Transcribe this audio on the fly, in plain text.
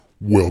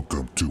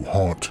Welcome to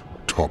Haunt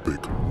Topic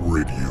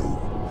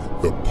Radio,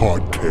 the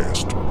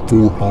podcast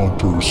for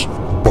haunters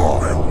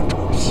by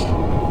haunters.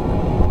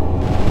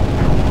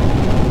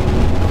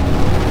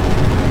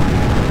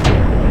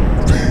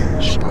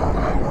 These are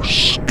our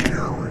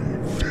scary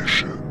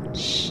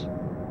visions.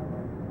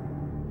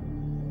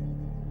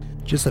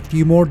 Just a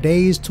few more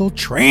days till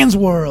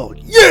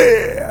Transworld.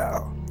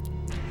 Yeah!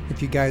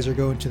 If you guys are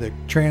going to the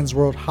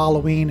Transworld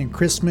Halloween and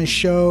Christmas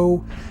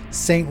show,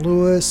 St.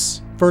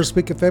 Louis, first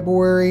week of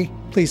February,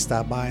 please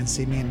stop by and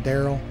see me and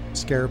Daryl,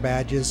 Scare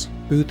Badges,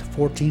 booth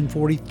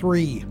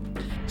 1443.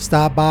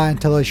 Stop by and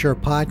tell us you're a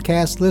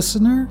podcast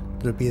listener.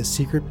 There'll be a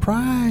secret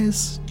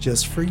prize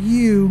just for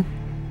you.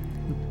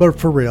 But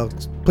for real,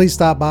 please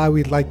stop by.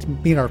 We'd like to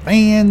meet our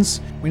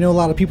fans. We know a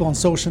lot of people on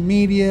social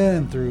media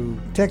and through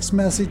text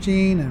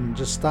messaging, and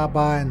just stop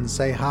by and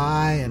say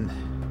hi,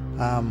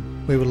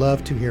 and we would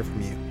love to hear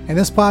from you. In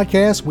this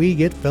podcast, we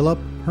get Philip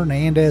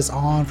Hernandez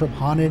on from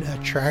Haunted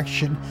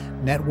Attraction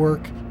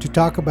Network to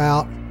talk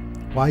about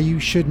why you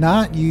should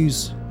not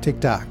use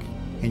TikTok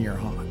in your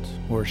haunt,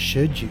 or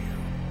should you?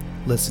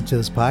 Listen to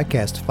this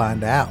podcast to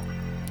find out.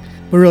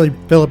 But really,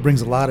 Philip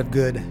brings a lot of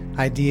good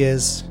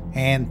ideas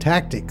and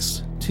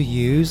tactics to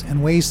use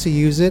and ways to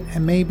use it,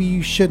 and maybe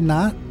you should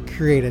not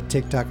create a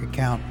TikTok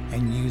account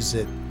and use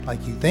it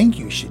like you think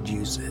you should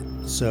use it.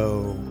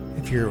 So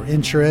if you're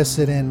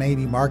interested in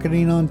maybe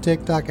marketing on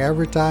TikTok,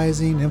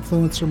 advertising,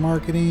 influencer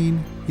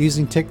marketing,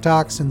 using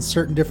TikToks in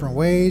certain different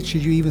ways,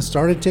 should you even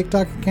start a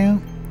TikTok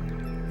account?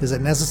 Is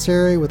it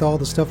necessary with all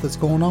the stuff that's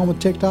going on with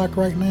TikTok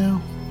right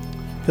now?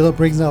 Philip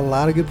brings out a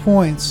lot of good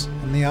points,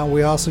 and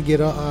we also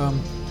get our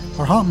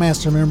Haunt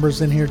Master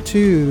members in here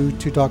too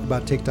to talk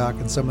about TikTok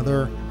and some of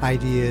their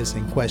ideas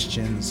and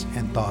questions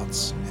and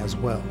thoughts as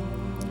well.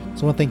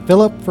 So I want to thank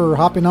Philip for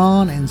hopping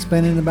on and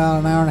spending about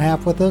an hour and a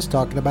half with us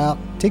talking about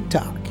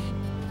TikTok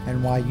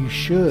and why you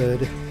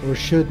should or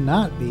should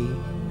not be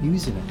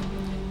using it.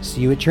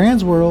 See you at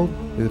Transworld,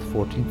 booth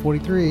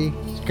 1443,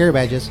 Scare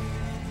Badges.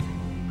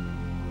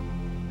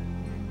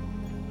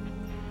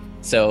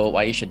 So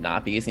why you should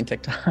not be using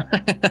TikTok?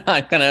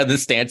 I kind of have the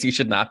stance you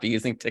should not be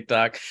using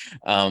TikTok.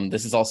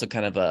 This is also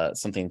kind of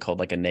something called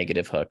like a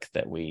negative hook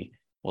that we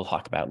will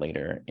talk about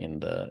later in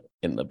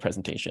the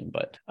presentation.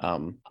 But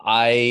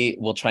I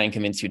will try and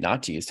convince you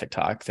not to use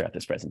TikTok throughout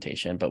this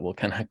presentation, but we'll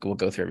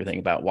go through everything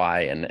about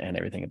why and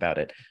everything about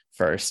it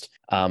first.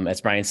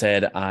 As Brian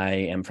said, I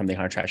am from the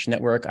Haunted Attraction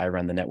Network. I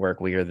run the network.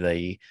 We are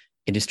the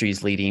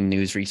industry's leading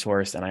news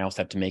resource. And I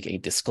also have to make a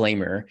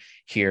disclaimer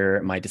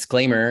here. My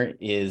disclaimer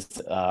is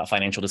a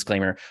financial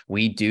disclaimer.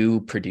 We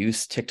do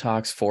produce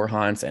TikToks for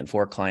haunts and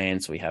for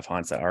clients. We have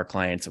haunts that are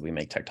clients that we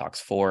make TikToks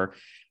for.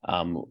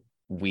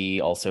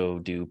 We also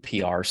do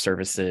PR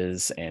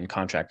services and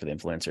contract with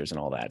influencers and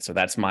all that. So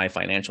that's my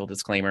financial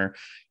disclaimer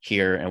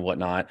here and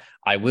whatnot.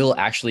 I will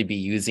actually be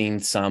using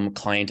some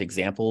client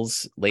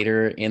examples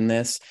later in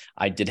this.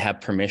 I did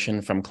have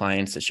permission from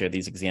clients to share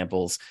these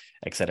examples,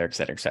 et cetera, et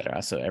cetera, et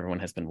cetera. So everyone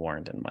has been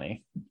warned, and my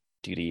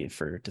duty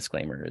for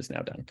disclaimer is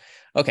now done.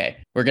 Okay,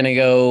 we're going to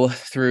go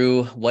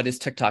through what is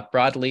TikTok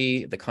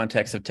broadly, the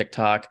context of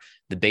TikTok,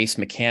 the base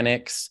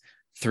mechanics,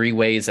 3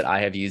 ways that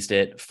I have used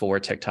it for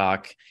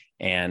TikTok.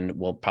 And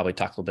we'll probably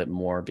talk a little bit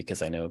more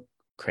because I know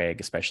Craig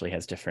especially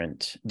has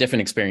different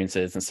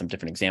experiences and some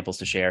different examples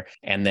to share.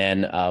 And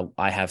then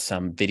I have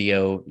some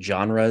video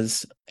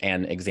genres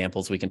and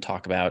examples we can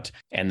talk about,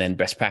 and then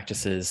best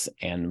practices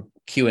and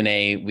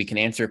Q&A. We can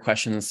answer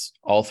questions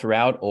all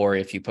throughout, or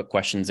if you put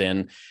questions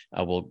in,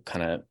 we'll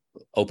kind of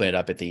open it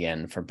up at the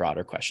end for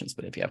broader questions.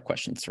 But if you have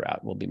questions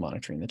throughout, we'll be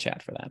monitoring the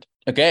chat for that.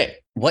 Okay,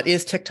 what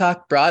is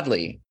TikTok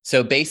broadly?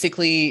 So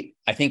basically,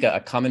 I think a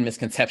common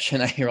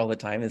misconception I hear all the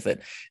time is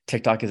that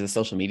TikTok is a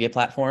social media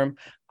platform.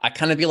 I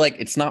kind of feel like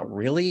it's not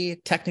really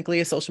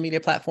technically a social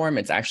media platform.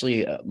 It's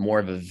actually more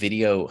of a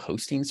video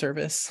hosting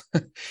service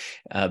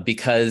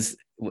because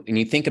when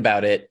you think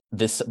about it,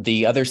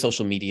 the other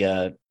social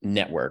media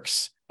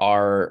networks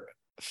are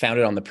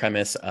founded on the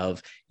premise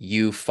of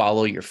you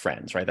follow your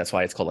friends, right? That's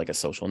why it's called like a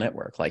social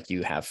network. Like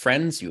you have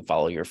friends, you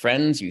follow your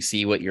friends, you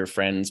see what your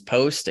friends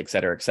post, et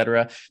cetera, et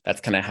cetera. That's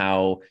kind of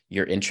how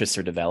your interests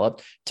are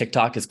developed.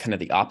 TikTok is kind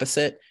of the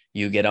opposite.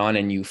 You get on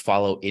and you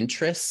follow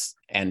interests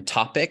and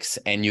topics,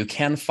 and you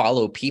can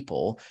follow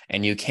people,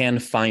 and you can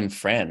find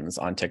friends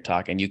on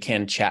TikTok, and you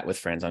can chat with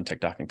friends on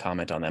TikTok and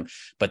comment on them.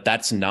 But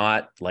that's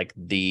not like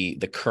the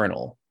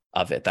kernel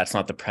of it. That's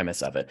not the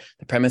premise of it.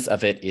 The premise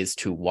of it is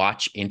to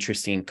watch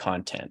interesting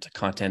content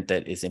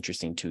that is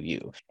interesting to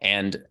you.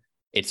 And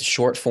it's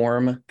short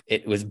form.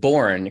 It was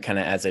born kind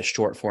of as a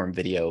short form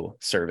video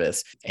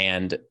service.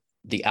 And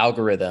the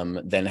algorithm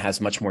then has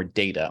much more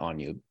data on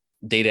you.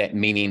 Data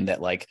meaning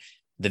that like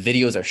the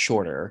videos are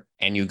shorter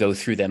and you go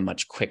through them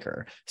much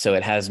quicker. So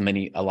it has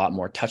a lot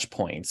more touch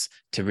points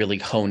to really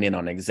hone in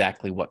on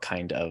exactly what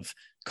kind of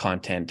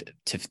content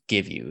to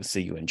give you so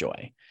you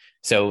enjoy.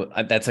 So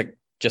that's like,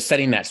 just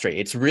setting that straight.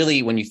 It's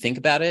really, when you think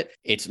about it,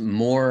 it's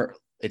more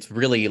it's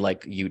really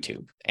like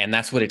YouTube, and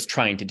that's what it's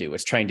trying to do.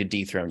 It's trying to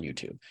dethrone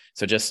YouTube.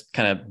 So just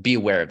kind of be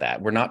aware of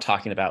that. We're not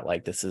talking about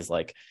like this is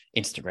like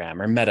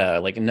Instagram or Meta.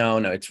 Like no,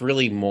 it's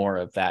really more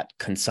of that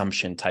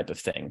consumption type of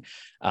thing.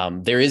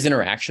 There is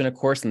interaction, of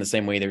course, in the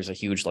same way there's a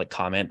huge like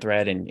comment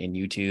thread in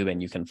YouTube,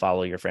 and you can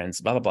follow your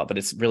friends, blah blah blah. But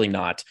it's really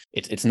not.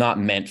 It's not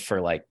meant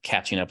for like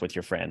catching up with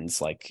your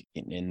friends, like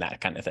in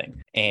that kind of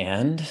thing.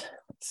 And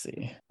let's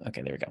see.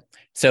 Okay, there we go.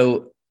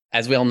 So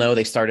as we all know,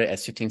 they started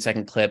as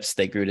 15-second clips.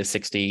 They grew to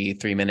 60,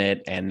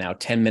 3-minute, and now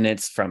 10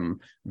 minutes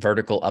from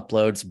vertical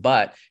uploads.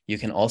 But you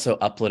can also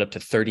upload up to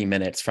 30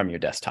 minutes from your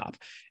desktop.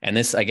 And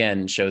this,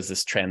 again, shows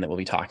this trend that we'll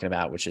be talking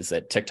about, which is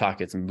that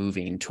TikTok is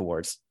moving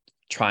towards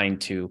trying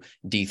to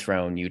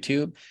dethrone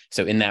YouTube.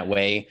 So in that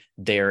way,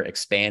 they're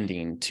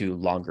expanding to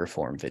longer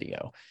form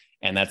video.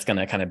 And that's going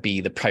to kind of be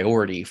the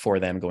priority for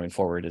them going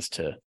forward, is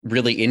to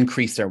really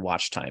increase their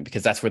watch time,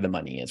 because that's where the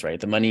money is, right?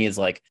 The money is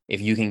like,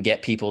 if you can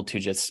get people to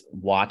just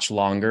watch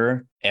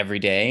longer every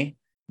day,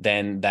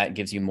 then that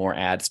gives you more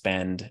ad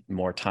spend,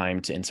 more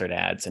time to insert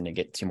ads, and it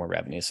gets you more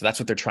revenue. So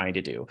that's what they're trying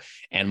to do.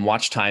 And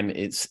watch time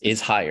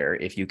is higher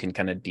if you can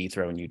kind of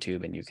dethrone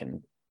YouTube and you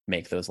can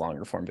make those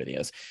longer form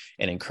videos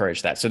and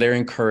encourage that. So they're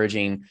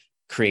encouraging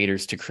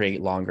creators to create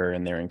longer,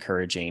 and they're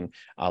encouraging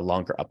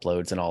longer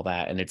uploads and all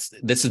that. And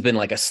this has been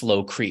like a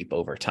slow creep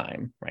over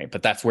time, right?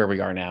 But that's where we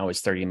are now,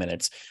 is 30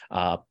 minutes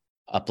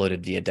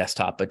uploaded via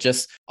desktop. But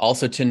just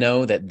also to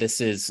know that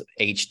this is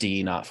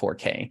HD, not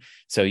 4K.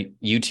 So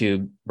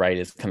YouTube, right,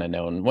 is kind of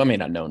known, well, maybe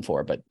not known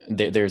for, but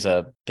there's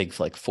a big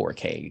like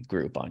 4K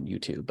group on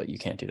YouTube, but you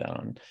can't do that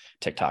on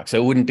TikTok.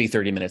 So it wouldn't be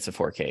 30 minutes of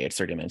 4K, it's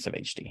 30 minutes of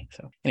HD.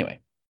 So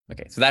anyway,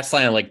 okay. So that's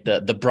kind of like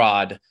the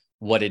broad,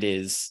 what it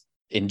is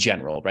in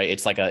general, right?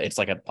 It's like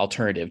an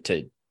alternative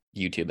to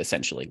YouTube,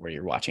 essentially, where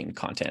you're watching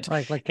content,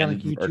 right? Like kind of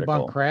YouTube vertical.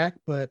 on crack,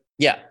 but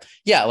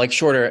yeah, like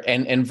shorter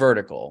and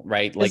vertical,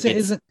 right? Like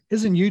isn't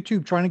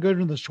YouTube trying to go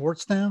to the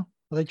shorts now?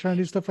 Are they trying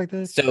to do stuff like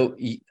that? So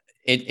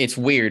it's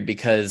weird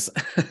because,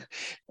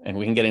 and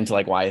we can get into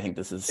like why I think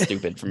this is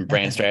stupid from a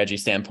brand strategy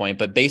standpoint,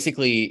 but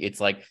basically it's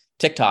like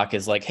TikTok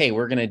is like, hey,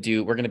 we're gonna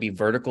be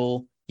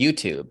vertical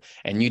YouTube,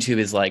 and YouTube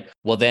is like,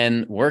 well,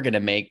 then we're gonna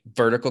make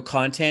vertical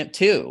content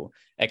too.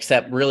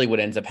 Except really what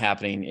ends up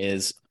happening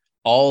is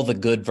all the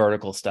good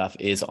vertical stuff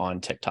is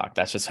on TikTok.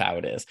 That's just how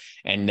it is.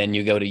 And then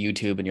you go to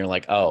YouTube and you're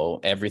like, oh,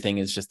 everything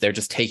is just, they're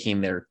just taking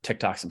their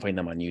TikToks and putting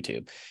them on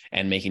YouTube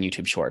and making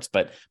YouTube shorts.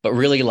 But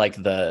really like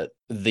the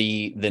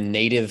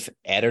native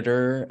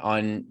editor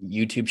on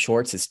YouTube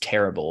shorts is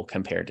terrible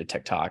compared to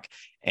TikTok.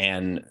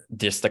 And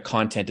just the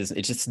content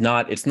it's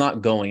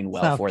not going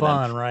well for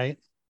them. Right?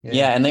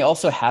 Yeah. And they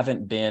also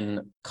haven't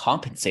been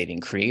compensating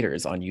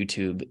creators on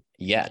YouTube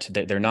yet.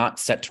 They're not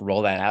set to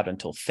roll that out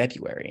until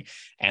February.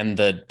 And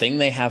the thing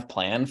they have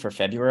planned for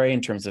February in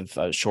terms of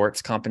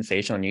shorts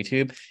compensation on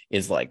YouTube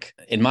is like,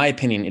 in my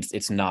opinion,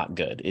 it's not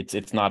good.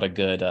 It's not a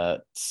good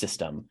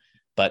system,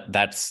 but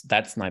that's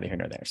neither here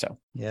nor there. So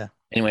yeah.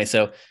 Anyway,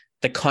 so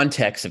the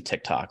context of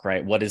TikTok,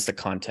 right? What is the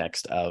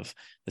context of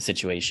the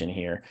situation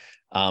here?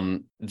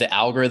 The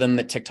algorithm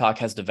that TikTok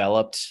has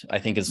developed, I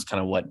think, is kind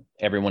of what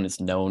everyone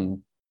is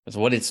known. Is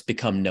what it's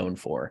become known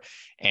for.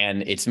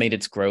 And it's made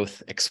its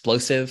growth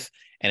explosive.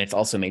 And it's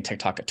also made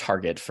TikTok a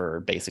target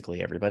for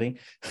basically everybody.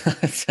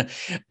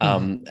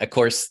 Of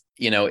course,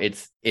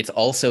 it's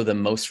also the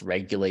most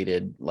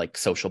regulated like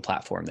social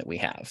platform that we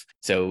have.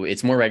 So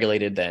it's more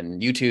regulated than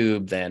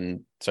YouTube,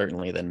 than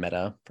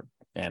Meta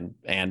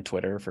and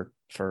Twitter for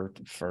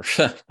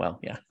well,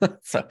 yeah.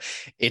 So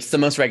it's the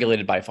most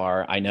regulated by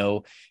far. I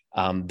know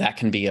that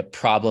can be a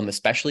problem,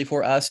 especially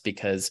for us,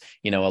 because,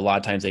 a lot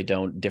of times they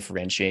don't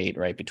differentiate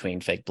right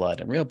between fake blood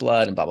and real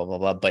blood and blah, blah, blah,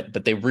 blah.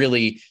 But they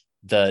really,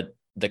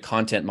 the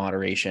content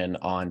moderation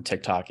on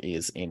TikTok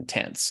is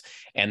intense.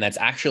 And that's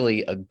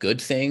actually a good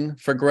thing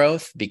for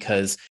growth,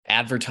 because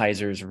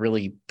advertisers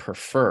really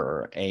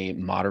prefer a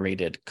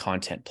moderated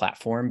content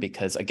platform,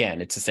 because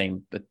again, it's the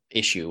same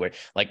issue where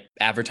like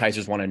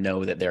advertisers want to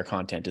know that their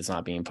content is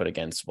not being put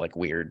against like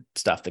weird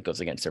stuff that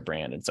goes against their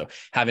brand. And so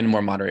having a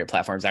more moderated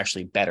platform is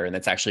actually better. And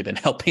that's actually been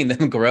helping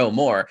them grow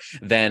more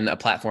than a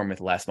platform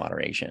with less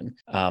moderation.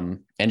 And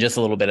just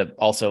a little bit of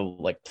also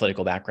like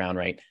political background,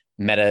 right?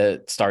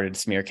 Meta started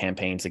smear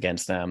campaigns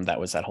against them. That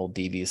was that whole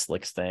Devious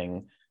Licks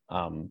thing.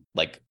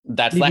 Like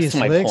that's to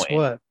my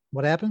point.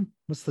 What happened?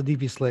 What's the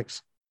Devious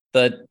Licks?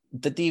 The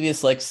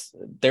Devious Licks,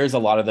 there's a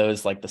lot of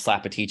those, like the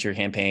Slap a Teacher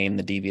campaign,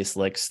 the Devious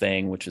Licks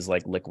thing, which is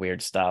like lick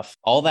weird stuff.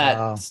 All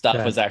that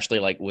stuff was actually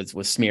like was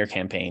smear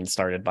campaigns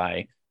started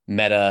by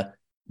Meta,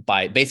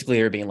 by basically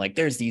they're being like,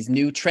 there's these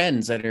new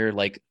trends that are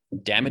like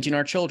damaging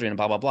our children,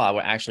 blah, blah, blah.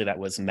 Well, actually that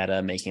was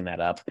Meta making that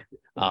up.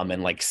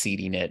 And like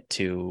seeding it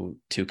to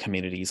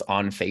communities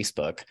on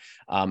Facebook,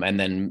 and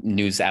then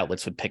news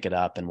outlets would pick it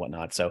up and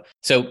whatnot. So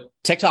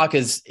TikTok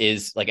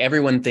is like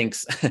everyone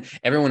thinks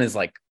everyone is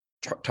like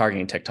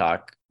targeting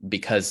TikTok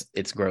because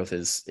its growth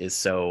is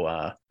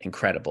so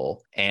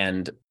incredible,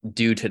 and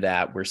due to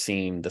that we're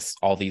seeing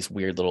all these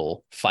weird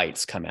little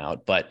fights come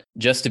out. But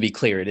just to be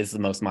clear, it is the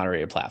most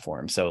moderated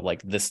platform. So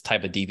like this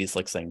type of Devious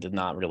Licks thing did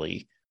not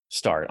really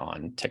start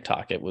on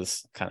TikTok. It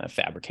was kind of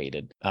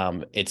fabricated.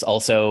 It's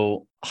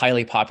also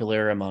highly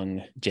popular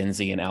among Gen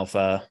Z and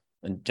Alpha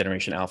and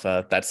Generation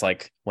Alpha. That's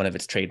like one of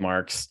its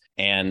trademarks.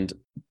 And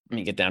let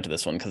me get down to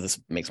this one because this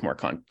makes more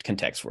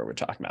context for what we're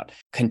talking about.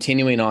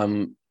 Continuing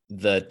on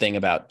the thing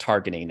about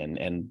targeting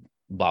and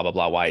blah, blah,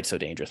 blah, why it's so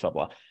dangerous, blah,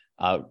 blah.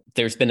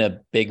 There's been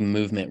a big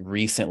movement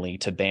recently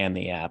to ban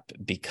the app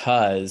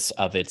because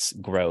of its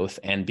growth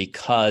and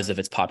because of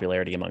its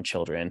popularity among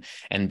children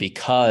and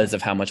because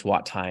of how much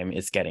watch time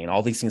it's getting.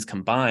 All these things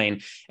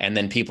combine, and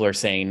then people are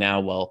saying now,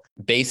 well,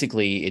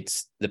 basically,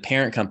 it's the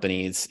parent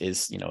companies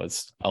is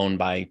owned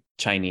by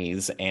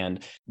Chinese,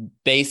 and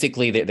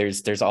basically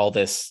there's all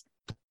this.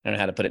 I don't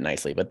know how to put it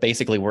nicely, but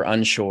basically we're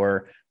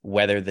unsure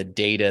whether the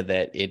data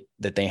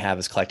that they have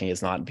is collecting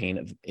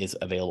is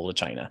available to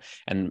China.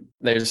 And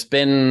there's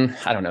been,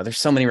 I don't know, there's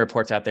so many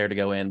reports out there to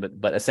go in,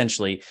 but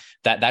essentially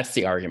that's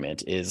the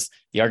argument is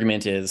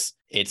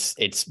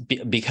it's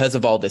because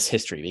of all this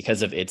history,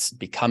 because of it's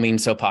becoming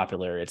so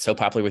popular. It's so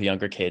popular with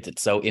younger kids.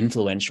 It's so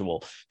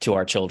influential to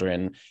our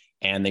children,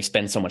 and they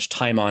spend so much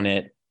time on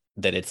it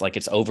that it's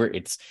over.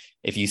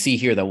 If you see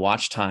here the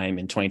watch time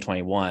in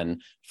 2021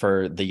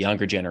 for the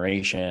younger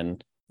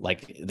generation,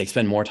 like they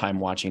spend more time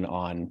watching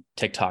on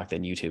TikTok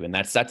than YouTube, and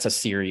that's a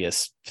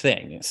serious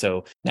thing.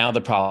 So now the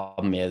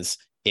problem is,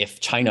 if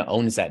China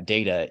owns that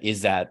data,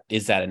 is that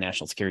a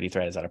national security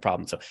threat? Is that a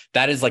problem? So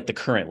that is like the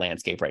current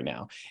landscape right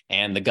now.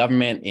 And the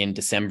government in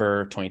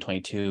December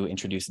 2022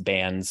 introduced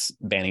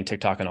banning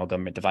TikTok on all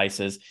government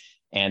devices.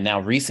 And now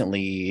as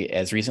recently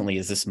as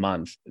this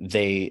month,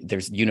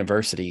 there's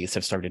universities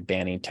have started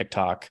banning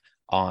TikTok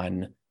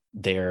on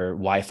their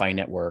Wi-Fi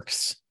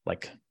networks,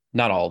 like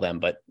not all of them,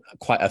 but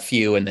quite a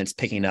few, and then it's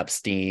picking up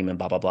steam and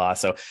blah, blah, blah.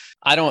 So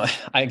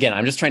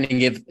I'm just trying to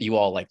give you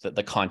all like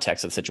the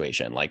context of the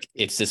situation. Like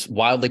it's this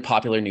wildly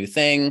popular new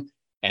thing,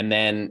 and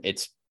then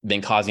it's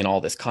been causing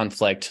all this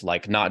conflict,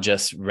 like not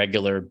just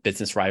regular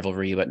business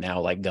rivalry, but now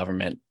like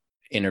government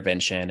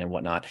intervention and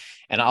whatnot.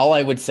 And all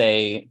I would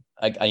say,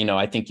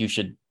 I think you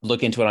should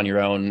look into it on your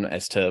own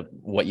as to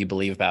what you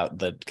believe about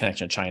the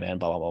connection to China and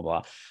blah, blah, blah,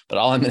 blah. But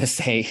all I'm going to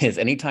say is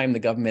anytime the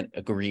government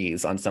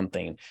agrees on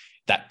something,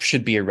 that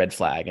should be a red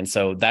flag. And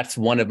so that's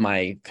one of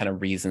my kind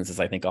of reasons is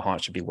I think a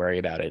haunt should be wary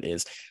about it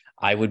is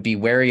I would be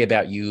wary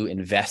about you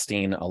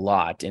investing a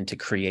lot into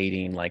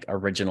creating like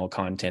original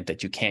content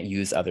that you can't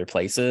use other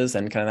places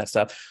and kind of that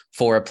stuff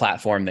for a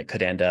platform that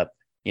could end up,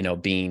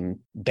 being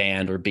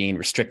banned or being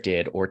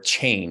restricted or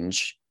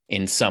change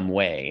in some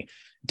way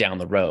down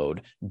the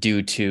road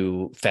due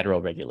to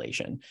federal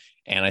regulation.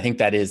 And I think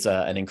that is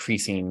an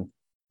increasing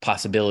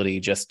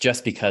possibility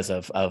just because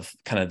of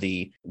kind of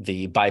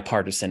the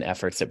bipartisan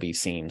efforts that we've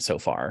seen so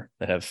far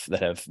that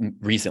have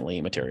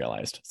recently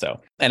materialized.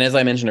 So, and as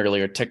I mentioned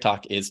earlier,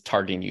 TikTok is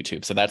targeting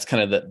YouTube. So that's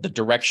kind of the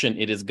direction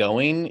it is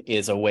going,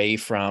 is away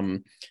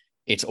from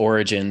its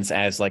origins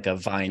as like a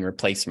Vine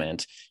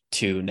replacement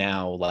to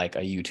now like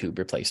a YouTube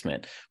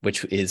replacement,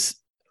 which is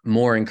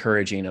more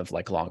encouraging of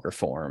like longer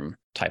form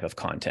type of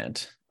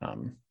content.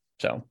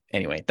 So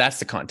anyway, that's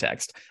the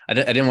context. I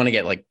didn't want to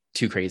get like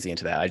too crazy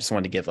into that. I just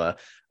wanted to give a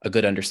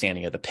good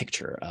understanding of the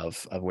picture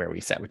of where we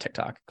sat with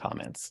TikTok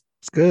comments.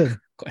 It's good.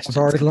 I've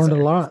already learned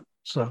a lot.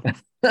 So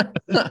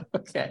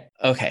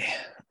Okay.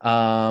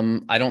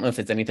 I don't know if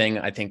it's anything.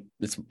 I think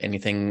it's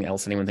anything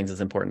else anyone thinks is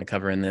important to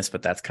cover in this,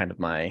 but that's kind of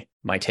my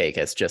take.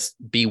 Is just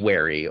be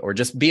wary, or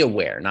just be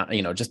aware. Not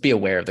just be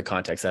aware of the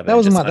context of it. That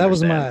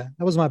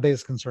was my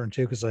biggest concern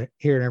too, because I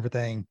hear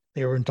everything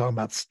they were talking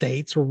about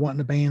states were wanting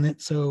to ban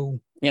it. So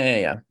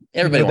yeah.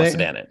 Everybody wants to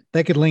ban it.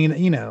 They could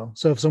lean,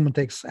 so if someone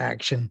takes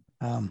action.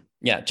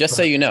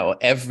 So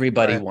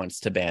everybody wants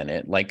to ban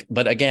it. Like,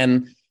 but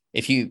again,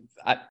 if you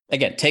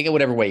take it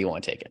whatever way you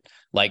want to take it.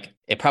 Like,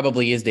 it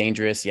probably is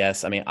dangerous.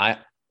 Yes. I mean,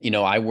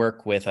 I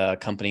work with a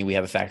company. We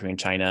have a factory in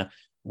China.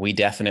 We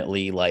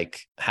definitely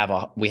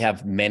we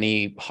have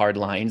many hard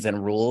lines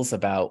and rules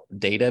about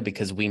data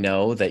because we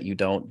know that you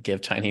don't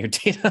give China your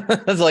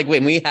data. It's like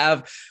when we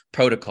have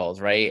protocols,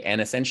 right?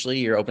 And essentially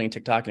you're opening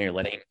TikTok and you're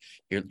letting,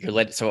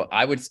 so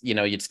I would,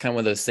 it's kind of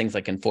one of those things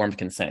like informed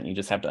consent. You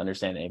just have to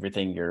understand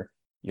everything you're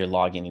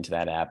logging into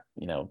that app,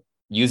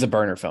 use a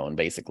burner phone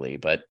basically.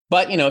 But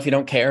if you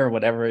don't care or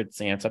whatever,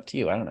 it's up to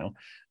you. I don't know.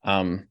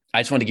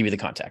 I just wanted to give you the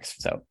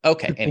context. So,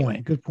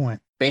 okay. Good point.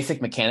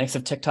 Basic mechanics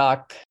of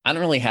TikTok. I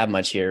don't really have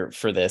much here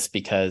for this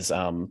because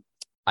I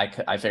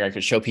figure I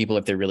could show people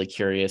if they're really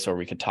curious, or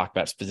we could talk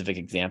about specific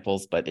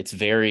examples. But it's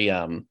very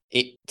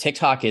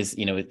TikTok is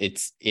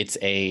it's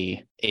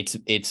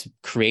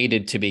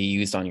created to be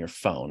used on your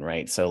phone,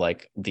 right? So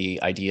like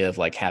the idea of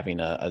like having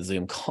a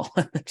Zoom call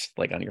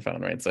like on your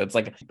phone, right? So it's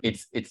like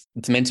it's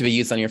meant to be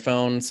used on your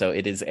phone. So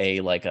it is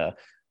a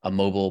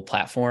mobile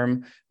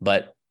platform,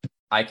 but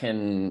I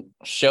can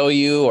show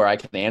you, or I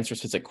can answer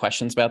specific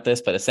questions about this,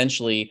 but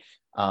essentially,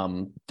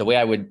 the way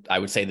I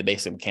would say the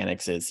basic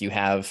mechanics is you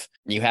have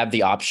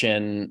the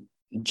option,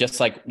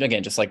 just like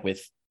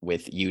with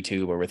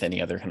YouTube or with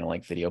any other kind of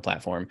like video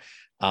platform,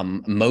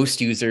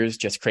 Most users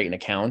just create an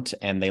account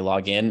and they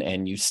log in,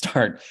 and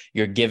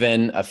you're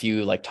given a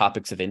few like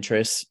topics of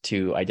interest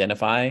to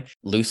identify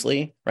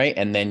loosely, right?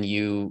 And then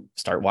you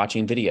start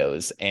watching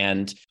videos,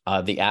 and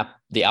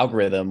the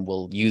algorithm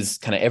will use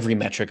kind of every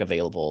metric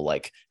available,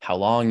 like how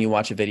long you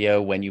watch a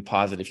video, when you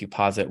pause it, if you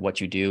pause it,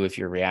 what you do, if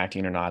you're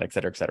reacting or not, et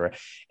cetera, et cetera.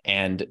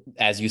 And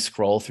as you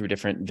scroll through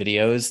different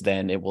videos,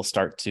 then it will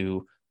start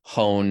to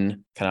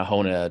hone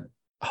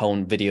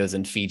videos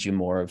and feed you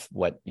more of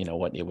what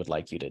it would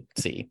like you to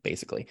see,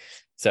 basically.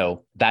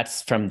 So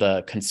that's from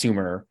the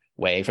consumer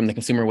way. From the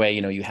consumer way,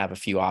 you have a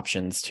few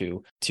options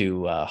to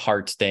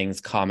heart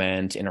things,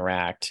 comment,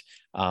 interact,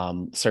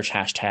 search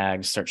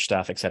hashtags, search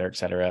stuff, et cetera, et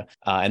cetera.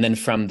 And then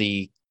from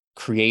the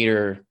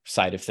creator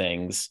side of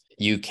things,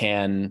 you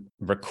can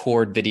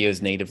record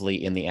videos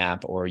natively in the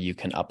app, or you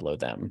can upload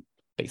them,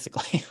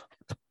 basically.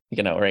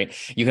 Right?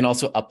 You can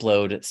also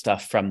upload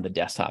stuff from the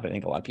desktop. I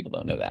think a lot of people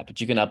don't know that, but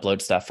you can upload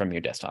stuff from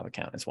your desktop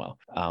account as well.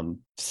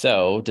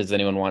 So does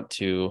anyone want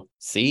to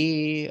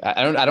see?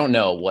 I don't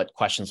know what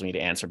questions we need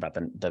to answer about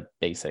the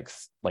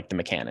basics, like the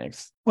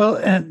mechanics. Well,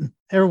 and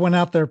everyone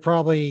out there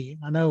probably,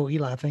 I know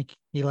Eli, I think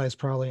Eli's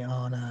probably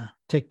on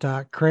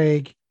TikTok.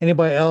 Craig,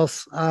 anybody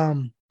else?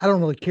 I don't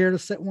really care to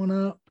set one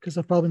up because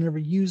I probably never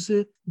use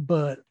it,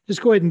 but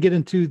just go ahead and get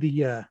into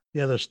the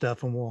other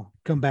stuff, and we'll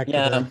come back to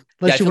that.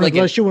 Unless you want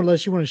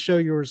to show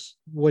yours,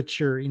 what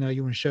you want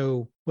to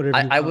show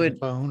whatever you want on the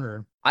phone,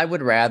 or I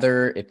would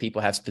rather, if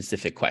people have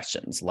specific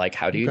questions, like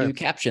how do you do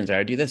captions, or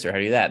how do you do this, or how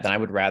do you do that, then I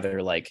would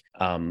rather like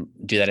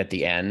do that at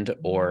the end,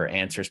 or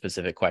answer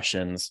specific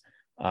questions.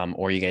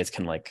 Or you guys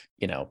can I'd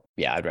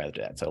rather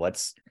do that. So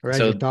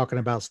you're talking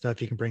about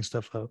stuff, you can bring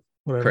stuff up.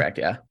 Whatever. Correct.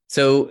 Yeah.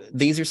 So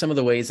these are some of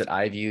the ways that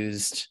I've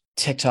used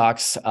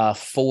TikToks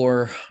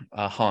for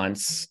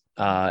haunts.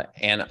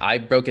 And I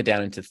broke it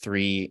down into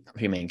three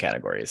main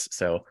categories.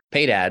 So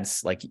paid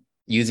ads, like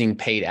using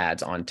paid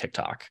ads on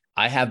TikTok.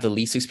 I have the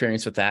least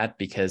experience with that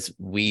because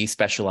we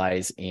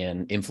specialize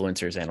in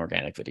influencers and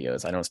organic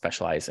videos. I don't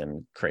specialize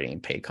in creating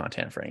paid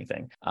content for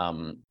anything.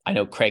 I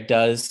know Craig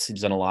does.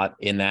 He's done a lot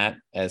in that,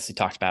 as he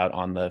talked about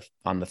on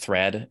the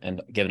thread,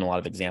 and given a lot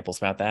of examples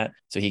about that.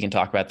 So he can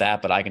talk about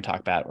that, but I can talk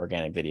about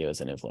organic videos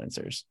and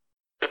influencers.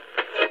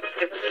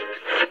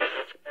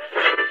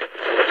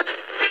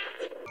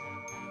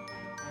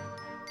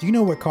 Do you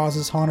know what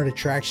causes haunted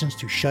attractions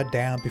to shut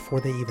down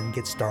before they even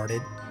get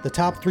started? The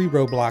top 3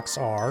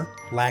 roadblocks are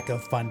lack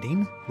of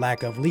funding,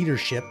 lack of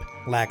leadership,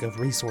 lack of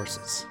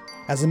resources.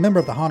 As a member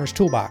of the Haunters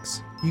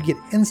Toolbox, you get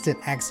instant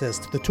access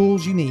to the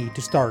tools you need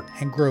to start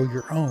and grow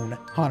your own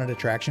haunted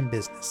attraction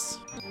business.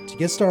 To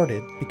get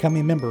started, become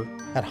a member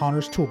at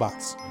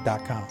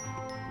haunterstoolbox.com.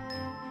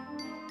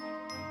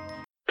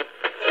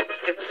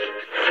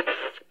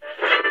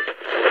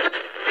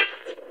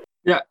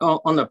 Yeah,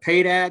 on the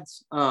paid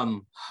ads,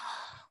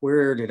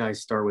 where did I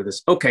start with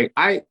this? Okay,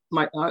 I've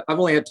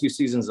only had 2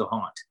 seasons of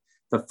Haunt.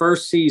 The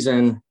first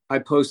season, I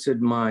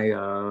posted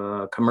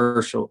my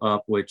commercial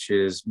up, which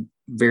is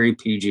very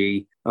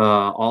PG.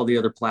 All the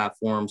other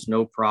platforms,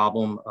 no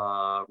problem.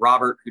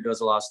 Robert, who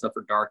does a lot of stuff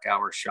for Dark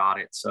Hour, shot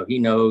it, so he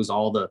knows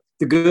all the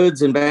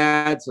goods and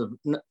bads of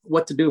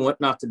what to do and what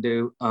not to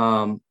do.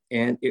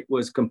 And it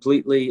was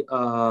completely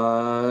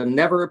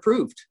never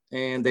approved,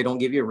 and they don't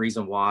give you a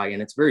reason why,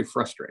 and it's very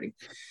frustrating.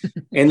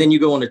 And then you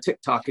go onto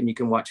TikTok and you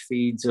can watch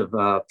feeds of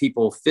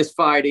people fist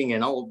fighting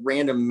and all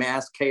random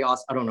mass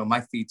chaos. I don't know,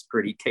 my feed's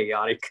pretty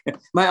chaotic.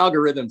 My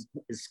algorithm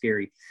is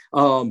scary.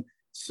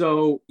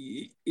 So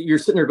you're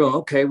sitting there going,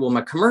 okay, well,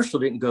 my commercial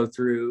didn't go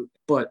through,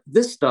 but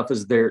this stuff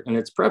is there and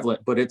it's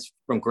prevalent, but it's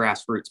from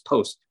grassroots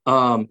posts.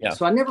 So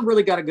I never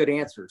really got a good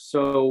answer.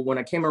 So when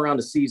I came around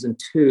to season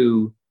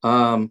 2,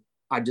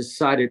 I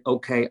decided,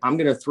 okay, I'm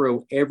going to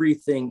throw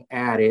everything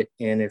at it.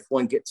 And if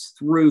one gets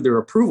through their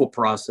approval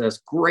process,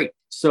 great.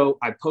 So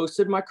I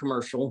posted my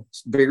commercial,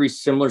 very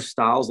similar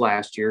styles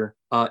last year.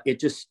 It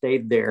just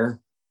stayed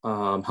there,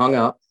 hung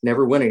up,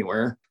 never went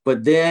anywhere.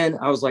 But then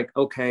I was like,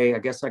 okay, I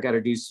guess I got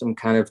to do some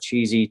kind of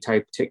cheesy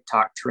type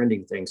TikTok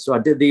trending thing. So I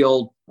did the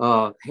old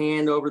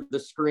hand over the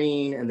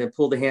screen and then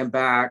pull the hand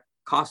back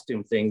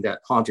costume thing that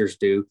haunters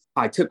do.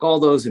 I took all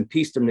those and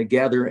pieced them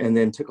together, and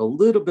then took a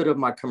little bit of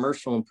my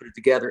commercial and put it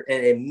together,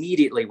 and it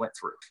immediately went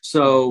through.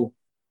 So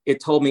it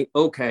told me,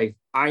 okay,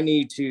 I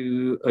need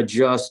to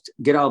adjust,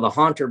 get out of the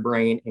haunter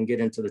brain and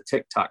get into the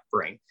TikTok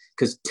brain,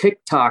 because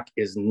TikTok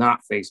is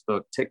not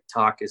Facebook.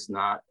 TikTok is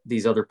not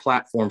these other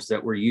platforms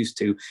that we're used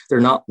to. They're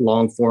not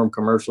long form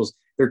commercials.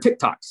 They're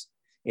TikToks.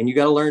 And you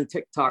got to learn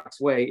TikTok's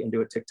way and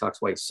do it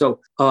TikTok's way.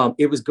 So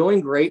it was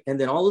going great. And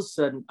then all of a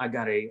sudden I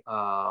got a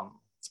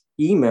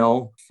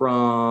email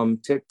from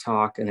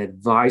TikTok. An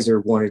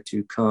advisor wanted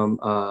to come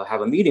have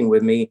a meeting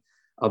with me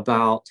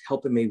about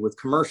helping me with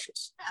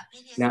commercials.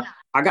 Now,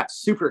 I got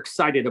super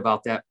excited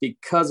about that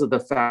because of the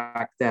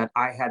fact that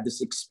I had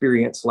this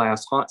experience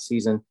last haunt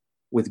season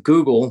with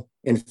Google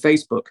and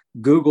Facebook.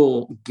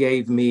 Google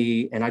gave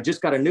me, and I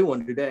just got a new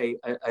one today,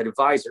 an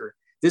advisor.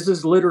 This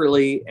is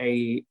literally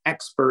an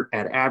expert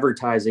at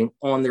advertising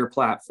on their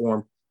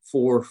platform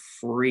for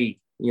free.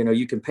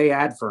 You can pay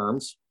ad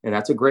firms, and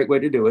that's a great way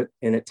to do it.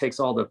 And it takes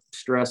all the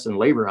stress and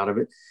labor out of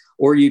it.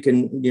 Or you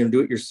can,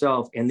 do it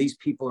yourself. And these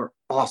people are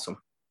awesome.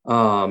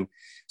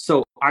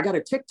 So I got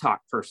a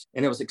TikTok person,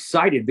 and I was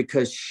excited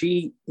because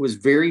she was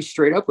very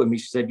straight up with me.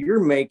 She said, "You're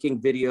making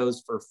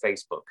videos for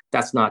Facebook.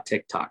 That's not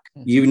TikTok.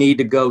 You need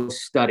to go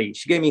study."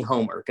 She gave me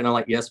homework, and I'm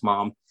like, "Yes,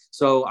 Mom."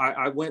 So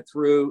I went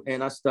through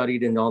and I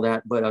studied and all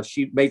that, but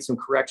she made some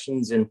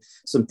corrections and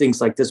some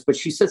things like this. But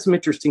she said some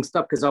interesting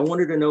stuff because I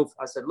wanted to know.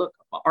 I said, "Look,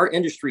 our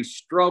industry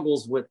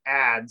struggles with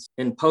ads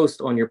and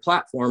post on your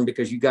platform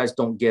because you guys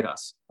don't get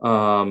us."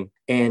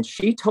 And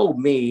she told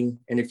me,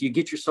 and if you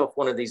get yourself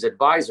one of these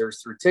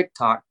advisors through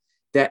TikTok,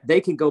 that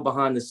they can go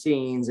behind the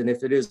scenes, and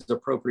if it is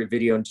appropriate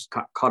video and just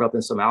caught up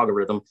in some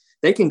algorithm,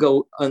 they can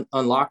go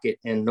unlock it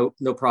and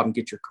no problem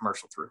get your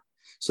commercial through.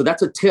 So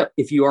that's a tip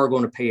if you are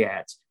going to pay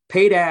ads.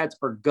 Paid ads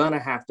are going to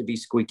have to be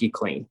squeaky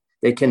clean.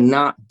 They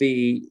cannot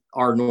be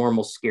our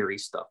normal scary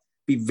stuff.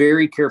 Be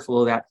very careful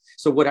of that.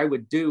 So what I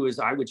would do is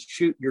I would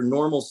shoot your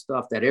normal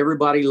stuff that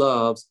everybody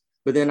loves,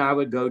 but then I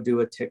would go do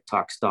a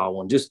TikTok style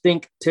one. Just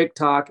think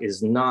TikTok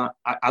is not,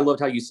 I loved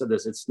how you said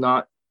this. It's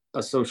not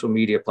a social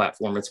media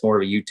platform. It's more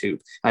of a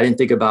YouTube. I didn't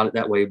think about it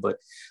that way, but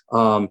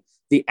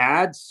the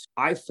ads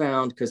I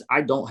found, because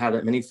I don't have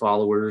that many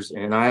followers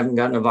and I haven't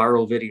gotten a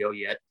viral video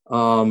yet.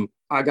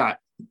 I got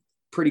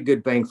pretty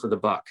good bang for the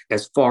buck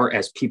as far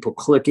as people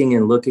clicking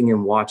and looking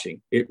and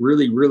watching. It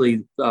really,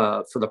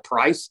 for the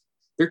price,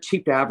 they're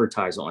cheap to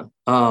advertise on.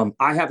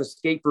 I have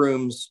escape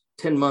rooms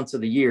 10 months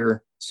of the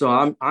year, so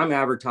I'm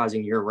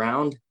advertising year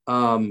round.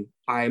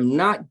 I'm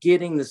not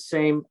getting the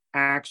same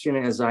action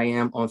as I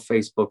am on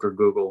Facebook or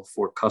Google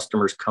for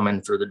customers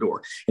coming through the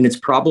door. And it's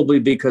probably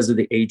because of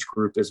the age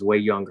group is way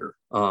younger.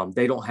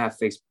 They don't have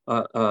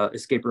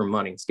escape room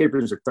money. Escape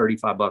rooms are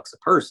 $35 a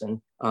person.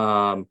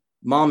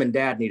 Mom and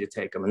dad need to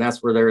take them, and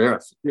that's where they're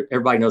there.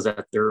 Everybody knows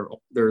that they're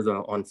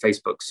on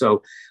Facebook.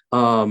 So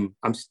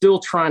I'm still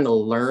trying to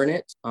learn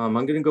it. I'm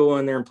going to go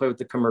in there and play with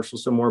the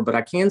commercials some more, but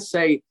I can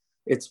say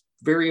it's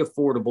very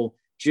affordable.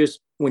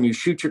 Just when you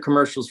shoot your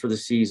commercials for the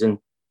season,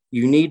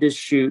 you need to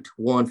shoot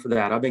one for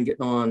that. I've been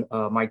getting on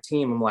my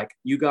team. I'm like,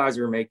 you guys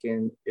are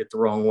making it the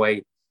wrong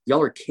way.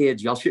 Y'all are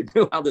kids. Y'all should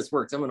know how this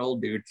works. I'm an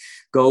old dude.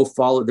 Go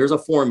follow. There's a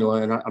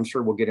formula, and I'm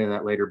sure we'll get into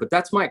that later. But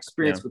that's my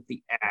experience with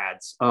the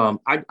ads.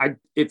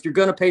 If you're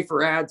going to pay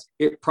for ads,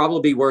 it'd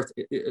probably be worth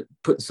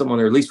putting someone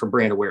there, at least for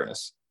brand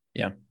awareness.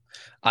 Yeah.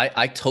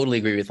 I totally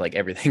agree with like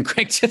everything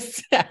Craig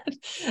just said.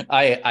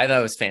 I thought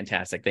it was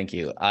fantastic. Thank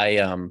you.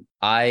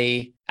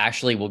 I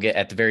actually will get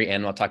at the very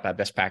end. I'll talk about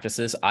best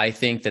practices. I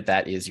think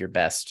that is your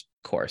best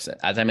course.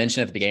 As I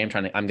mentioned at the beginning,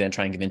 I'm going to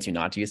try and convince you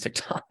not to use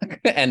TikTok.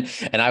 and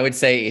I would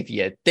say if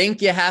you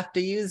think you have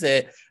to use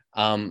it,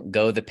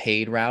 go the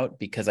paid route,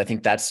 because I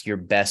think that's your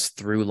best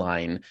through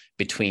line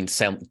between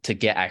to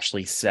get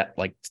actually set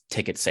like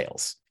ticket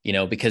sales.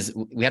 Because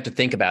we have to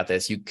think about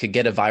this. You could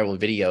get a viral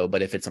video,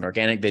 but if it's an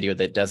organic video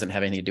that doesn't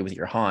have anything to do with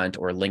your haunt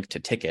or link to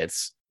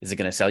tickets, is it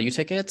going to sell you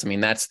tickets? I mean,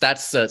 that's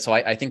so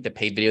I think the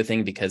paid video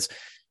thing, because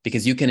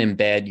you can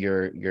embed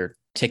your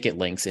ticket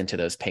links into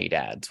those paid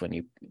ads. When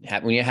you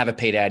have a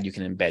paid ad, you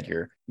can embed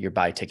your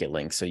buy ticket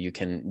link. So you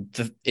can,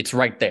 it's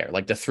right there.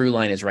 Like the through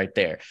line is right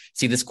there.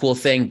 See this cool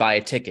thing, buy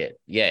a ticket.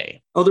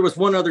 Yay. Oh, there was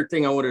one other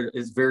thing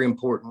is very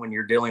important when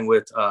you're dealing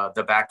with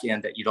the back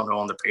end that you don't know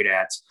on the paid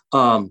ads.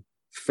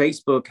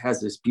 Facebook has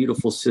this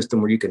beautiful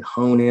system where you can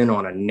hone in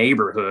on a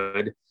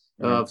neighborhood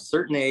of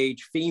certain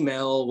age,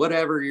 female,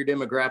 whatever your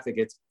demographic.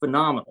 It's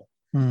phenomenal.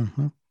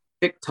 Mm-hmm.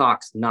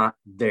 TikTok's not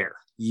there.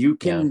 You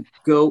can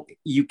go,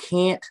 you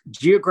can't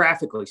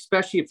geographically,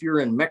 especially if you're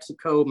in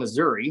Mexico,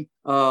 Missouri.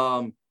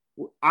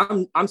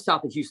 I'm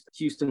south of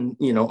Houston,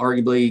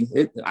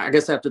 arguably, I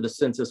guess after the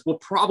census, we'll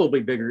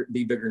probably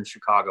be bigger in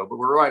Chicago, but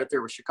we're right up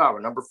there with Chicago,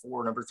 number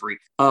 4, number 3.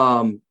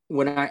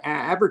 When I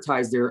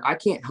advertise there, I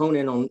can't hone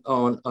in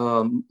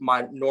on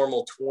my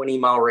normal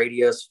 20-mile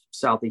radius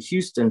south of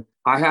Houston.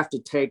 I have to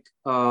take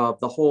the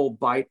whole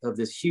bite of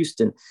this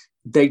Houston.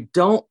 They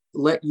don't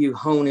let you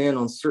hone in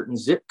on certain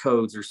zip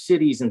codes or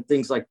cities and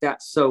things like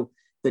that. So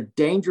the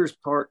dangerous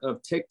part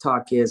of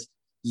TikTok is,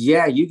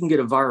 you can get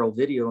a viral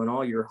video and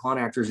all your haunt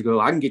actors go,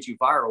 I can get you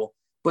viral,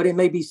 but it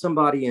may be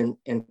somebody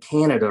in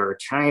Canada or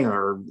China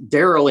or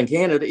Daryl in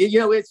Canada.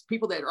 It's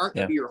people that aren't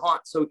going to be your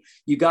haunt. So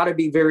you got to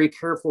be very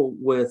careful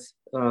with,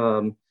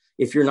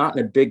 if you're not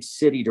in a big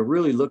city, to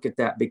really look at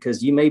that,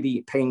 because you may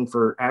be paying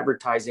for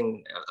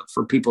advertising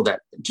for people that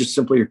just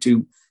simply are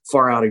too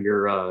far out of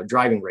your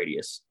driving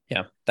radius.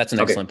 Yeah, that's an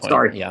excellent point.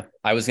 Sorry. Yeah,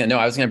 I was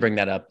gonna bring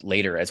that up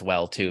later as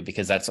well too,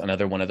 because that's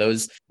another one of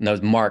those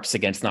marks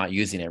against not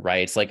using it.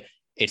 Right? It's like,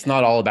 it's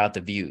not all about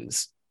the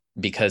views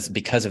because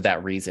of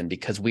that reason,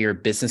 because we are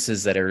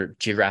businesses that are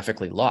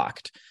geographically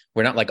locked.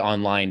 We're not like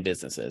online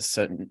businesses.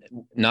 So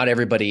not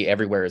everybody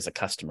everywhere is a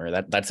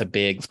customer. That's a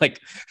big,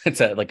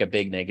 it's a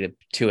big negative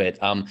to it.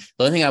 The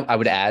only thing I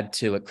would add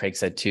to what Craig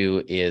said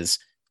too is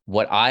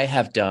what I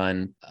have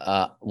done.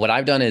 What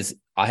I've done is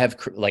I have,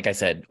 like I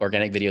said,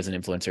 organic videos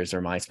and influencers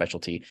are my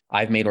specialty.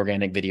 I've made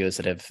organic videos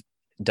that have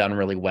done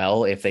really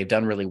well. If they've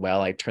done really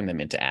well, I turn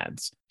them into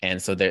ads.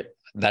 And so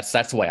that's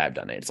the way I've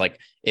done it. It's like,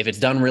 if it's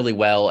done really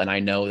well and I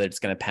know that it's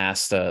going to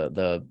pass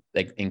the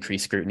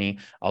increased scrutiny,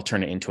 I'll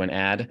turn it into an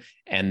ad.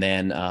 And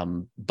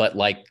then, but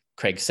like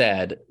Craig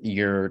said,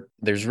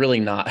 there's really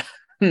not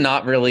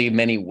really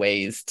many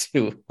ways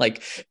to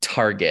like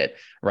target,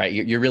 right?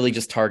 You're really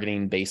just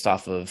targeting based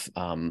off of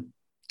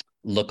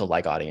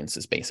lookalike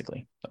audiences,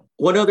 basically. So.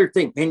 One other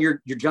thing, and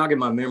you're jogging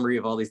my memory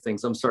of all these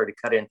things. I'm sorry to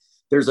cut in.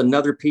 There's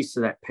another piece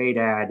of that paid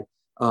ad.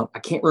 I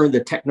can't remember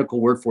the technical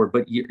word for it,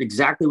 but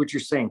exactly what you're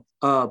saying.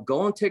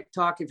 Go on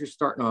TikTok if you're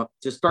starting off,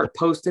 just start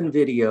posting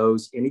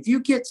videos. And if you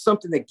get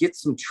something that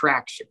gets some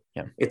traction,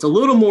 it's a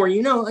little more,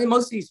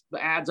 most of these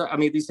ads,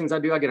 these things I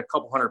do, I get a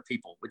couple hundred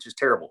people, which is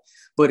terrible.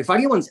 But if I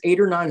get one's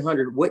 800 or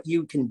 900, what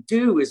you can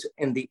do is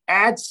in the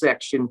ad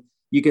section,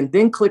 you can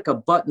then click a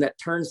button that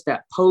turns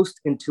that post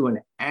into an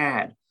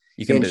ad.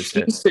 You can boost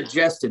it.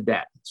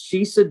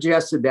 She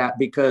suggested that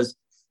because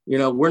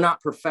we're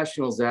not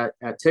professionals at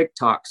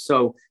TikTok.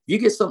 So you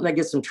get something that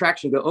gets some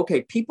traction, go,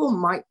 okay, people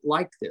might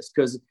like this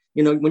because,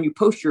 when you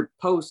post your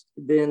post,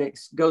 then it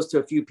goes to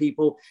a few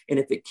people. And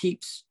if it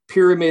keeps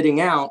pyramiding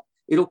out,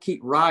 it'll keep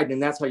riding.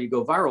 And that's how you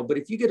go viral. But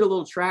if you get a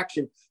little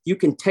traction, you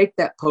can take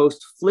that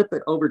post, flip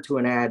it over to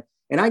an ad.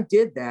 And I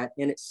did that.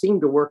 And it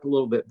seemed to work a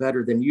little bit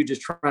better than you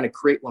just trying to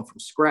create one from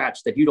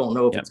scratch that you don't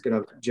know if it's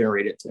going to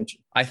generate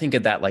attention. I think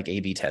of that like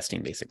A/B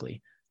testing,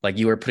 basically. Like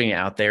you are putting it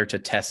out there to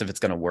test if it's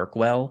going to work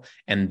well,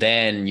 and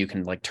then you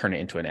can like turn it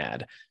into an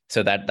ad.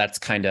 So that's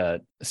kind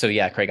of, so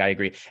yeah, Craig, I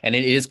agree. And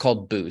it is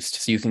called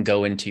Boost. So you can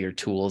go into your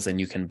tools and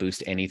you can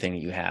boost anything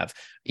that you have.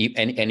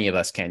 Any of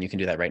us can, you can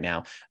do that right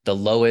now. The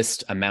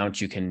lowest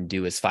amount you can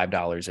do is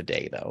 $5 a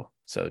day though.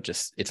 So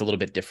just, it's a little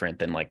bit different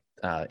than like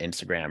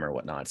Instagram or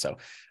whatnot. So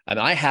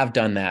I have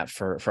done that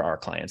for our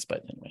clients,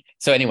 but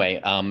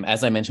anyway.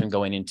 As I mentioned,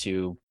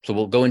 so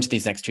we'll go into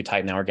these next two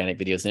types now, organic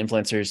videos and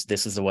influencers.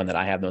 This is the one that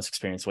I have most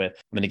experience with.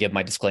 I'm going to give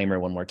my disclaimer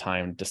one more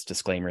time, just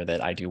disclaimer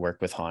that I do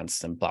work with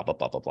haunts and blah, blah,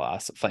 blah, blah, blah,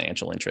 so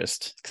financial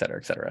interest, et cetera,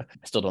 et cetera.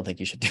 I still don't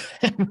think you should do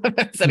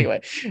it. So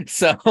anyway,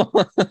 so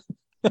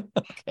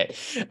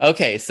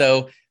Okay.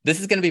 So this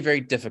is going to be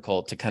very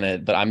difficult to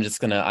but I'm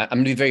going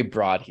to be very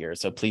broad here.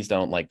 So please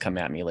don't like come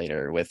at me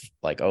later with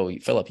like, oh,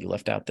 Philip, you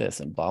left out this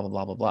and blah, blah,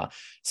 blah, blah, blah.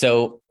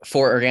 So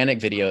for organic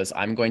videos,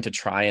 I'm going to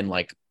try and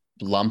like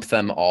lump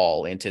them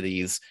all into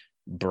these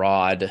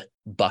broad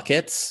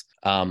buckets.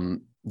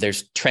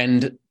 There's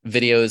trend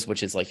videos,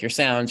 which is like your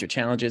sounds, your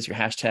challenges, your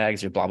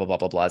hashtags, your blah, blah, blah,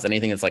 blah, blahs,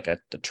 anything that's like a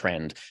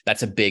trend.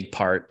 That's a big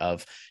part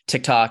of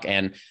TikTok.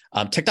 And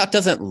TikTok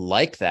doesn't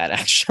like that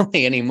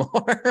actually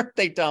anymore.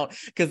 They don't,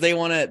 because they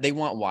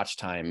want watch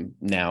time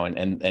now,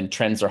 and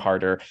trends are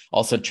harder.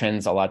 Also,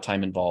 trends a lot of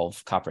time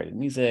involve copyrighted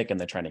music, and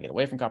they're trying to get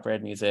away from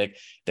copyrighted music.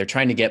 They're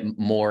trying to get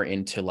more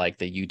into like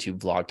the YouTube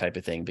vlog type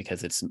of thing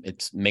because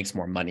it makes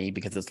more money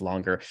because it's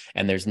longer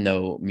and there's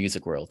no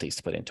music royalties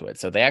to put into it.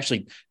 So they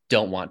actually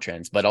don't want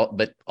trends, but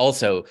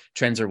also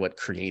trends are what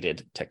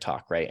created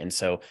TikTok, right?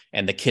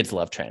 And the kids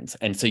love trends.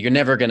 And so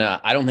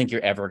I don't think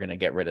you're ever going to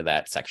get rid of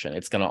that section.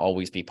 It's going to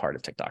always be part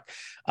of TikTok.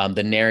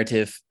 The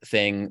narrative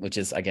thing, which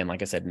is, again,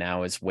 like I said,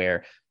 now is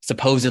where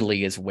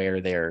supposedly is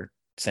where they're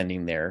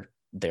sending their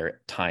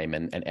time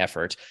and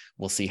effort.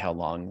 We'll see how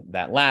long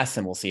that lasts,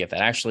 and we'll see if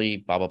that actually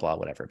blah, blah, blah,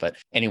 whatever. But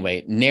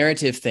anyway,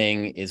 narrative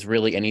thing is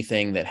really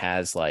anything that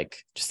has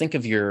like, just think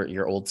of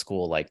your old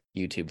school, like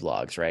YouTube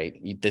vlogs, right?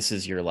 This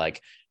is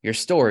your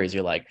stories.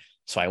 You're like,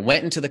 so I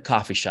went into the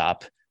coffee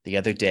shop the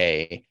other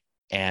day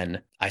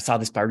and I saw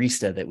this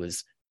barista that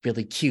was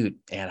really cute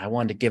and I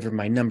wanted to give her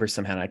my number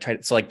somehow. And I tried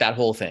it. So like that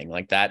whole thing,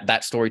 like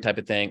that story type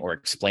of thing, or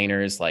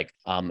explainers, like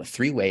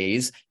 3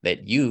 ways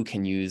that you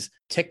can use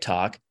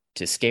TikTok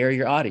to scare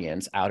your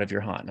audience out of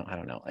your haunt. I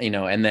don't know,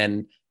 and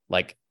then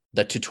like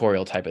the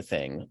tutorial type of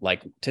thing.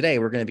 Like today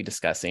we're going to be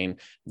discussing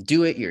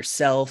do it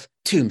yourself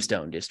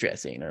tombstone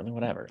distressing or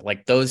whatever.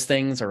 Like those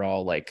things are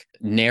all like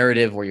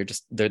narrative where you're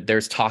just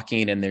there's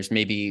talking and there's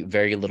maybe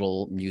very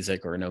little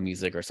music or no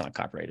music or it's not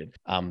copyrighted.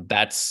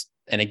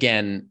 And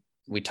again,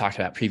 we talked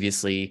about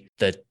previously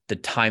the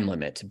time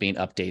limit being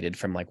updated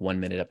from like 1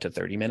 minute up to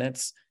 30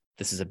 minutes.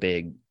 This is a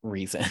big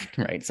reason,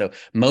 right? So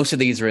most of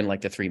these are in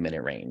like the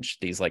 3-minute range,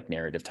 these like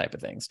narrative type of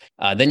things.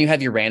 Then you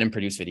have your random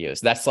produced videos.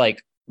 That's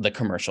like the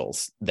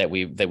commercials that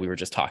we were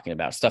just talking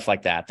about, stuff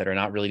like that are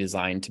not really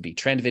designed to be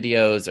trend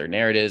videos or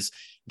narratives.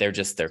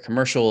 They're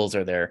commercials,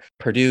 or they're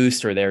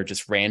produced, or they're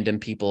just random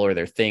people, or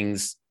they're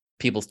things,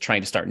 people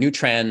trying to start new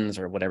trends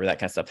or whatever, that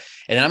kind of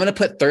stuff. And then I'm going to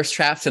put thirst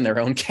traps in their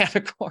own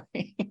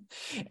category.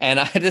 And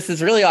this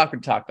is really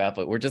awkward to talk about,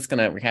 but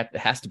it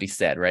has to be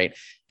said, right?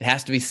 It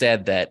has to be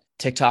said that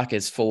TikTok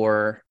is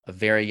for a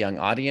very young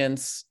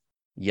audience.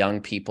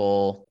 Young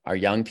people are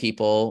young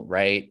people,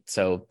 right?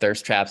 So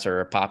thirst traps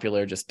are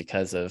popular just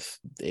because of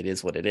it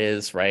is what it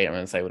is, right? I'm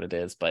going to say what it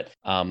is, but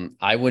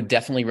I would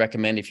definitely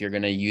recommend, if you're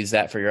going to use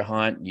that for your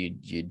haunt,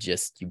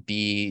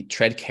 you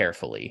tread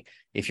carefully.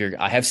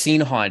 I have seen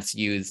haunts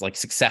use like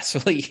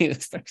successfully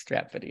use thirst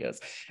trap videos.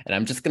 And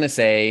I'm just going to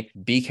say,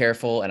 be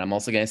careful. And I'm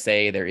also going to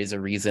say there is a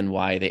reason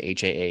why the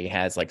HAA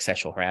has like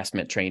sexual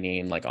harassment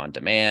training, like on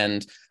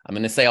demand. I'm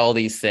going to say all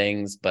these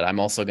things, but I'm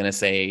also going to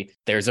say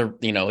there's a,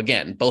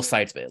 again, both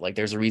sides of it. Like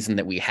there's a reason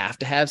that we have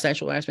to have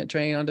sexual harassment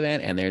training on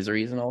demand. And there's a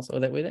reason also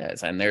that it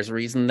is. And there's a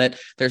reason that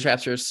thirst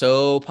traps are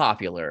so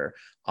popular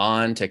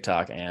on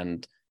TikTok,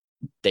 and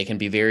they can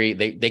be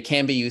they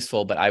can be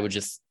useful, but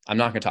I'm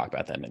not going to talk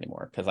about them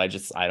anymore because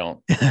I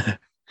don't.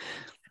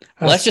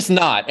 Let's just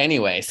not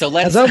anyway. So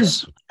let's.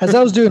 As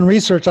I was doing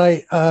research,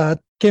 I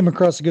came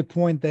across a good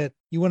point that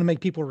you want to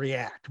make people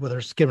react, whether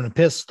it's getting them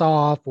pissed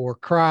off or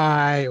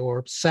cry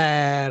or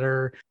sad,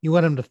 or you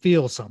want them to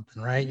feel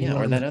something, right?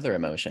 Or that other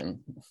emotion.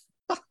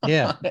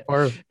 Yeah,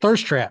 or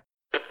thirst trap.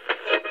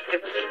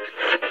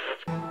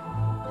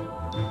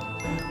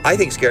 I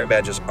think Scarrett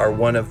badges are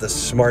one of the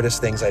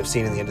smartest things I've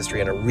seen in the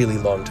industry in a really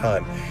long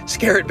time.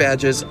 Scarrett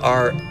badges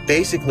are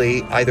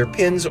basically either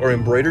pins or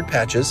embroidered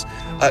patches,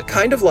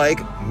 kind of like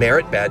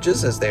merit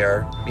badges, as they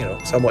are,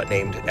 somewhat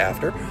named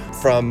after,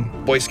 from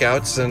Boy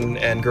Scouts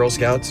and Girl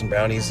Scouts and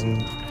Brownies,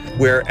 and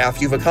where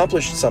after you've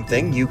accomplished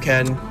something, you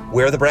can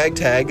wear the brag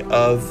tag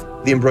of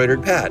the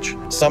embroidered patch.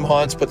 Some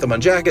haunts put them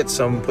on jackets,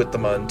 some put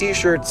them on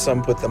t-shirts,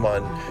 some put them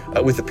on,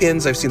 with the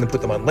pins, I've seen them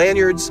put them on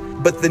lanyards.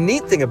 But the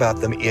neat thing about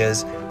them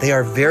is they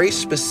are very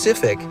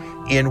specific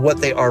in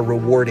what they are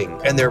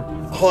rewarding. And they're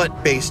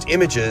haunt-based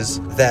images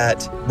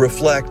that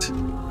reflect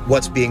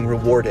what's being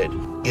rewarded.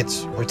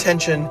 It's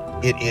retention,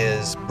 it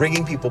is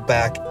bringing people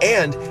back,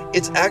 and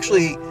it's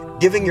actually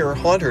giving your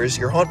haunters,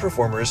 your haunt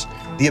performers,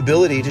 the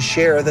ability to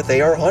share that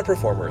they are haunt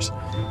performers.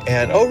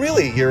 And, oh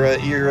really, you're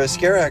a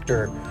scare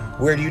actor.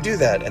 Where do you do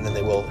that? And then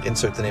they will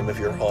insert the name of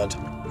your haunt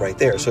right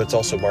there. So it's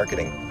also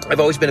marketing. I've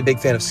always been a big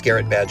fan of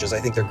Scarrett badges. I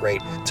think they're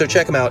great. So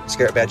check them out,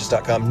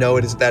 scarrettbadges.com. No,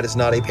 that is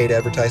not a paid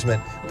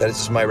advertisement. That is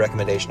just my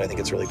recommendation. I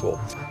think it's really cool.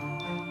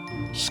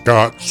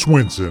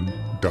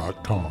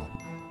 ScottSwenson.com.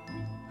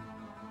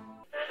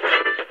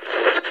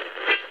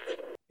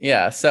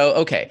 Yeah. So,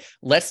 okay,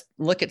 let's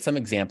look at some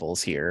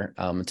examples here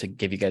to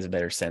give you guys a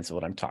better sense of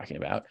what I'm talking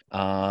about.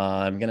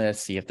 I'm going to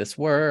see if this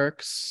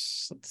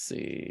works. Let's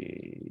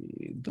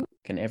see.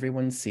 Can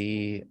everyone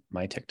see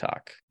my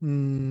TikTok?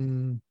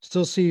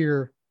 Still see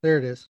there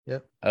it is.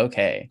 Yep.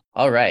 Okay.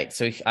 All right.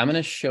 So I'm going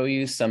to show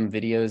you some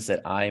videos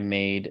that I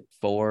made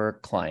for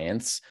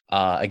clients,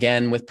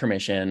 again, with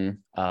permission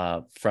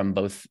from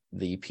both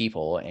the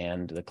people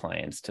and the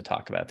clients to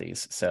talk about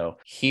these. So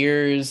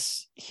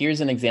here's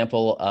an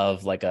example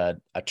of like a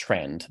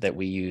trend that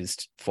we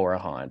used for a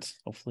haunt.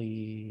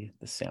 Hopefully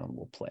the sound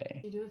will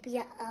play.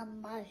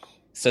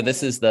 So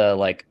this is the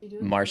like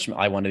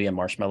I want to be a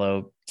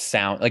marshmallow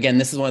sound. Again,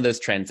 this is one of those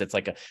trends. It's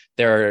like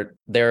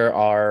there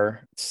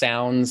are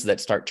sounds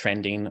that start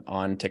trending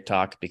on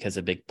TikTok because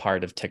a big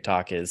part of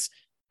TikTok is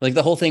like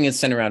the whole thing is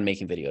centered around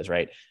making videos,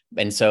 right?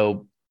 And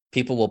so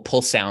people will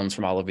pull sounds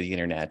from all over the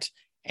internet,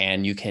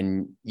 and you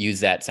can use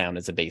that sound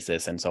as a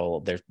basis. And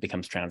so there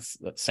becomes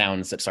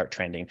sounds that start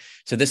trending.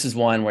 So this is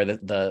one where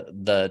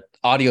the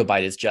audio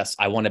bite is just,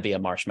 I want to be a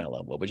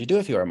marshmallow. What would you do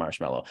if you were a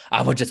marshmallow?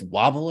 I would just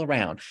wobble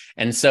around.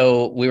 And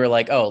so we were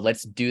like, oh,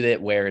 let's do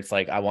that where it's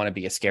like, I want to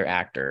be a scare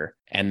actor.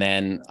 And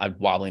then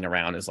wobbling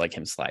around is like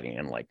him sliding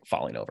and like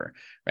falling over.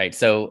 Right.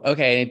 So,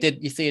 okay.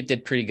 It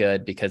did pretty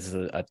good because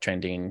of a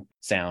trending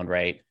sound.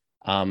 Right.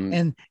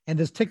 And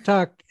does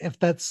TikTok, if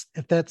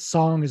that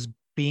song is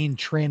being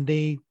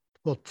trendy,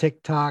 will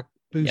TikTok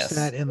boost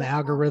that in the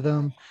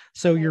algorithm?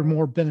 So you're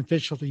more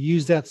beneficial to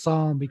use that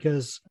song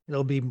because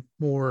it'll be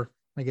more,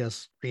 I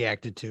guess,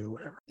 reacted to,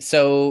 whatever.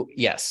 So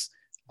yes.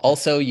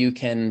 Also, you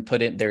can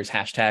put it, there's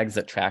hashtags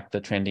that track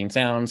the trending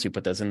sounds. You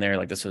put those in there.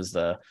 Like this was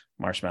the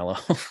marshmallow,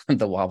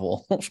 the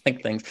wobble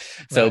like things.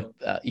 So,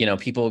 right.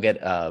 People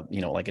get,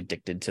 like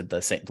addicted to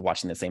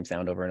watching the same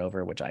sound over and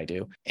over, which I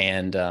do.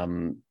 And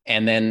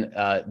then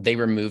they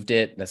removed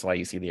it. That's why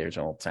you see the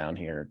original sound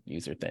here,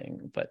 user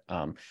thing. But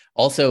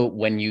also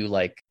when you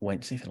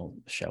see if it'll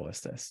show us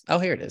this. Oh,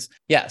 here it is.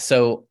 Yeah.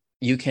 So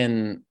you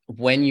can,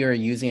 when you're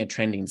using a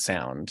trending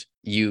sound,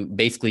 you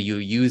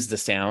use the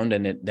sound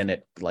and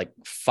it like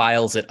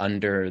files it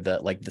under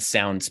the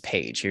sounds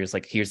page. Here's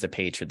the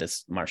page for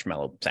this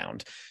marshmallow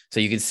sound.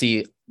 So you can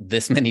see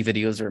this many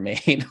videos were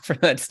made for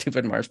that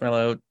stupid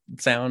marshmallow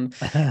sound.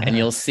 And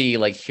you'll see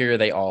here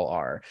they all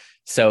are.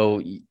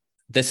 So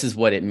this is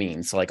what it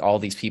means. So all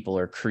these people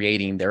are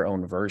creating their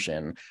own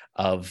version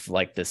of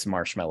this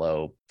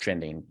marshmallow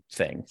trending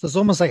thing. So it's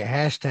almost like a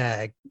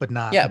hashtag, but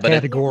not a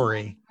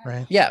category,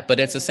 right? Yeah, but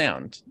it's a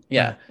sound.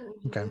 Yeah.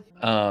 Okay.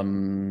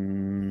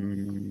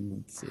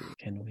 Let's see.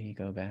 Can we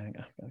go back?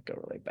 I'm gonna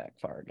go really back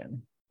far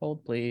again.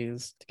 Hold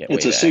please.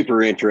 It's a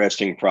super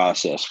interesting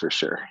process for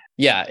sure.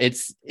 Yeah,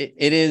 it's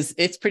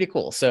pretty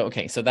cool. So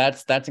okay, so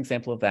that's an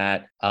example of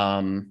that.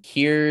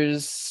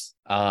 Here's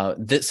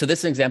this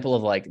is an example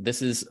of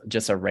this is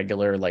just a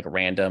regular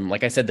random,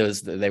 like I said,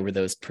 they were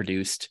those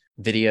produced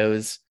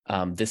videos.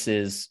 This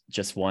is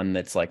just one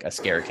that's like a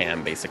scare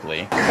cam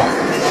basically.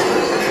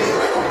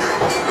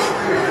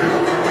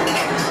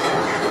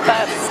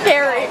 That's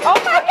scary. Oh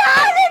my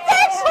God, it's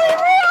actually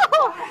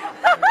real.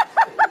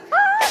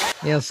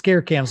 Yeah,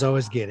 scare cams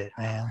always get it,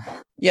 man.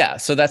 Yeah,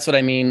 so that's what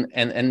I mean.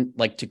 And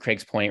like to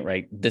Craig's point,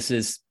 right? This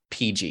is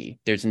PG.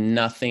 There's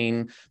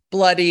nothing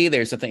bloody.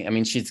 There's nothing. I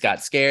mean, she's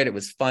got scared. It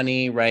was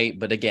funny, right?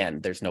 But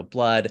again, there's no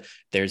blood.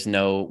 There's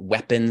no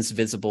weapons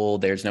visible.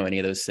 There's no any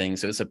of those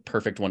things. So it's a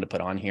perfect one to put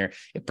on here.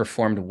 It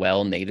performed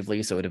well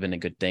natively, so it would have been a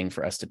good thing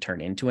for us to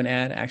turn into an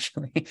ad,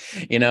 actually,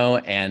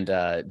 and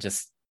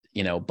just.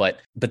 But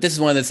this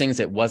is one of those things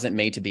that wasn't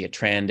made to be a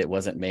trend. It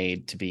wasn't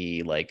made to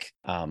be like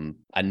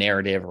a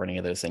narrative or any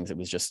of those things. It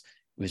was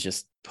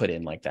just put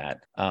in like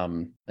that.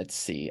 Let's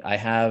see.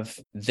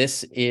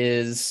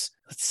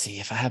 Let's see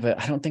if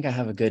I don't think I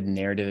have a good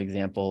narrative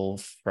example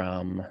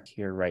from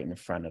here right in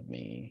front of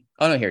me.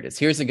 Oh no, here it is.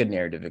 Here's a good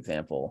narrative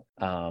example.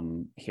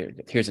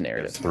 Here's a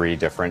narrative. There's 3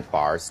 different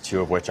bars,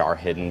 2 of which are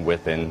hidden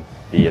within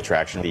the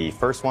attraction. The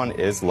first one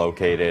is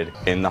located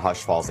in the Hush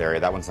Falls area.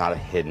 That one's not a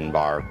hidden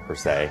bar per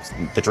se.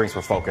 The drinks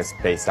were focused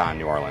based on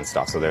New Orleans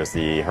stuff. So there's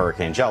the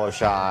Hurricane Jello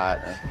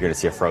shot. You're going to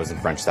see a frozen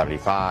French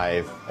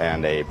 75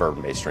 and a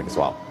bourbon-based drink as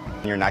well.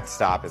 Your next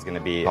stop is going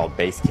to be called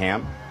Base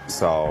Camp.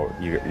 So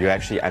you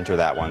actually enter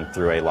that one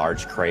through a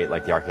large crate,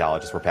 like the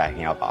archaeologists were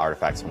packing up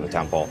artifacts from the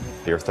temple.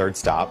 Your third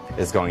stop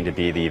is going to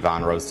be the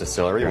Von Rose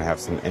Distillery. You're going to have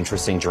some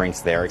interesting drinks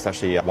there,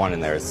 especially one in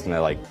there is going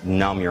to like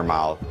numb your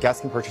mouth.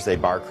 Guests can purchase a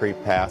bar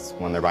creep pass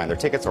when they're buying their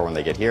tickets or when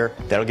they get here.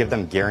 That'll give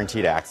them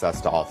guaranteed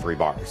access to all 3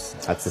 bars.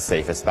 That's the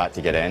safest bet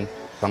to get in.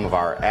 Some of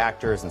our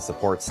actors and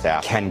support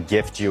staff can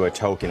gift you a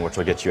token which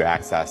will get you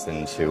access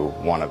into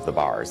one of the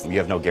bars. You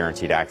have no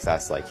guaranteed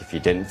access. Like if you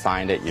didn't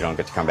find it, you don't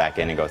get to come back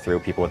in and go through.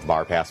 People with the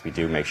bar pass, we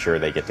do make sure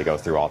they get to go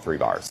through all 3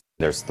 bars.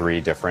 There's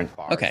 3 different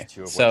bars. Okay,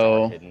 2 of which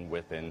so are hidden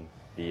within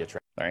the attraction.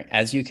 All right,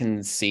 as you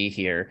can see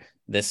here,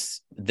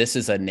 this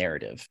is a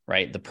narrative,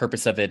 right? The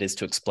purpose of it is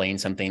to explain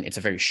something. It's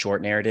a very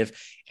short narrative,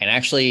 and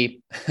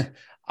actually,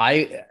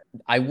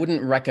 I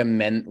wouldn't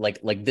recommend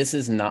like this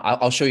is not.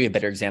 I'll show you a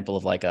better example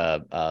of like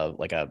a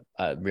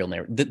real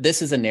narrative.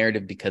 This is a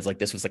narrative because like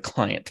this was a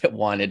client that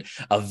wanted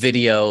a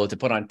video to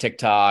put on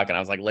TikTok, and I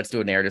was like, let's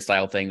do a narrative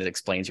style thing that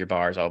explains your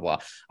bars, blah blah.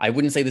 I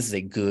wouldn't say this is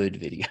a good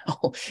video,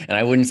 and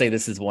I wouldn't say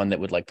this is one that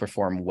would like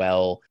perform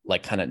well,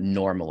 like kind of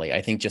normally.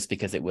 I think just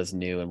because it was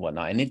new and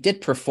whatnot, and it did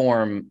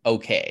perform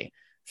okay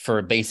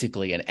for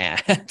basically an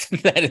ad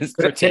that is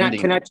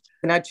pretending.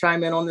 Can I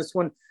chime in on this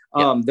one?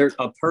 There's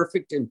a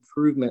perfect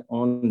improvement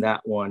on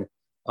that one.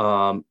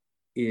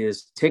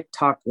 Is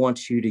TikTok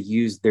wants you to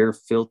use their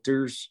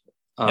filters,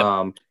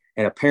 and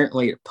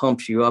apparently it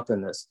pumps you up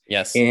in this.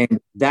 Yes. And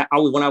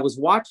when I was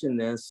watching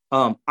this,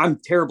 I'm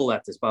terrible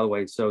at this, by the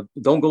way. So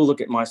don't go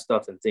look at my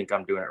stuff and think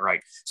I'm doing it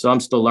right. So I'm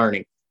still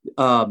learning.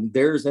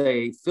 There's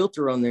a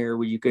filter on there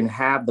where you can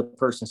have the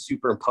person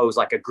superimpose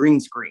like a green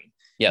screen.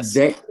 Yes.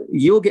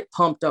 You'll get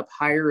pumped up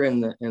higher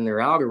in their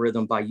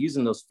algorithm by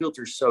using those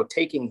filters. So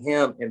taking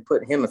him and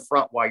putting him in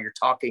front while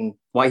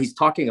he's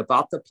talking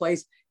about the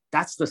place,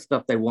 that's the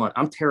stuff they want.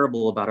 I'm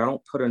terrible about it. I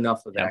don't put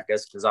enough of that, I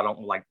guess, because I don't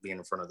like being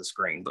in front of the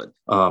screen. But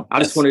I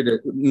just wanted to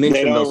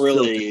mention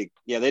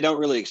they don't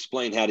really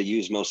explain how to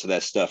use most of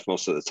that stuff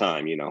most of the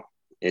time.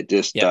 It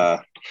just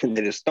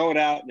they just throw it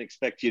out and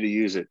expect you to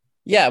use it.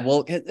 Yeah,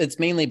 well, it's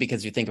mainly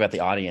because you think about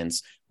the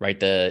audience, right?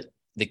 The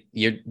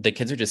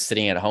kids are just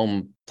sitting at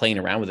home playing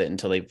around with it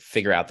until they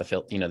figure out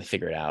they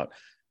figure it out,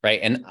 right?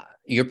 And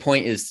your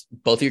point is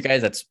both of you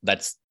guys.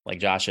 That's like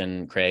Josh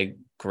and Craig.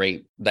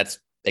 Great. That's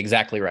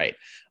exactly right.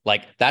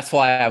 Like that's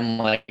why I'm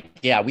like,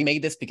 yeah, we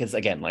made this because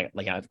again, like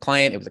a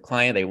client. It was a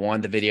client. They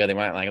wanted the video. They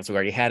wanted so we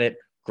already had it.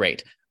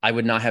 Great. I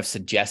would not have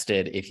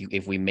suggested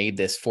if we made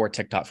this for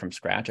TikTok from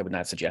scratch. I would not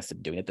have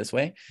suggested doing it this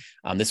way.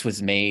 This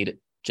was made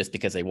just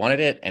because they wanted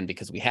it and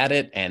because we had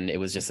it. And it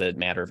was just a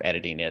matter of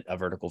editing it, a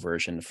vertical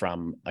version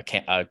from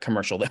a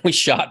commercial that we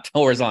shot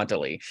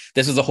horizontally.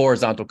 This was a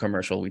horizontal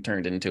commercial we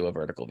turned into a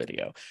vertical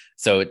video.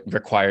 So it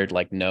required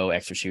like no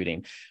extra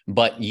shooting.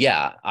 But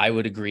yeah, I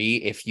would agree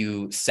if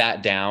you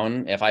sat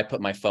down, if I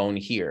put my phone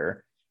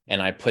here and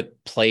I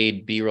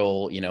played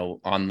B-roll,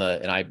 and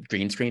I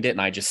green screened it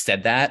and I just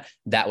said that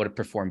would have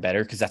performed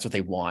better because that's what they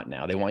want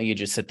now. They want you to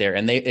just sit there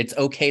and it's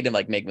okay to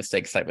like make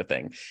mistakes type of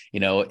thing.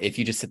 If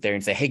you just sit there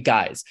and say, hey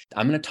guys,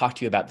 I'm going to talk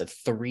to you about the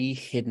 3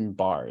 hidden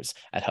bars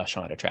at Hush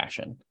Haunted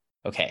Attraction.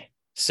 Okay.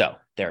 So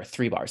there are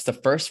 3 bars. The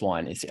first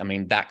one is,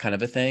 that kind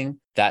of a thing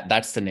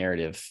that's the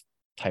narrative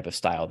type of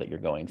style that you're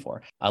going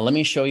for. Let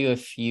me show you a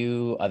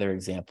few other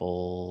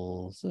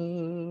examples.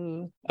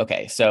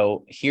 Okay,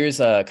 so here's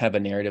a kind of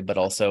a narrative, but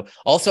also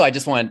I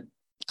just want to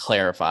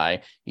clarify,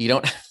 you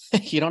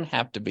don't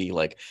have to be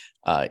like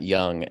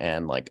young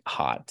and like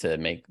hot to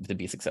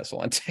be successful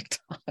on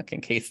TikTok,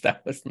 in case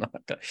that was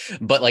not good.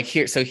 But like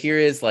here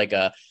is like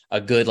a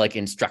good like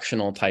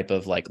instructional type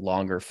of like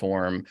longer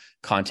form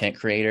content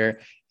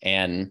creator.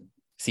 And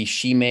see,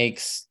 she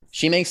makes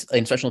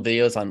instructional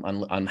videos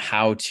on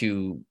how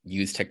to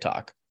use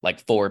TikTok, like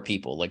for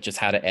people, like just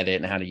how to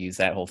edit and how to use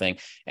that whole thing.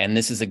 And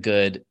this is a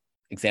good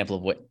example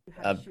of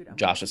what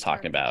Josh was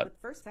talking about.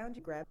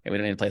 We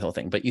don't need to play the whole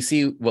thing, but you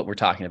see what we're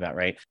talking about,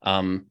 right?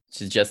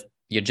 She's just,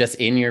 you're just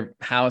in your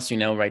house,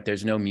 right?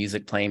 There's no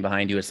music playing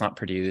behind you. It's not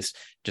produced,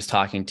 just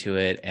talking to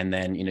it. And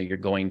then, you're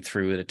going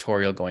through a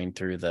tutorial, going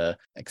through the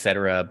et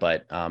cetera.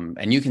 But,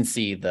 and you can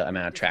see the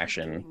amount of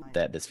traction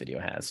that this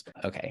video has.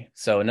 Okay.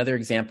 So another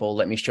example,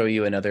 let me show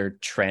you another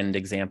trend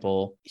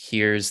example.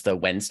 Here's the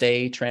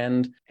Wednesday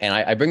trend. And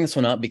I bring this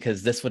one up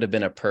because this would have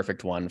been a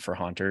perfect one for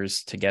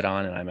haunters to get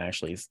on. And I'm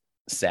actually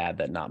sad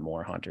that not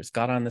more haunters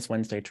got on this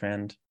Wednesday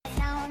trend.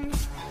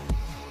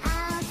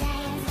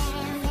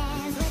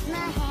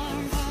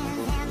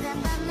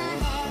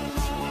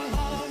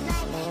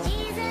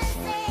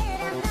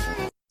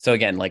 So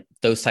again, like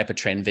those type of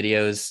trend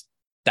videos,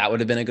 that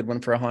would have been a good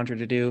one for a haunter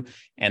to do.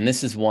 And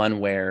this is one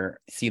where,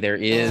 see, there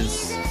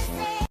is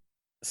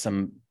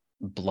some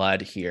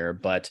blood here,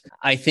 but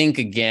I think,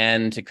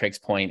 again, to Craig's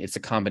point, it's a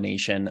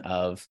combination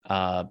of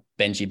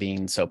Benji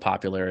being so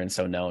popular and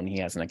so known, he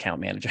has an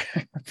account manager,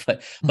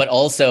 but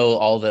also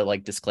all the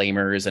like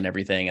disclaimers and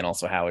everything, and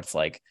also how it's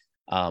like,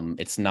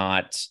 it's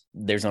not,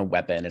 there's no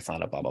weapon, it's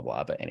not a blah blah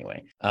blah. But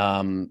anyway,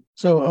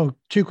 so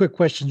two quick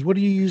questions. What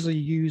do you usually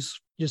use?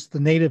 Just the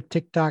native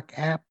TikTok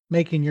app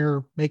making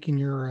your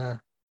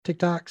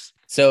TikToks?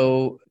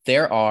 So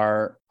there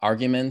are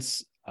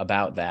arguments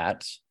about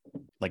that.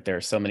 Like there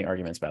are so many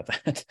arguments about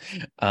that.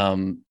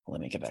 Let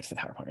me get back to the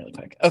PowerPoint really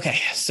quick. Okay,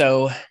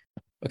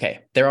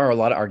 there are a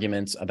lot of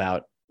arguments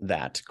about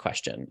that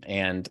question,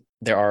 and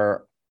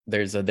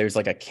there's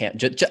like a camp.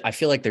 I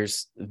feel like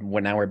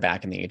now we're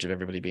back in the age of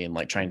everybody being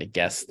like trying to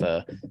guess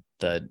the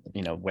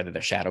whether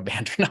they're shadow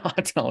banned or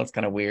not. All it's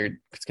kind of weird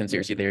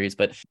conspiracy theories,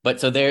 but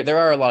so there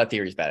are a lot of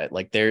theories about it.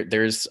 Like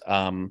there's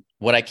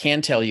what I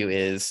can tell you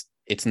is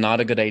it's not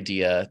a good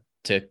idea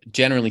to,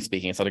 generally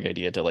speaking, it's not a good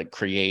idea to like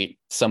create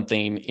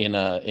something in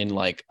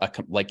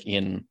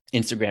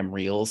Instagram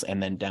Reels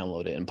and then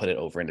download it and put it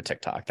over into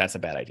TikTok. That's a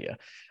bad idea,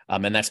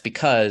 and that's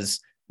because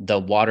the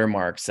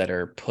watermarks that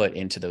are put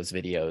into those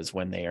videos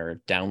when they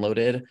are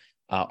downloaded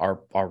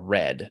are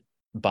read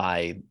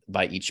by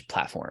each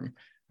platform,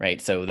 right?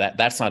 So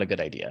that's not a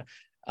good idea.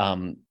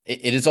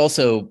 It is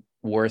also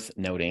worth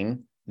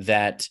noting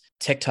that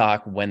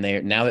TikTok,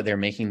 now that they're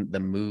making the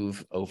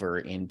move over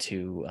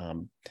into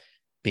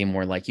being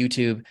more like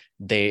YouTube,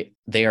 they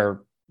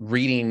are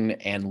reading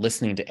and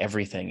listening to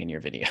everything in your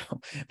video.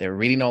 They're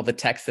reading all the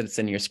text that's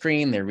in your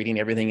screen. They're reading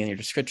everything in your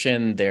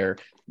description. They're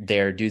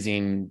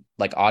using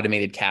like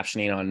automated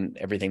captioning on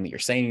everything that you're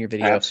saying in your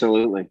video.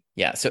 Absolutely.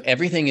 Yeah. So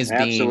everything is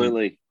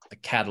being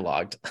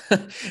cataloged. Yeah,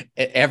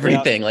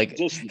 Everything like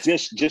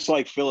just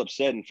like Philip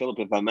said, and Philip,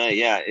 if I may,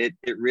 it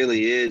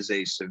really is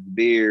a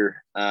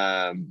severe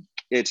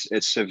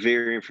it's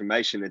severe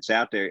information that's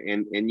out there,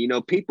 and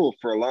people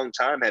for a long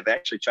time have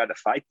actually tried to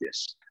fight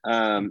this.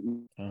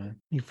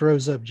 You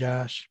froze up,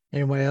 Josh.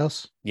 Anybody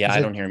else? Yeah,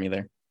 I don't hear him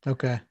either.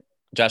 Okay,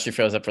 Josh, you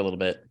froze up for a little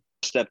bit.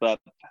 Step up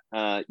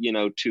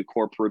to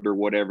corporate or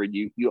whatever,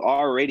 you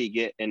already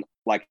get an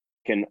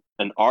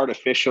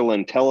artificial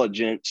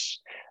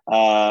intelligence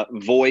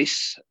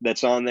voice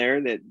that's on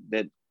there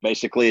that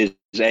basically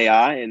is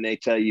AI, and they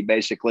tell you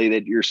basically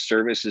that your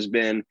service has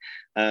been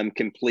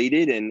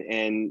completed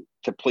and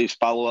to please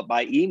follow up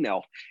by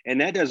email.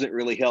 And that doesn't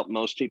really help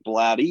most people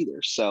out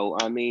either. So,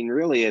 I mean,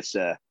 really, it's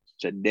a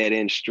dead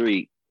end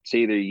street. It's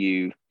either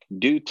you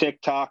do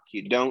TikTok,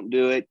 you don't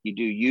do it. You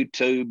do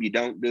YouTube, you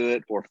don't do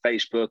it. Or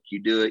Facebook,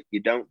 you do it,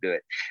 you don't do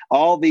it.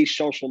 All these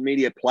social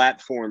media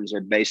platforms are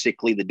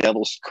basically the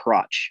devil's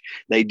crotch.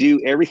 They do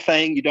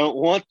everything you don't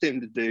want them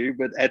to do,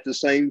 but at the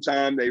same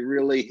time, they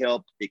really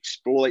help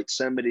exploit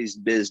somebody's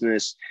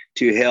business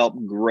to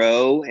help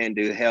grow and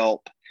to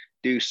help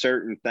do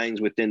certain things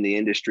within the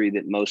industry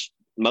that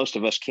most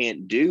of us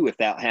can't do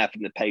without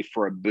having to pay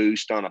for a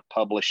boost on a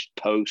published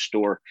post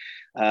or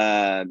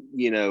so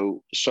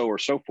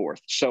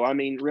forth. So I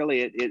mean,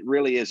 really, it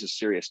really is a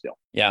serious deal.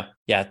 Yeah.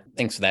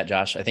 Thanks for that,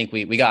 Josh. I think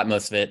we got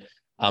most of it.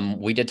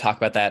 We did talk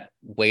about that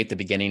way at the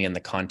beginning in the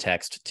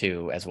context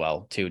too, as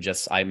well.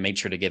 I made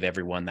sure to give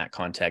everyone that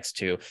context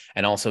too,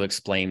 and also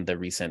explain the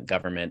recent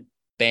government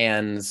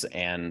bans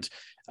and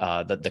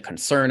the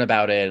concern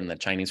about it and the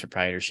Chinese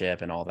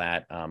proprietorship and all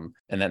that. And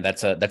then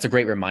that's a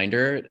great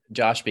reminder,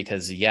 Josh,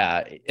 because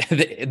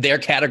they're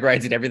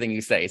categorizing everything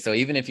you say. So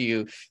even if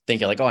you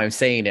think you're like, oh, I'm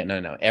saying it,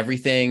 no,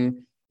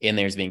 everything in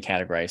there is being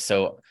categorized.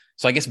 So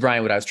I guess,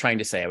 Brian, what I was trying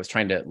to say, I was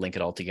trying to link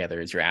it all together,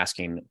 is you're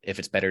asking if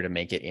it's better to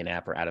make it in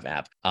app or out of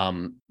app.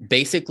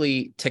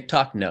 Basically,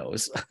 TikTok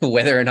knows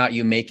whether or not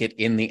you make it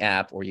in the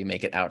app or you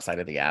make it outside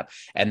of the app.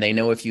 And they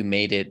know if you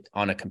made it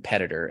on a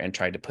competitor and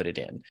tried to put it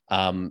in.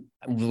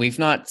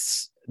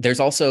 There's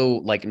also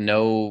like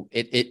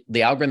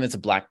the algorithm is a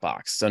black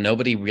box. So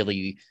nobody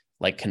really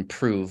like can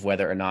prove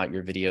whether or not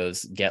your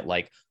videos get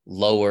like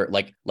lower,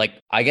 like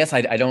I guess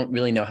I don't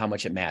really know how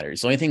much it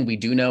matters. The only thing we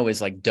do know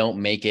is like, don't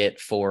make it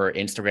for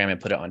Instagram and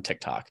put it on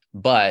TikTok.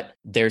 But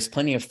there's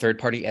plenty of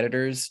third-party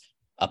editors.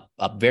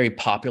 A very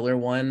popular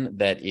one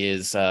that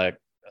is kind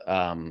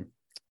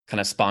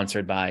of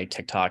sponsored by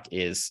TikTok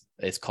is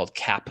called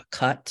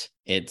CapCut.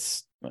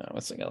 It's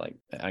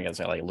I guess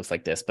it looks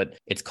like this, but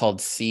it's called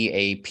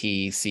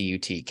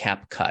CAPCUT,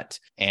 CapCut,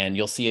 and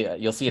you'll see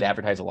it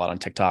advertised a lot on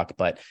TikTok.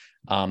 But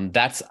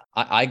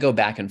I go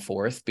back and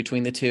forth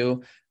between the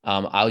two.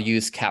 I'll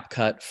use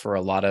CapCut for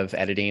a lot of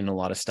editing, a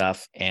lot of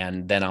stuff,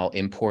 and then I'll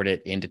import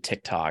it into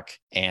TikTok,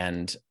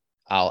 and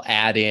I'll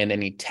add in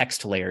any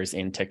text layers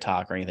in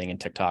TikTok or anything in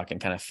TikTok and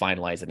kind of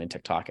finalize it in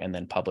TikTok and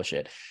then publish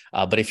it.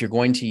 But if you're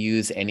going to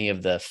use any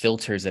of the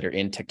filters that are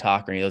in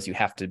TikTok or any of those, you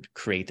have to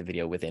create the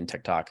video within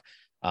TikTok.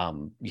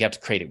 You have to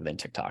create it within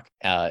TikTok.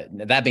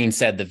 That being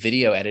said, the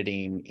video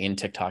editing in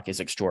TikTok is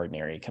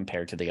extraordinary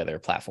compared to the other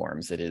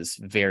platforms. It is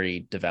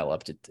very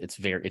developed. It's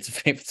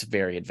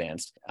very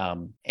advanced.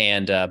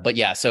 But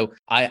yeah, so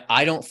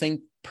I don't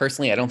think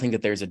that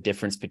there's a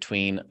difference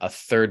between a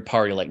third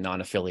party, like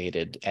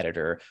non-affiliated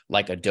editor,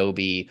 like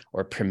Adobe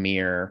or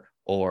Premiere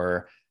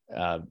or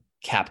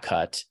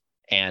CapCut,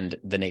 and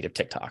the native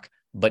TikTok.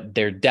 But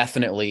there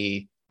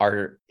definitely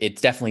are.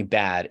 It's definitely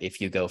bad if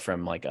you go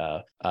from like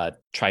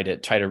try to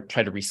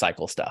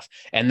recycle stuff,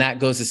 and that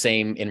goes the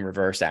same in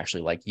reverse.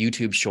 Actually, like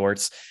YouTube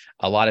Shorts,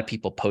 a lot of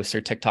people post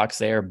their TikToks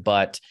there,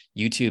 but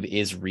YouTube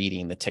is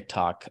reading the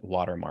TikTok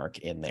watermark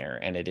in there,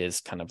 and it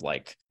is kind of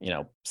like,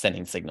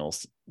 sending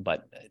signals.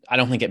 But I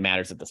don't think it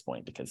matters at this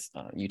point because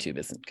YouTube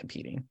isn't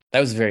competing. That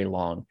was a very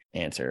long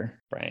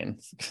answer, Brian.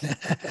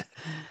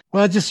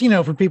 Well, just,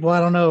 for people, I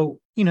don't know,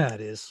 how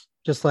it is.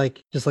 Just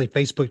like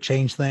Facebook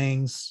changed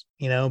things,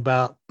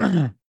 about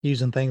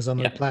using things on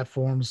their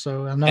platforms.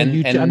 So I know I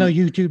know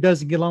YouTube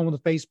doesn't get along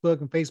with the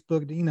Facebook, and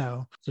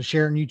Facebook, so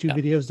sharing YouTube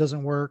videos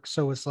doesn't work.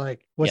 So it's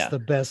like, what's the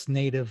best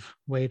native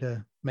way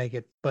to make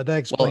it? But that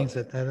explains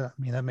it.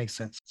 That makes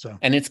sense. So,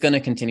 and it's going to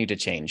continue to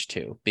change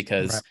too,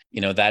 because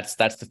that's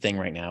the thing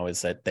right now,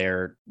 is that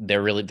they're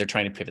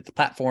trying to pivot the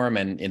platform,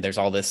 and there's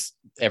all this,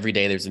 every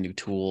day there's a new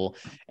tool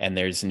and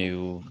there's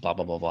new blah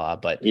blah blah blah.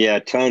 But yeah,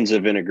 tons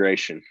of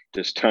integration,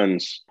 just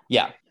tons.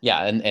 Yeah.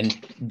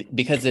 And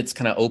because it's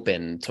kind of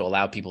open to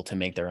allow people to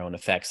make their own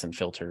effects and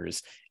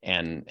filters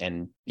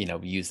and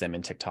use them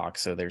in TikTok.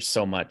 So there's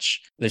so much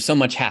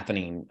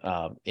happening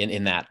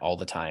in that all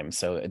the time.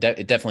 So it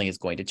definitely is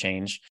going to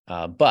change.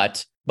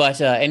 But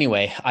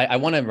anyway, I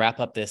want to wrap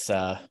up this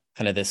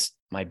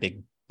my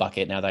big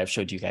bucket now that I've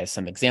showed you guys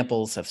some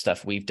examples of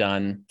stuff we've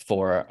done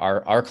for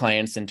our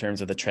clients in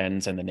terms of the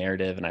trends and the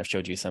narrative, and I've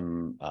showed you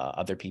some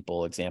other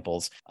people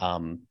examples.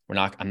 I'm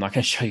not going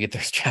to show you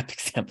their strap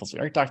examples. We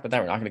already talked about that.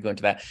 We're not going to go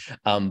into that.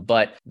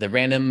 But the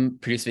random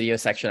produced video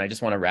section, I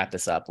just want to wrap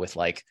this up with,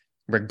 like,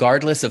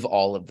 regardless of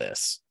all of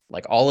this,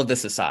 like all of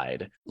this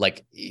aside,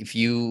 like if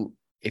you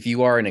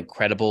are an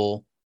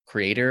incredible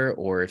creator,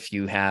 or if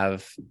you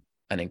have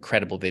an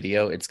incredible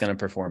video, it's going to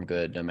perform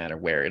good no matter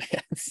where it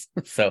is.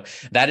 So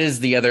that is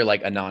the other,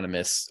 like,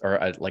 anonymous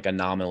or like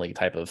anomaly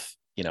type of,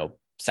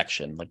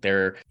 section. Like,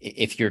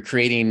 if you're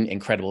creating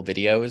incredible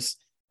videos,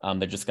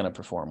 they're just going to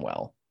perform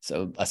well.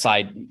 So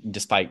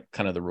despite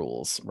kind of the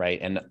rules, right?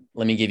 And I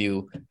can give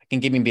you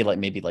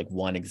maybe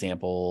one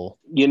example.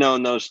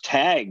 And those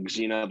tags,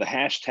 the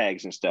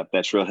hashtags and stuff,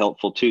 that's real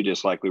helpful too.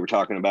 Just like we were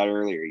talking about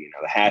earlier,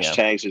 the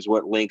hashtags is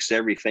what links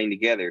everything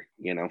together,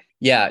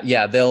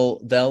 Yeah. They'll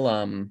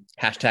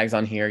hashtags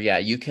on here. Yeah.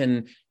 You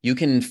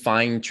can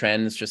find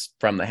trends just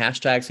from the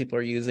hashtags people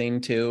are using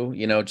too,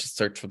 just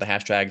search for the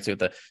hashtags, or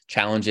the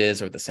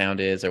challenges or the sound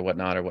is or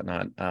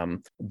whatnot.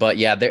 But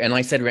yeah, and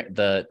like I said,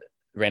 the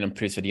random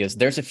produced videos,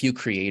 there's a few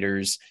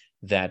creators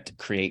that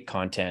create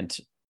content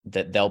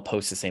that they'll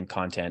post the same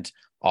content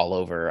all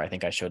over. I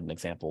think I showed an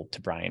example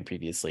to Brian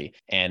previously,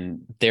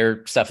 and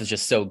their stuff is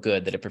just so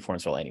good that it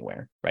performs well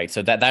anywhere, right?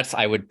 So that's,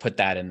 I would put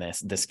that in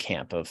this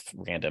camp of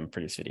random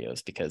produced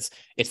videos, because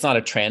it's not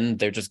a trend.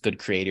 They're just good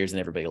creators and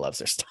everybody loves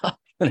their stuff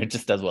and it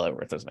just does well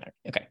everywhere. It doesn't matter.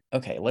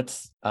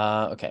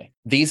 Okay.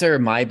 These are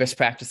my best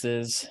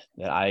practices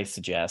that I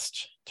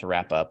suggest to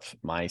wrap up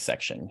my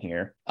section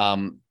here.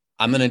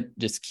 I'm going to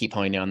just keep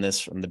honing on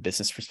this from the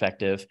business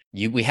perspective.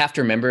 We have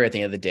to remember, at the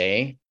end of the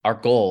day, our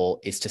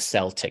goal is to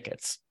sell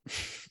tickets.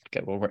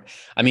 Okay,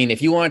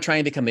 if you want to try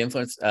and become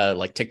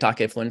like TikTok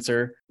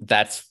influencer,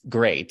 that's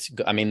great.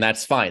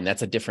 That's fine.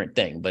 That's a different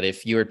thing. But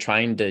if you're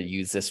trying to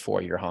use this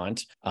for your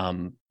haunt,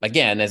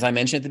 again, as I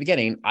mentioned at the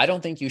beginning, I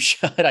don't think you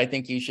should. I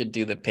think you should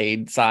do the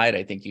paid side.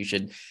 I think you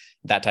should,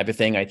 that type of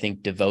thing. I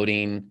think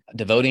devoting,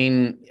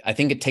 I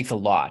think it takes a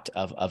lot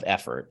of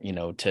effort,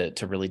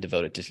 to really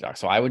devote it to TikTok.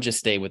 So I would just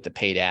stay with the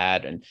paid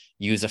ad and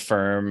use a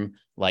firm,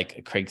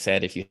 like Craig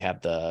said, if you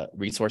have the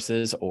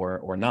resources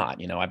or not,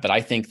 but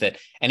I think that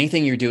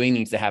anything you're doing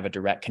needs to have a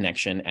direct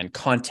connection and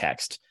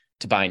context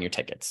to buying your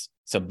tickets.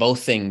 So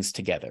both things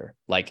together,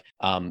 like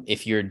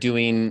if you're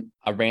doing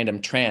a random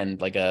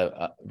trend, like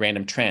a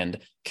random trend,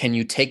 can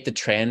you take the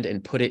trend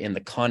and put it in the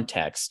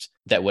context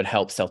that would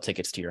help sell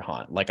tickets to your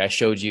haunt? Like I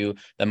showed you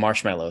the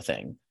marshmallow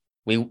thing.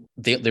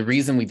 The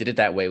reason we did it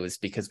that way was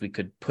because we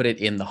could put it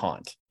in the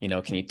haunt.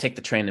 Can you take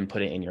the trend and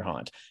put it in your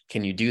haunt?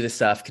 Can you do the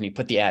stuff? Can you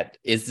put the ad?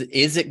 Is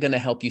it going to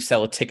help you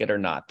sell a ticket or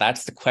not?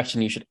 That's the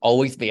question you should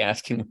always be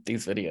asking with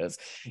these videos.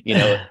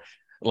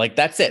 Like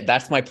that's it.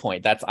 That's my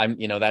point. That's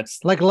that's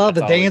like a lot of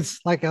the that's always- dance.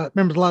 Like I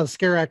remember a lot of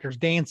scare actors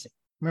dancing.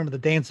 Remember the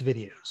dance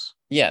videos?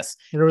 Yes.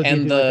 There would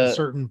And be like a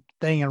certain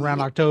thing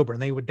around October,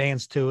 and they would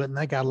dance to it, and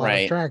they got a lot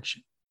Right. of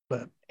traction.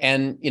 But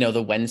And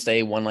the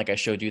Wednesday one, like I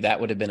showed you, that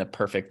would have been a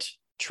perfect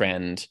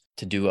trend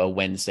to do a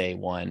Wednesday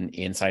one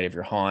inside of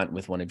your haunt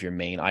with one of your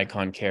main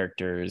icon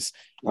characters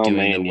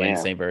doing the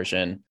Wednesday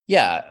version.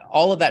 Yeah,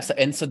 all of that stuff.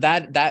 And so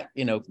that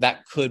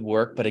could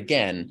work. But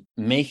again,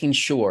 making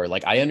sure,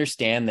 like, I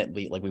understand that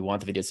we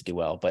want the videos to do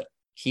well, but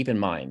keep in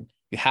mind,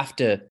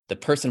 the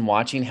person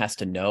watching has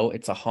to know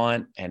it's a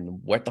haunt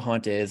and what the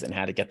haunt is and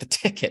how to get the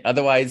ticket.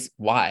 Otherwise,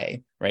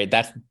 why? Right?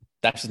 That's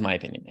just my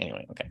opinion.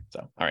 Anyway, okay.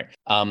 So, all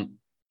right.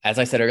 As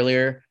I said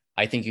earlier,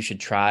 I think you should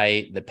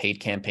try the paid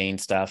campaign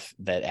stuff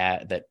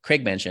that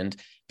Craig mentioned,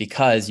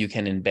 because you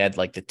can embed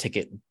like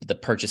the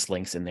purchase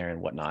links in there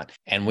and whatnot.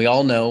 And we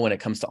all know when it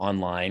comes to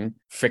online,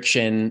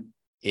 friction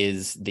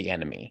is the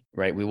enemy,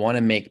 right? We want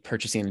to make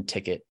purchasing a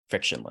ticket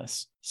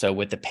frictionless. So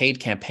with the paid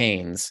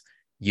campaigns,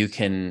 you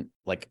can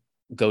like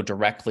go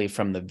directly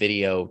from the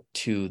video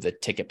to the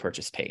ticket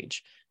purchase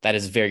page. That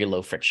is very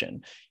low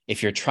friction.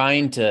 If you're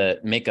trying to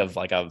make a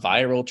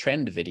viral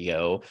trend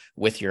video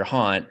with your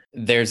haunt,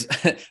 there's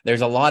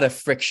a lot of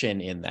friction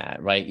in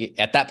that, right?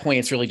 At that point,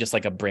 it's really just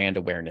like a brand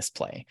awareness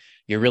play.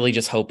 You're really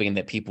just hoping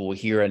that people will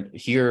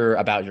hear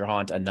about your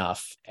haunt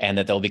enough, and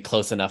that they'll be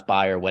close enough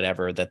by or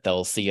whatever, that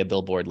they'll see a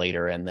billboard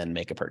later and then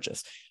make a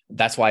purchase.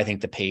 That's why I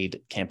think the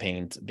paid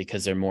campaigns,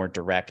 because they're more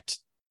direct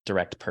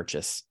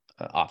purchase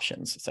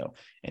options. So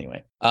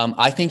anyway,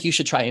 I think you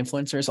should try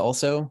influencers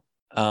also.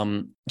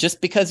 Just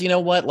because, you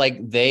know what,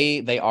 like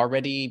they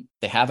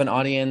have an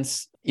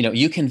audience.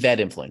 You can vet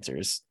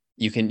influencers.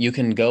 You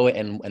can go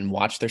and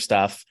watch their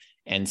stuff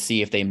and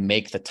see if they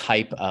make the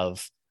type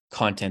of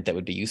content that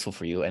would be useful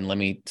for you. And let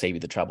me save you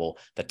the trouble.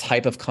 The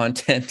type of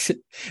content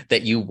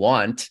that you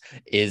want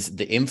is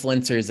the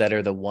influencers that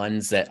are the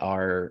ones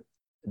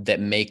that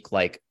make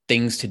like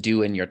things to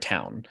do in your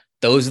town.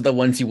 Those are the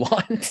ones you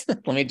want.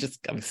 Let me just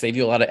save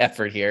you a lot of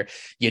effort here.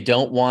 You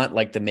don't want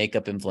like the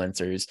makeup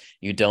influencers.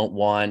 You don't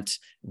want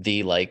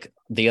the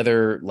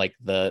other, like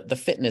the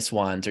fitness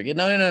ones, or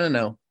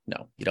no.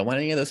 You don't want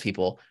any of those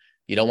people.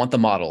 You don't want the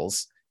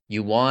models.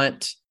 You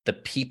want the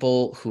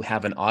people who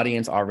have an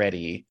audience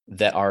already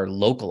that are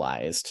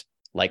localized,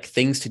 like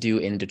things to do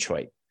in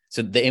Detroit.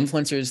 So the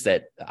influencers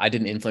that I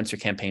did an influencer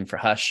campaign for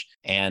Hush,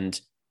 and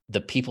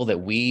the people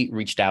that we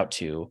reached out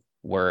to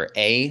were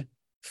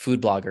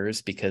food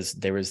bloggers, because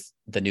there was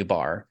the new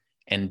bar,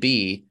 and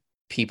B,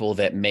 people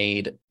that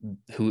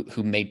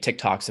who made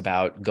TikToks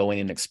about going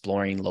and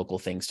exploring local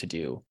things to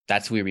do.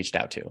 That's who we reached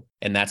out to.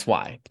 And that's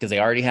why, because they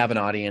already have an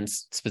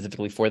audience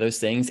specifically for those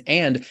things,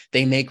 and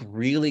they make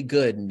really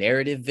good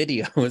narrative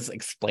videos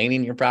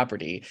explaining your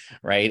property,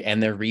 right?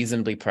 And they're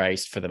reasonably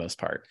priced for the most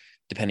part,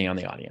 depending on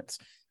the audience.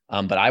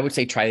 But I would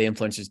say try the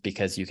influencers,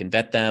 because you can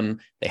vet them.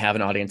 They have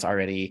an audience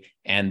already,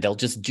 and they'll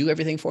just do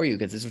everything for you,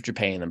 because this is what you're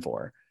paying them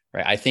for.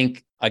 Right. I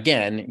think,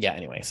 again, yeah,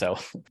 anyway. So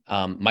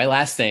my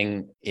last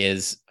thing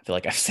is, I feel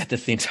like I've said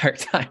this the entire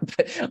time,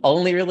 but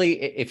only really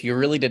if you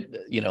really did,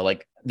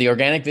 like the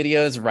organic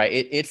videos, right?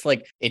 It's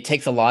like, it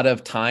takes a lot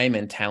of time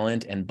and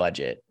talent and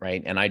budget.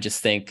 Right. And I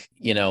just think,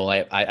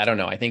 I don't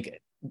know. I think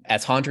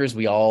as haunters,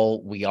 we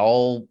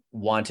all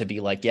want to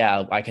be like,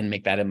 yeah, I can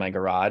make that in my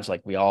garage.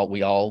 Like we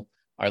all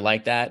are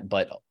like that.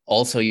 But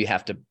also you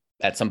have to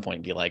at some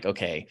point be like,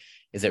 okay,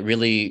 is it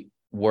really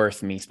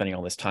worth me spending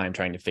all this time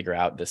trying to figure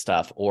out this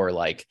stuff? Or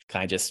like,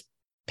 can I just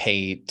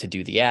pay to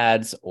do the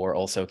ads? Or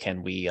also,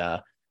 can we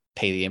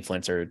pay the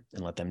influencer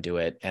and let them do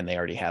it, and they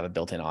already have a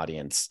built-in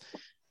audience?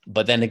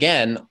 But then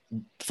again,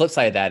 the flip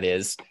side of that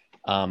is,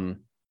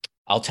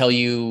 I'll tell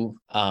you,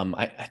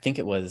 I think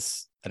it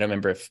was, I don't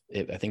remember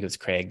I think it was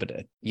Craig,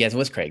 but yes, it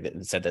was Craig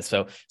that said this.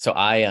 So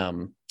I,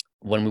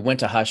 when we went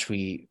to Hush,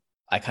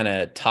 I kind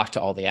of talked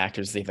to all the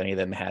actors to see if any of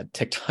them had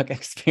TikTok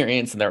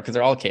experience, and because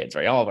they're all kids,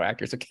 right? All of our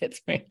actors are kids,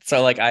 right?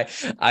 So like I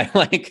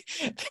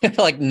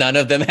like none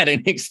of them had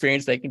any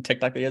experience making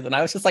TikTok videos, and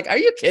I was just like, "Are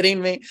you kidding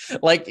me?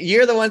 Like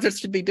you're the ones that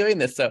should be doing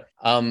this." So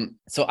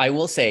so I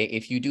will say,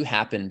 if you do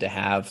happen to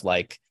have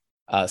like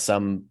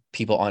some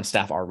people on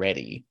staff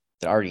already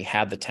that already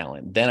have the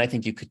talent, then I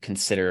think you could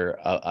consider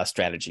a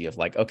strategy of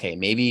like, okay,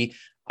 maybe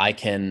we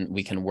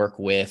can work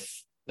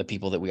with the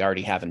people that we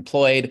already have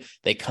employed.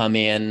 They come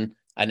in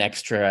an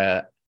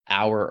extra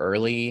hour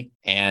early,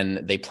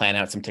 and they plan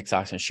out some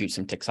TikToks and shoot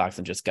some TikToks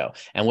and just go.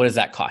 And what does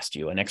that cost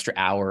you? An extra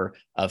hour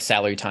of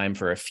salary time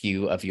for a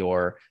few of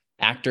your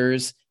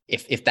actors.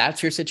 If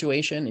that's your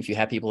situation, if you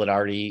have people that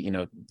already,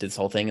 did this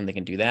whole thing and they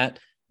can do that,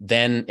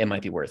 then it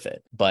might be worth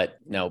it. But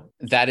no,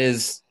 that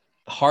is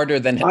harder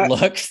than it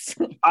looks.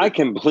 I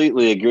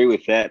completely agree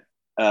with that,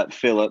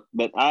 Philip,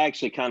 but I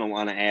actually kind of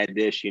want to add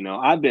this.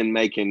 I've been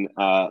making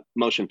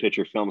motion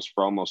picture films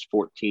for almost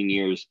 14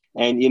 years.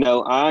 And,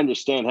 I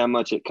understand how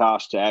much it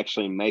costs to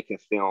actually make a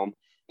film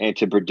and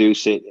to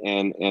produce it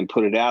and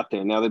put it out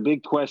there. Now, the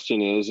big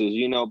question is,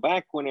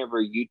 back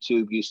whenever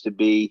YouTube used to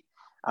be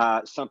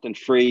something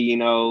free. You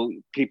know,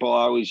 people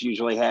always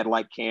usually had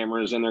like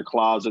cameras in their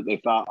closet.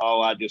 They thought,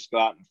 oh, I just go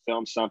out and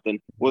film something.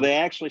 Well, they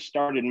actually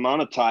started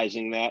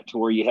monetizing that to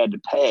where you had to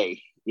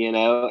pay, you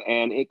know,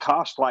 and it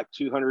cost like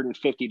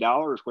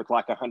 $250 with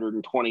like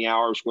 120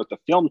 hours worth of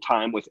film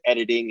time with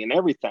editing and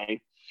everything,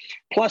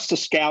 plus the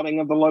scouting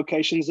of the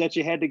locations that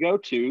you had to go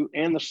to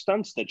and the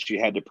stunts that you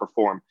had to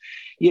perform,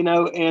 you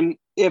know. And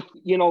if,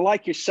 you know,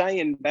 like you're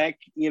saying back,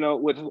 you know,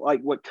 with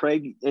like what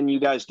Craig and you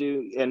guys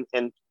do,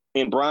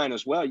 and Brian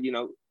as well, you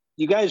know,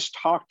 you guys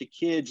talk to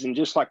kids, and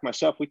just like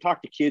myself, we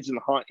talk to kids in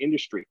the haunt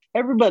industry.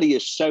 Everybody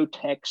is so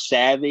tech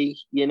savvy,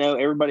 you know,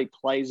 everybody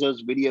plays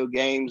those video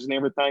games and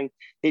everything.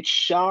 It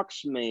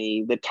shocks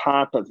me the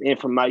type of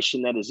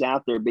information that is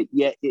out there, but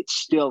yet it's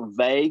still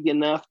vague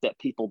enough that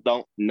people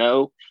don't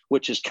know,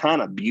 which is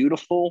kind of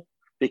beautiful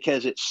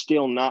because it's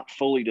still not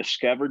fully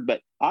discovered. But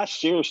I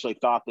seriously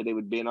thought that it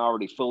would be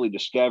already fully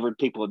discovered.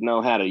 People would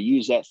know how to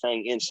use that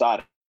thing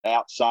inside,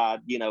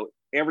 outside, you know,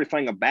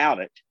 everything about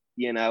it,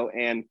 you know.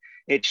 And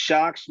it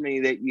shocks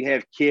me that you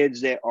have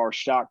kids that are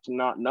shocked to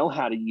not know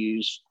how to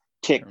use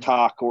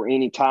TikTok or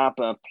any type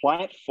of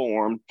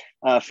platform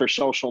for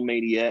social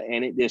media.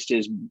 And it just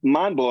is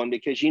mind blowing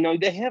because, you know,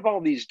 they have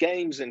all these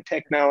games and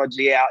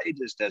technology out. It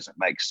just doesn't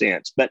make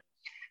sense. But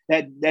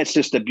that's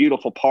just a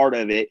beautiful part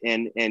of it.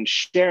 And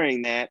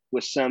sharing that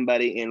with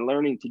somebody and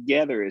learning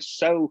together is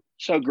so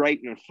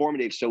great and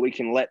informative. So we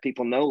can let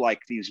people know,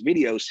 like these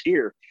videos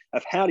here,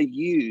 of how to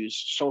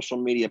use social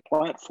media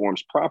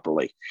platforms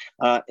properly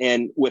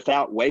and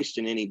without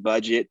wasting any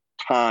budget,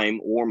 time,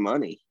 or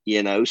money,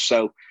 you know.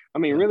 So, I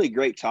mean, really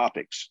great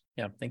topics.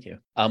 Yeah, thank you.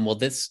 Well,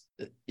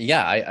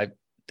 I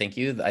thank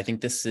you. I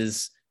think this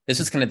is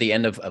kind of the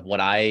end of what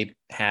I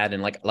had.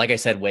 And like I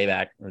said, way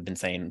back, I've been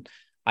saying,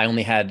 I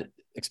only had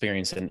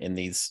experience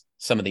in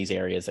some of these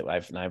areas that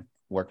I've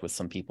worked with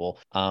some people.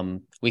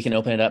 We can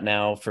open it up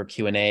now for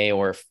Q&A,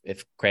 or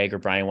if Craig or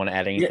Brian want to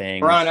add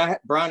anything. Yeah,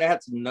 Brian, I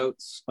had some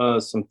notes,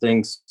 some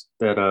things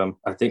that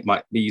I think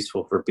might be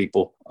useful for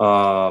people.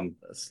 There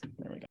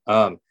we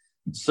go.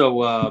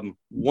 So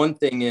one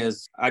thing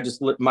is,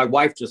 my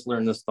wife just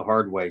learned this the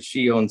hard way.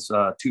 She owns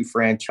 2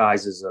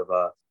 franchises of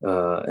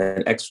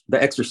the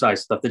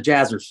exercise stuff, the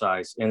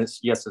Jazzercise, and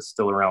it's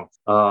still around.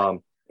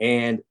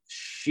 And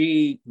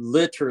she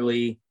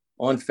literally,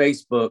 on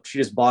Facebook, she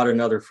just bought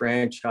another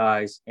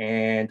franchise,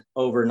 and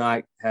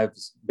overnight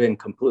has been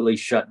completely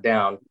shut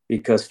down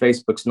because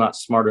Facebook's not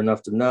smart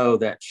enough to know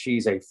that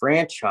she's a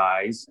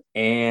franchise,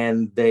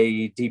 and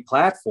they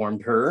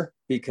deplatformed her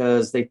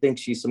because they think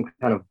she's some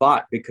kind of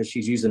bot because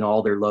she's using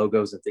all their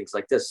logos and things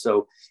like this.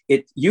 So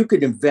you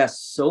could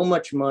invest so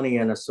much money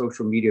in a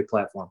social media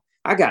platform.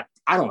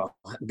 I don't know,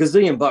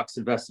 gazillion bucks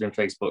invested in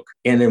Facebook.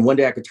 And then one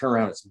day I could turn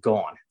around, it's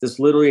gone. This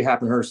literally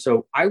happened to her.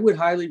 So I would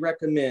highly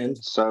recommend.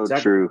 So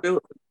true. What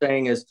Philip was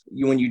saying is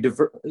when you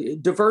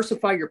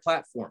diversify your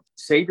platform,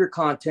 save your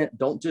content.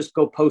 Don't just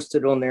go post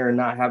it on there and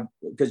not have,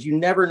 because you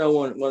never know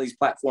when one of these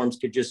platforms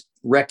could just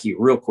wreck you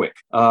real quick.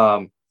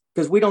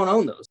 Because we don't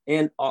own those.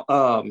 And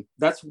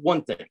that's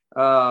one thing.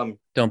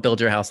 Don't build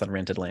your house on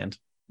rented land.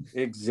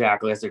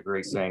 Exactly. That's a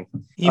great saying.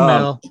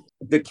 Email.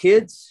 The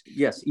kids,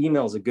 yes,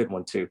 email is a good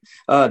one too.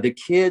 The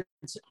kids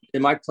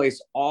in my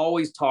place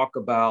always talk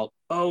about,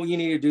 oh, you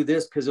need to do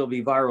this because it'll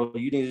be viral.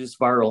 You need to do this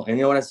viral. And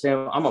you know what I say?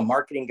 I'm a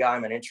marketing guy.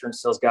 I'm an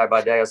insurance sales guy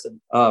by day. I said,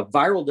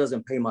 viral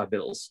doesn't pay my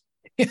bills.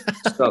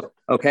 So,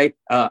 okay.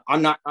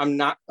 I'm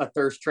not a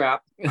thirst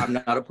trap. I'm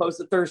not opposed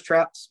to thirst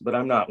traps, but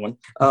I'm not one.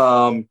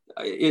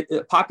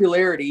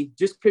 Popularity,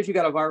 just because you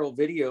got a viral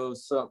video,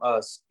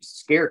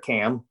 scare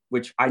cam,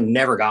 which I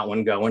never got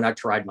one going. I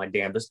tried my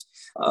damnedest.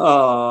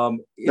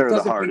 They're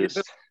the hardest.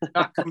 It's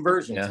not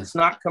conversions. Yeah. It's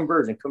not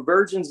conversion.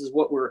 Conversions is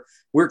what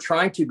we're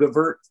trying to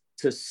convert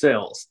to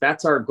sales.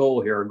 That's our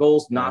goal here. Our goal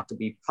is not to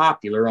be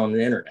popular on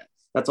the internet.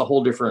 That's a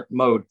whole different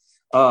mode.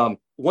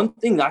 One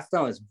thing that I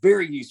found is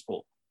very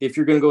useful if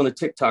you're going to go in the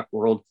TikTok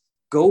world,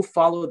 go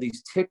follow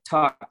these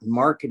TikTok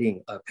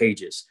marketing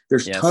pages.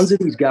 There's tons of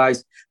these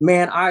guys.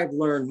 Man, I've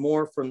learned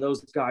more from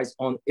those guys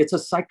it's a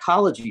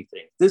psychology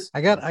thing.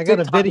 I got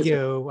a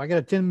video. I got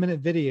a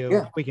 10-minute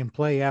video we can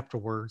play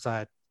afterwards.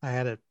 I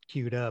had it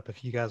queued up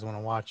if you guys want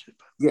to watch it.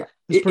 Yeah.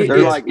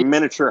 They're like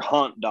miniature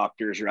haunt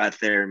doctors right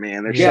there,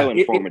 man. They're so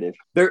informative.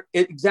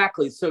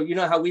 Exactly. So you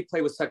know how we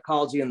play with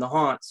psychology in the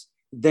haunts?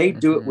 They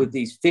do it with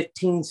these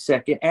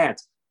 15-second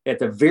ads. At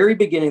the very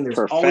beginning, there's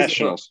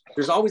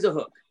always a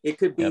hook. It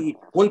could be,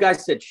 one guy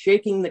said,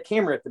 shaking the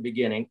camera at the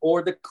beginning,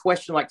 or the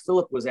question like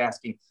Philip was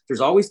asking. There's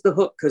always the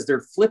hook because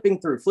they're flipping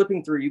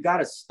through. You got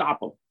to stop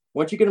them.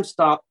 Once you get them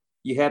stopped,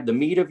 you have the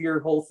meat of your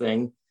whole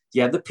thing.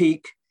 You have the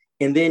peak,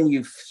 and then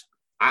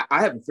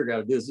I haven't figured out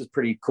how to do this. This is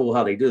pretty cool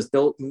how they do this.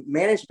 They'll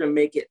manage to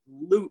make it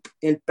loop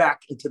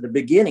back into the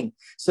beginning.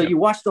 So you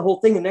watch the whole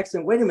thing, and next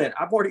thing, wait a minute,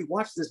 I've already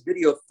watched this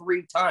video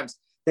 3 times.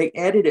 They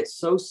edit it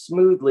so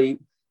smoothly.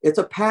 It's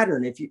a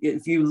pattern.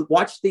 If you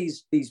watch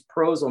these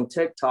pros on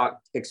TikTok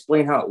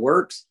explain how it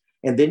works,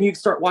 and then you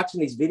start watching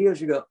these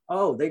videos, you go,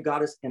 oh, they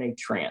got us in a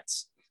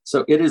trance.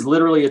 So it is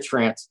literally a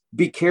trance.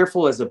 Be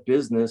careful as a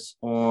business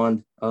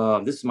on,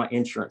 this is my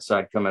insurance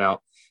side coming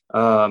out.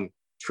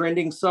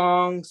 Trending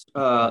songs,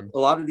 a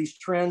lot of these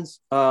trends,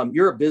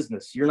 you're a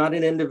business. You're not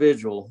an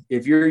individual.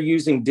 If you're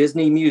using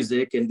Disney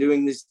music and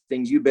doing these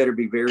things, you better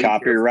be very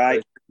copyright.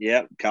 careful.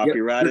 Yep.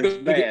 Copyright is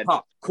bad.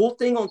 Cool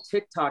thing on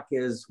TikTok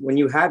is when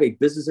you have a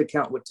business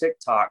account with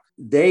TikTok,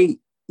 they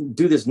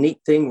do this neat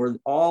thing where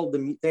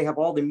they have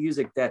all the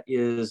music that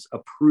is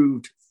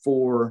approved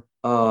for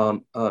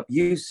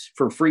use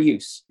for free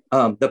use.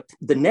 The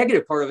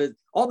negative part of it,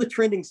 all the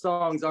trending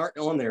songs aren't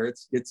on there.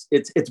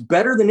 It's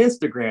better than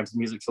Instagram's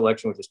music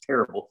selection, which is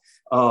terrible.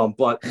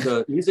 But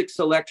the music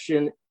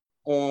selection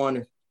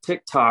on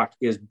TikTok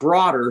is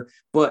broader,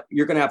 but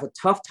you're going to have a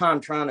tough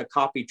time trying to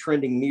copy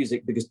trending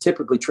music because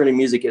typically trending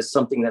music is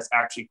something that's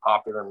actually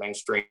popular and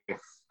mainstream.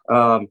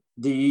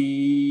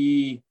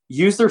 The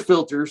user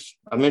filters,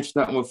 I mentioned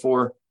that one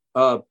before.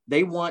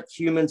 They want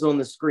humans on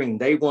the screen.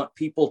 They want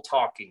people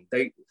talking.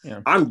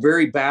 I'm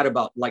very bad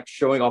about like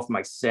showing off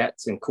my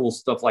sets and cool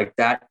stuff like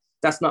that.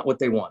 That's not what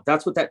they want.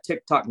 That's what that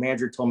TikTok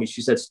manager told me.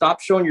 She said, stop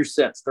showing your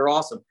sets. They're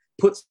awesome.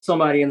 Put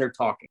somebody in there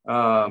talking.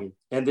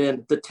 And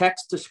then the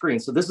text to screen.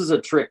 So this is a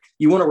trick.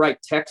 You want to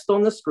write text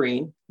on the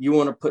screen. You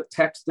want to put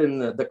text in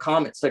the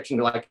comment section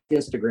like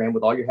Instagram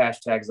with all your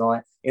hashtags on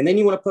it. And then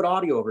you want to put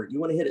audio over it. You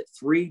want to hit it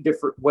 3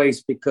 different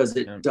ways because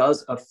it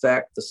does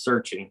affect the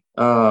searching.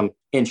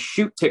 And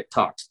shoot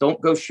TikToks. Don't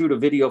go shoot a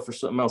video for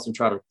something else and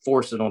try to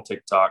force it on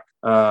TikTok.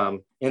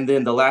 And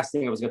then the last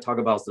thing I was going to talk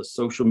about is the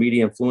social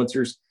media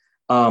influencers.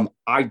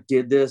 I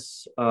did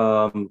this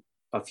a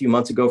few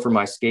months ago for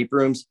my escape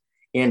rooms.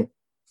 And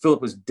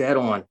Philip was dead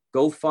on.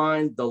 Go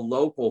find the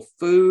local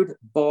food,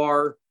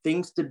 bar,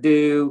 things to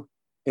do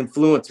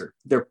influencer.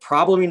 They're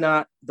probably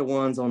not the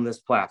ones on this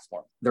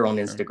platform. They're on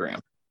Instagram.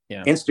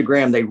 Yeah.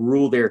 Instagram, they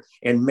rule there.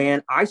 And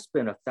man, I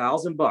spent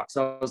 $1,000.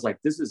 I was like,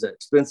 this is an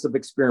expensive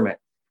experiment.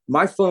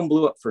 My phone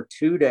blew up for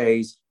 2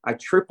 days. I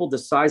tripled the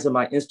size of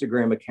my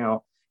Instagram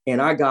account. And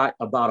I got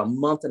about a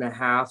month and a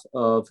half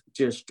of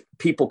just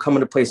people coming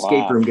to play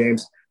escape room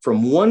games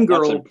from one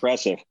girl. That's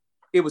impressive.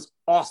 It was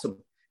awesome.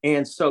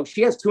 And so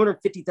she has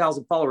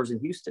 250,000 followers in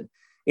Houston.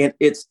 And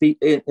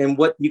and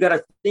what you got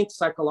to think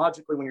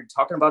psychologically when you're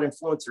talking about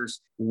influencers,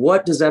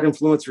 what does that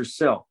influencer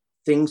sell?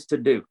 Things to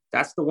do.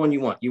 That's the one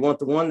you want. You want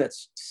the one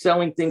that's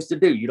selling things to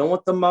do. You don't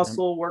want the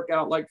muscle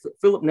workout like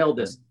Philip nailed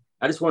this.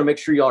 I just want to make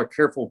sure y'all are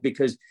careful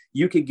because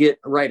you could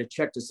write a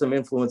check to some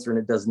influencer and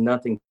it does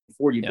nothing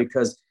for you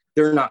because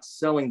they're not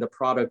selling the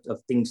product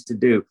of things to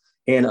do.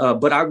 And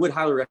but I would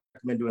highly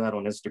recommend doing that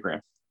on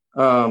Instagram.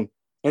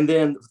 And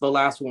then the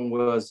last one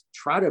was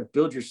try to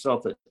build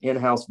yourself an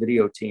in-house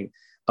video team.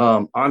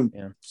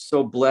 I'm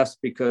so blessed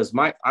because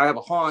I have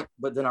a haunt,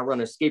 but then I run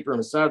an escape room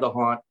inside of the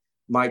haunt.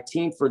 My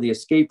team for the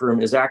escape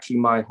room is actually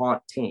my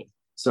haunt team.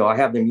 So I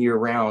have them year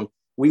round.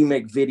 We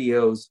make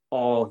videos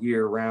all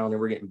year round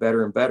and we're getting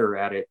better and better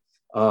at it.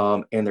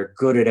 And they're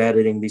good at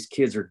editing. These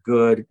kids are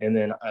good. And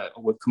then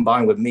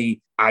combined with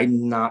me,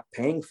 I'm not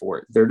paying for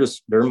it.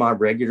 They're my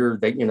regular,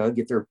 they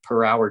get their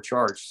per hour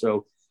charge.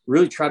 So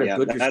really try to build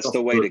yourself. That's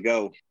the way to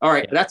go. All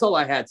right. That's all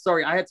I had.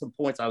 Sorry. I had some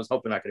points I was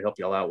hoping I could help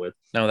y'all out with.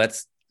 No,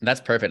 that's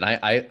perfect.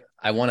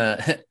 I want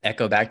to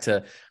echo back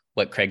to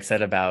what Craig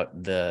said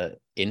about the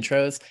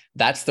intros.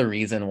 That's the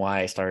reason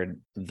why I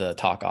started the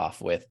talk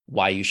off with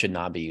why you should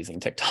not be using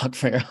TikTok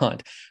for your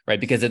haunt, right?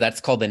 Because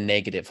that's called the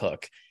negative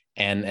hook.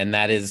 And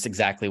that is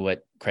exactly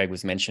what Craig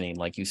was mentioning.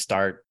 Like you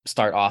start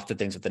off the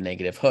things with the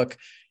negative hook.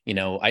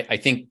 I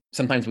think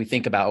sometimes we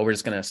think about, we're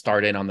just going to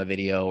start in on the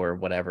video or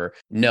whatever.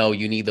 No,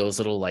 you need those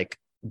little like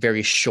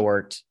very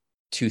short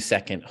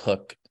 2-second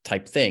hook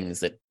type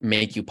things that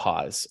make you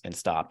pause and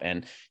stop.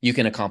 And you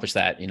can accomplish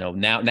that.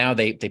 Now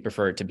they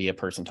prefer it to be a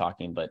person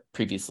talking, but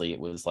previously it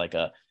was like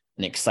an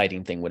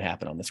exciting thing would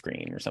happen on the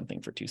screen or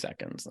something for 2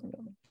 seconds and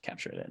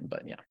capture it in.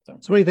 But yeah. So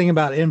what do you think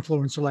about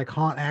influencer, like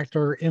haunt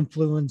actor,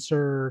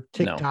 influencer,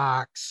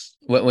 TikToks?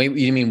 No. What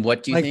you mean?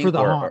 What do you think? For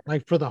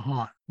the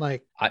haunt,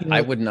 like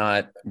I would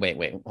not. Wait,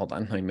 hold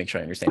on. Let me make sure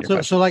I understand your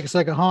question. So like it's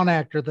like a haunt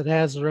actor that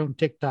has their own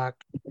TikTok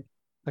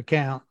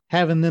account,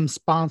 having them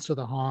sponsor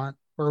the haunt,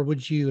 or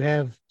would you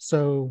have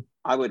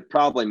I would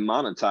probably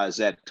monetize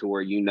that to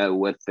where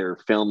what they're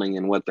filming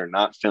and what they're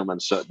not filming,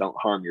 so it don't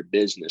harm your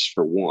business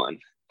for one.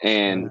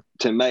 And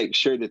to make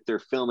sure that they're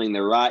filming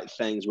the right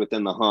things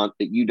within the haunt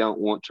that you don't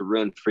want to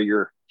run for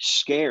your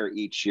scare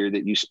each year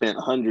that you spent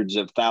hundreds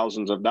of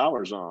thousands of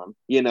dollars on,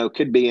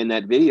 could be in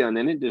that video. And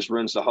then it just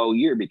runs the whole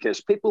year because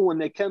people, when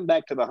they come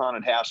back to the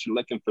haunted house, are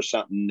looking for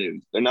something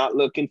new. They're not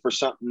looking for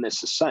something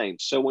that's the same.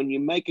 So when you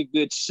make a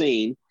good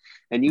scene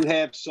and you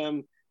have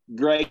some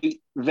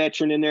great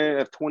veteran in there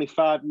of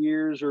 25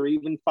 years or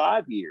even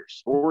 5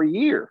 years or a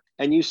year,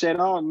 and you said,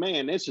 oh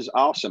man, this is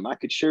awesome. I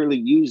could surely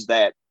use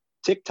that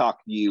TikTok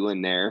view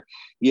in there,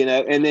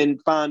 and then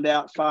find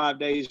out 5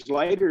 days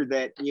later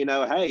that,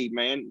 hey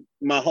man,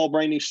 my whole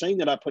brand new scene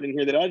that I put in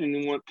here that I didn't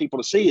even want people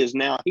to see is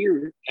now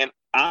here. And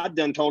I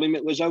done told him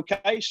it was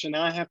okay. So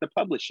now I have to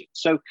publish it.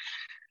 So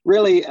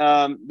really,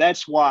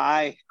 that's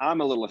why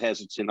I'm a little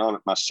hesitant on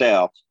it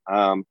myself.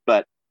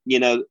 But you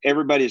know,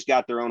 everybody's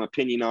got their own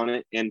opinion on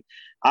it. And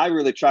I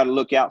really try to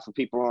look out for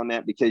people on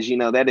that because, you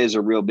know, that is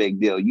a real big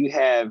deal. You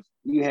have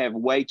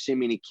way too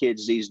many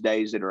kids these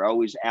days that are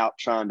always out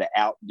trying to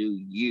outdo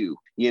you.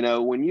 You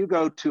know, when you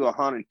go to a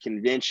haunted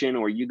convention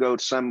or you go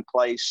to some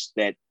place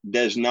that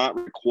does not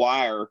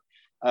require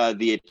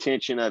the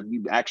attention of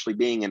you actually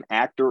being an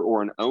actor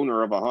or an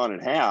owner of a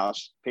haunted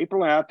house,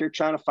 people are out there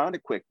trying to find a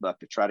quick buck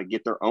to try to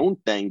get their own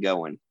thing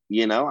going.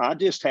 You know, I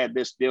just had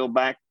this deal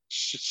back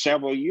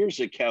several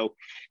years ago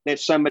that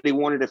somebody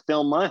wanted to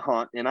film my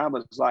haunt, and I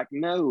was like,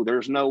 no,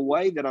 there's no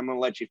way that I'm going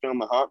to let you film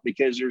the haunt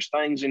because there's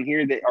things in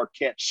here that are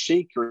kept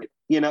secret.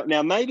 You know,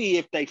 now maybe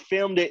if they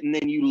filmed it and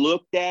then you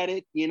looked at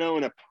it, you know,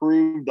 and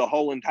approved the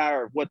whole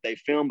entire of what they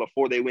filmed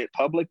before they went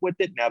public with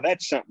it, now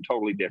that's something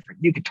totally different.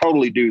 You could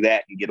totally do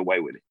that and get away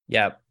with it.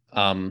 Yeah.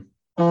 And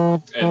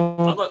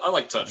I'd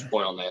like to touch a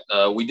point on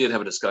that. We did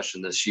have a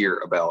discussion this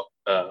year about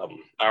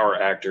our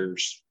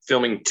actors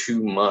filming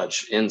too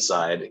much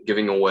inside,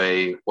 giving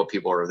away what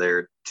people are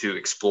there to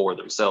explore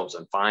themselves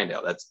and find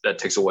out. That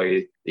takes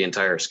away the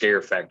entire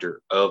scare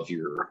factor of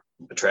your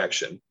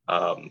attraction.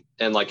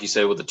 And like you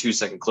said, with the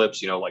 2-second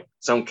clips, you know, like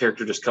some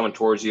character just coming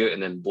towards you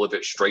and then blip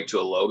it straight to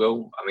a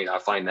logo. I mean, I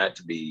find that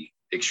to be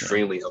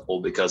extremely helpful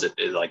because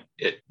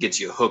it gets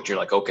you hooked. You're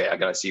like, okay, I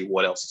gotta see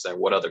what else is there,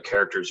 what other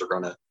characters are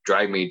gonna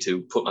drive me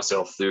to put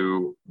myself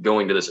through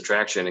going to this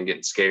attraction and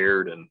getting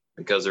scared, and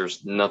because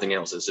there's nothing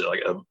else. It's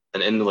like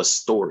an endless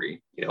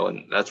story, you know.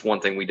 And that's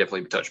one thing we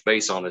definitely touched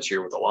base on this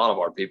year with a lot of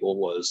our people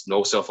was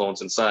no cell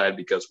phones inside,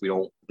 because we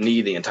don't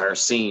need the entire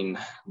scene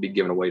be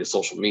given away to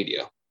social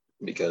media,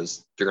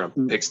 because they're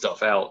gonna pick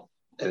stuff out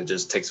and it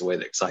just takes away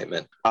the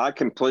excitement. I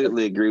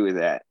completely agree with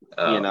that.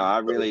 You know, I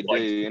really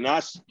do. And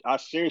I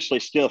seriously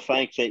still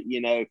think that,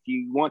 you know, if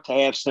you want to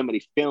have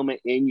somebody film it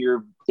in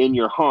your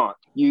haunt,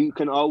 you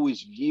can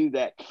always view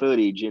that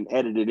footage and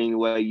edit it any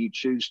way you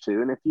choose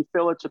to. And if you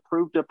feel it's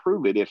approved,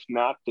 approve it. If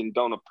not, then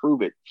don't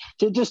approve it.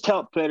 To just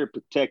help better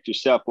protect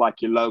yourself,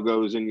 like your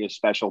logos and your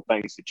special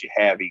things that you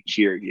have each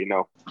year, you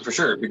know. For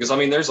sure. Because, I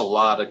mean, there's a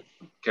lot of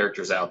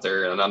characters out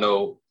there, and I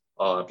know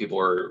people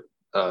are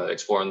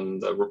exploring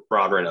the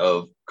broad end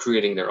of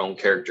creating their own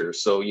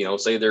characters. So, you know,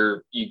 say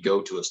you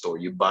go to a store,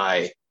 you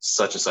buy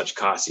such and such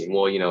costume.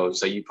 Well, you know,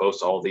 say you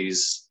post all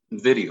these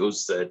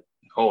videos that,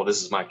 oh,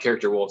 this is my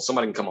character. Well,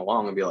 somebody can come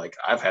along and be like,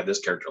 I've had this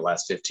character the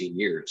last 15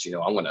 years. You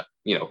know, I'm going to,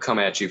 you know, come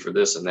at you for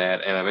this and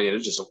that. And I mean, it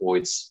just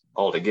avoids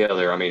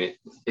altogether. I mean,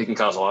 it can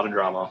cause a lot of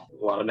drama,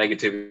 a lot of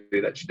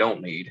negativity that you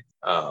don't need.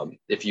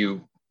 If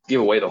you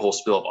give away the whole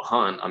spill of a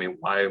hunt, I mean,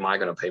 why am I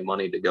going to pay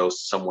money to go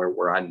somewhere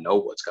where I know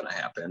what's going to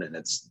happen? And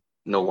it's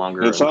no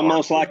longer. It's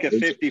almost like a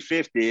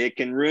 50-50. It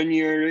can ruin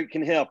you or it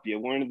can help you.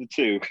 One of the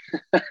two.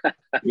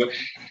 Yep.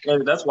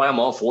 And that's why I'm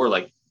all for,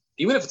 like,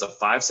 even if it's a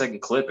 5-second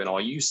clip and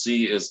all you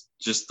see is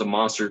just the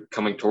monster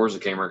coming towards the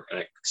camera and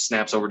it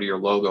snaps over to your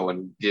logo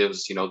and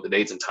gives, you know, the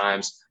dates and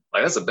times.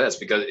 Like, that's the best,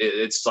 because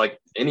it's like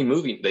any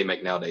movie they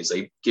make nowadays.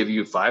 They give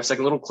you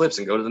 5-second little clips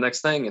and go to the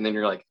next thing. And then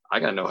you're like, I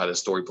got to know how this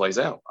story plays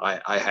out.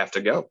 I have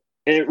to go.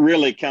 It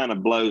really kind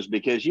of blows,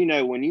 because, you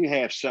know, when you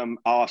have some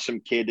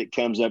awesome kid that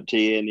comes up to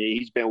you and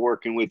he's been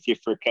working with you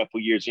for a couple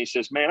of years and he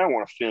says, man, I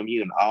want to film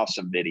you an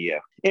awesome video.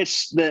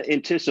 It's the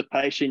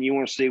anticipation. You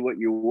want to see what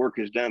your work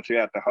has done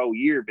throughout the whole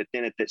year. But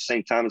then at the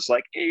same time, it's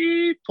like,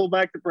 hey, pull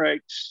back the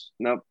brakes.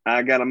 Nope,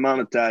 I got to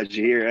monetize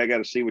you here. I got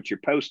to see what you're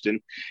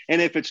posting.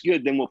 And if it's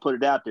good, then we'll put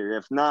it out there.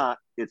 If not,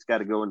 it's got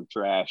to go in the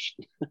trash.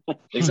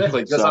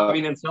 Exactly. Because I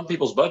mean, in some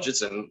people's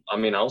budgets, and I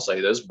mean, I'll say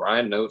this,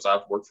 Brian knows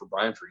I've worked for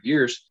Brian for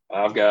years.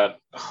 I've got,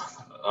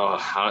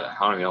 I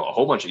don't know, a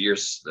whole bunch of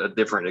years of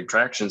different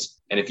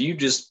attractions. And if you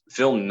just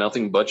film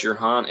nothing but your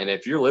haunt, and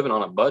if you're living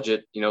on a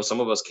budget, you know,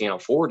 some of us can't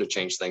afford to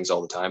change things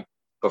all the time.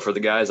 But for the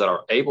guys that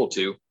are able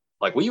to,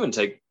 like, we even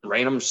take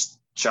random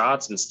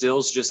shots and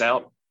stills just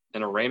out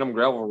in a random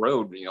gravel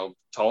road, you know,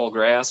 tall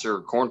grass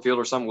or cornfield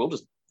or something. We'll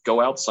just go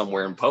out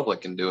somewhere in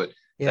public and do it.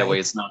 Yeah, that way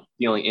it's not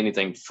stealing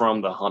anything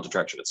from the haunt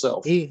attraction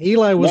itself.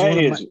 Eli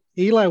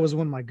was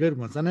one of my good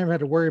ones. I never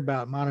had to worry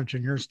about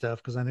monitoring your stuff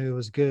because I knew it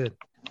was good.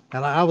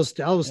 And I was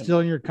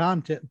stealing your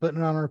content,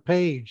 putting it on our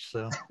page.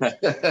 So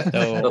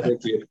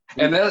thank you.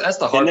 And that's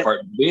the hard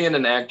part, being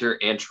an actor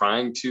and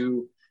trying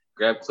to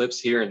grab clips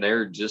here and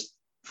there just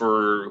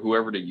for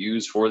whoever to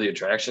use for the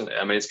attraction.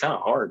 I mean, it's kind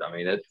of hard. I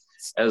mean,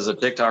 as a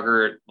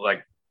TikToker,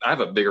 like, I have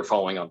a bigger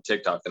following on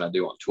TikTok than I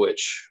do on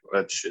Twitch,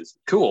 which is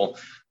cool.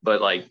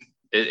 But like,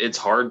 it's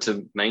hard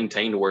to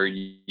maintain to where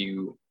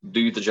you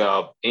do the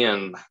job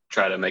and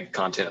try to make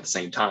content at the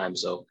same time.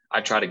 So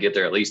I try to get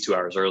there at least 2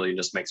 hours early and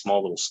just make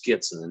small little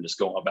skits and then just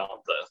go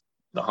about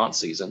the haunt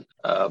season.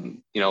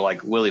 You know,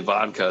 like Willy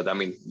Vodka. I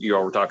mean, you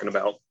all were talking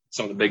about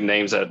some of the big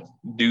names that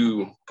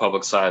do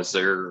publicize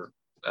their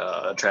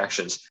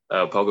attractions.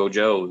 Pogo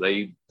Joe,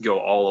 they go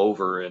all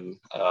over and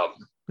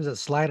Was it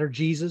Slider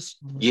Jesus?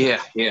 Yeah.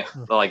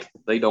 Like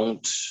they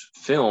don't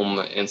film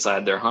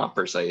inside their haunt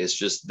per se. It's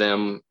just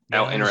them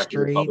out Down the interacting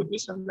with the public, street.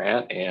 this and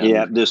that. And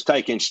Yeah, just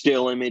taking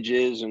still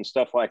images and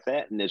stuff like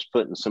that and just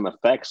putting some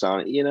effects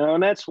on it,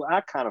 and that's what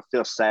I kind of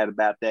feel sad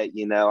about that.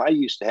 I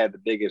used to have the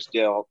biggest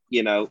deal,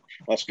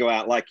 let's go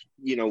out like,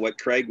 what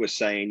Craig was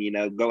saying,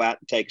 go out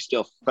and take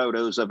still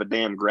photos of a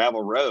damn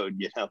gravel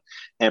road,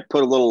 and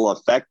put a little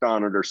effect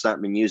on it or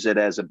something and use it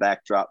as a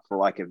backdrop for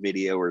like a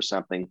video or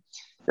something.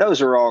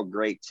 Those are all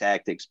great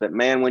tactics. But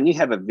man, when you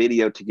have a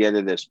video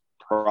together that's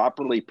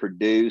properly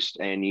produced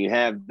and you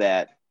have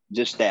that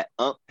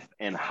umph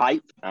and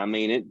hype, I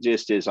mean, it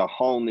just is a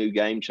whole new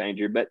game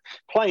changer. But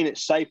playing it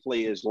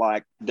safely is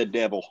like the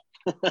devil.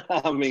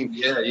 I mean,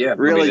 yeah.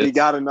 Really, you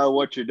got to know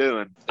what you're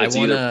doing. It's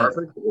either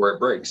perfect or it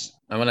breaks.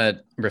 I want to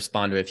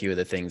respond to a few of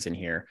the things in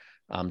here,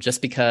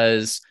 just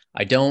because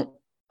I don't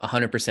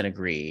 100%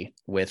 agree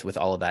with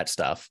all of that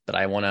stuff, but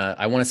I want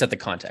to set the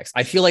context.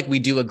 I feel like we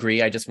do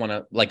agree. I just want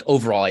to, like,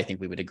 overall, I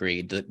think we would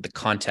agree. The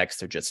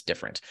contexts are just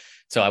different.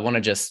 So I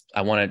want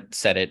to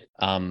set it.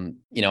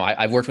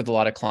 I've worked with a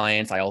lot of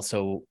clients. I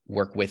also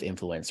work with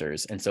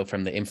influencers. And so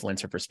from the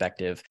influencer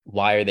perspective,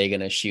 why are they going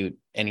to shoot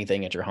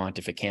anything at your haunt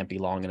if it can't be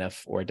long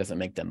enough or it doesn't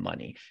make them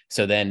money?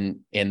 So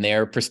then in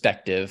their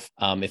perspective,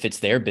 if it's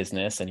their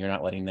business and you're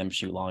not letting them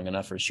shoot long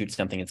enough or shoot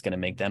something that's going to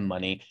make them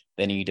money,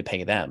 then you need to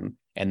pay them,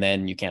 and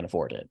then you can't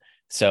afford it.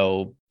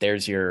 So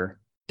there's your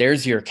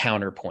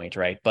counterpoint,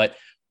 right? But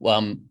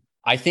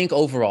I think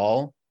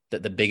overall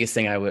that the biggest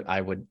thing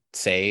I would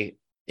say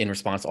in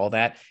response to all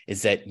that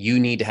is that you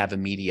need to have a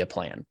media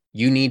plan.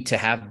 You need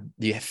to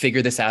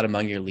figure this out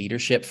among your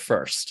leadership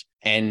first.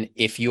 And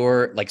if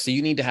you're like, so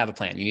you need to have a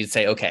plan. You need to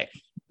say, okay,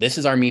 this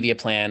is our media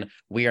plan.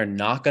 We are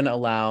not going to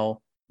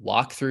allow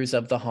walkthroughs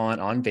of the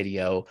haunt on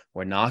video.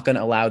 We're not going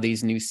to allow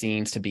these new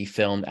scenes to be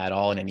filmed at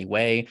all in any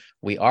way.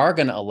 We are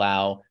going to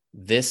allow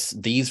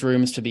these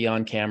rooms to be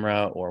on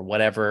camera or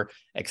whatever,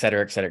 et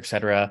cetera, et cetera, et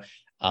cetera.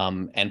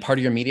 And part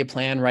of your media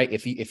plan, right?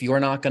 If you're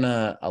not going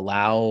to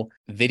allow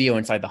video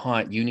inside the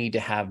haunt, you need to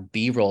have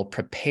B-roll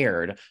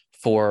prepared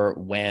for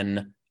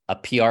when a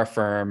PR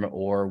firm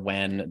or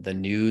when the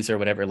news or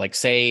whatever, like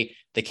say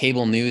the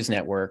cable news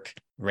network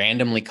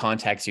randomly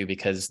contacts you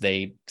because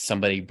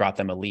somebody brought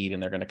them a lead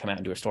and they're going to come out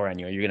and do a story on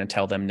you. You're going to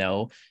tell them,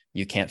 no,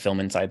 you can't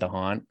film inside the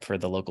haunt for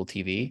the local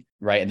TV,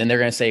 right? And then they're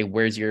going to say,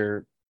 where's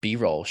your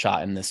B-roll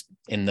shot in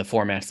the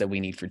formats that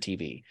we need for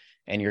TV?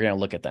 And you're going to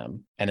look at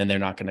them and then they're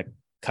not going to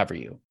cover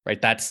you,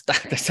 right? That's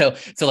so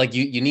like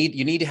you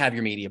need to have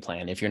your media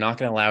plan. If you're not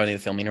going to allow any of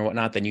the filming or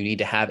whatnot, then you need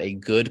to have a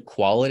good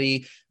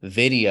quality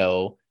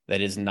video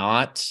that is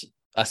not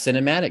a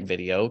cinematic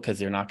video, because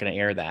they're not going to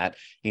air that.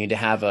 You need to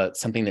have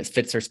something that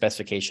fits their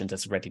specifications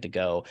that's ready to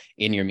go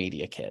in your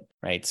media kit,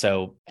 right?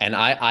 So, and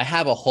I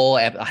have a whole,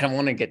 I don't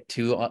want to get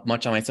too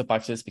much on my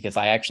soapboxes because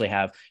I actually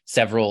have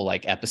several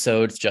like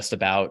episodes just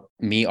about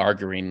me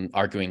arguing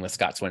with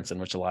Scott Swinson,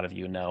 which a lot of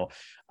you know,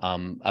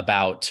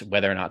 about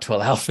whether or not to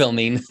allow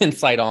filming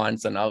inside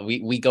haunts, and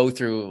we go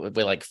through,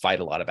 we like fight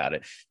a lot about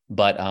it.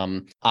 But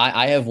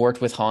I have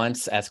worked with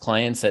haunts as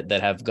clients that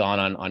have gone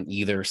on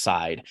either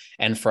side.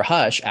 And for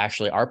Hush,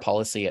 actually, our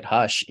policy at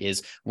Hush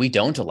is we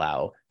don't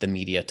allow the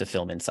media to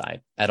film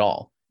inside at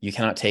all. You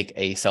cannot take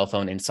a cell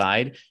phone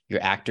inside.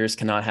 Your actors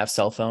cannot have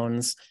cell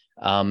phones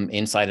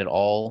inside at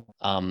all.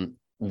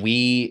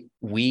 We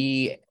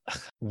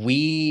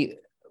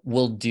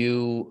will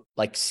do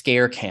like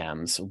scare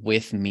cams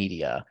with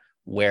media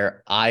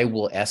where I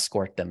will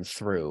escort them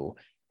through,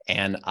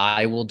 and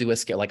I will do a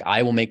scare, like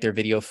I will make their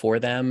video for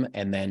them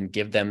and then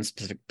give them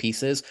specific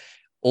pieces,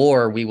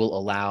 or we will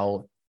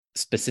allow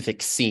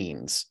specific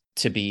scenes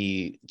to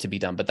be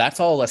done. But that's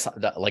all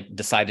like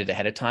decided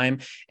ahead of time.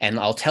 And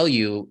I'll tell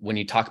you, when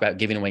you talk about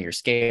giving away your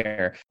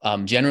scare,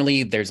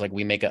 generally there's like,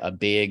 we make a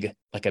big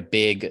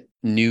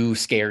new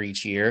scare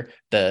each year.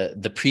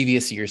 The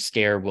previous year's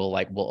scare will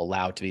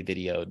allow to be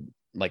videoed.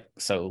 Like,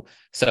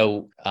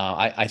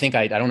 I think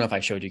I don't know if I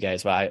showed you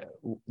guys, but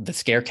the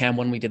scare cam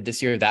one we did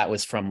this year, that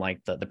was from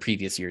like the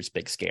previous year's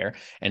big scare.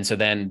 And so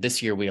then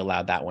this year we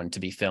allowed that one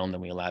to be filmed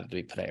and we allowed it to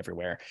be put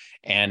everywhere.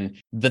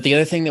 But the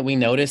other thing that we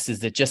noticed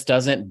is it just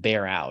doesn't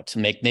bear out.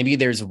 Maybe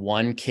there's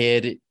one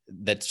kid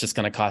that's just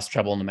going to cause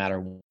trouble no matter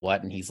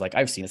what. And he's like,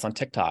 I've seen this on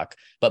TikTok.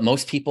 But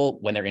most people,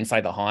 when they're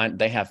inside the haunt,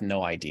 they have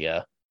no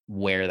idea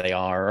where they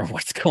are or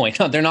what's going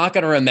on. They're not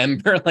going to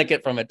remember like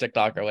it from a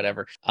TikTok or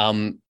whatever.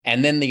 And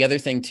then the other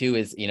thing too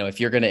is, if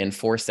you're going to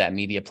enforce that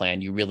media plan,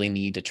 you really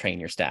need to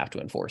train your staff to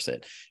enforce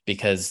it,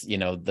 because,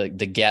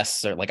 the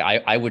guests are like,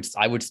 I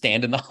would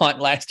stand in the haunt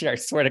last year, I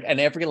swear to,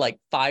 and every like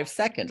 5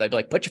 seconds, I'd be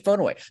like, put your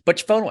phone away, put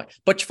your phone away,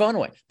 put your phone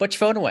away, put your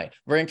phone away.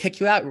 We're going to kick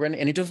you out. And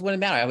it just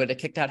wouldn't matter. I would have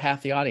kicked out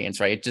half the audience,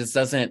 right? It just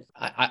doesn't,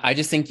 I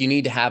just think you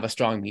need to have a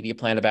strong media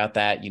plan about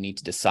that. You need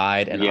to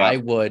decide. And yeah.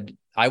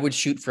 I would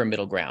shoot for a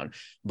middle ground,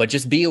 but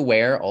just be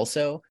aware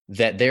also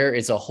that there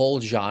is a whole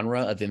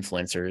genre of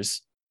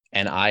influencers,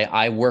 and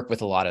I work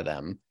with a lot of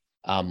them,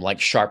 like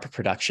Sharp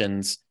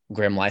Productions,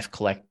 Grim Life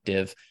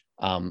Collective,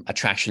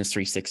 Attractions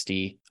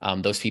 360.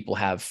 Those people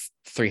have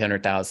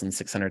 300,000,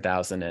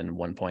 600,000, and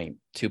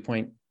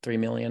 2.3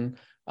 million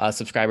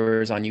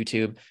subscribers on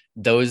YouTube.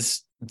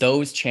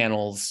 Those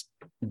channels,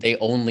 they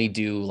only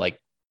do like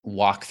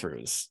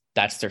walkthroughs.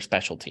 That's their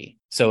specialty.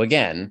 So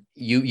again,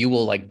 you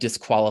will like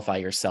disqualify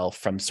yourself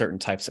from certain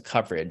types of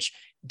coverage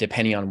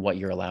depending on what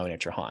you're allowing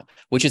at your haunt,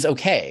 which is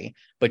okay,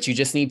 but you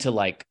just need to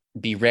like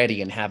be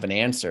ready and have an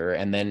answer.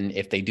 And then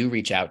if they do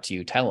reach out to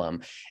you, tell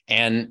them.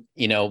 And,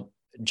 you know,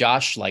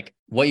 Josh, like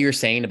what you're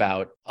saying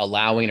about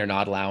allowing or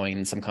not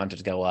allowing some content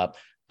to go up,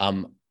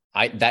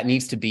 that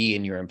needs to be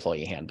in your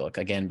employee handbook.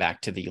 Again,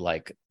 back to the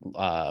like,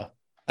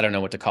 I don't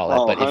know what to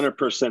call it, but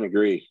 100%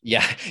 agree.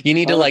 Yeah, you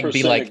need to like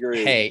be like,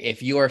 agree. hey,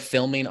 if you are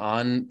filming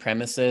on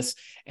premises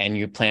and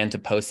you plan to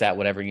post that,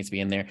 whatever needs to be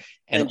in there.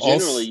 And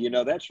generally, also, you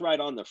know, that's right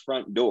on the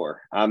front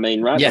door. I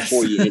mean, right yes.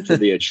 before you enter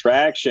the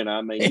attraction,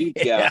 I mean,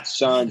 you've got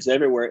signs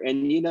everywhere.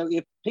 And, you know,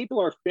 if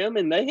people are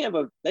filming, they have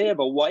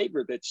a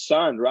waiver that's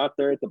signed right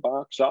there at the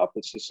box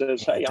office that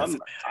says, hey,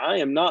 I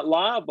am not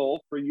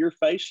liable for your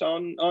face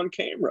on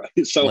camera.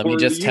 So let me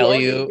just tell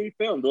you, be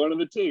filmed, one of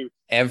the two.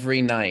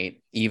 Every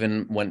night,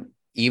 even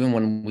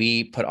when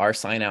we put our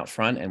sign out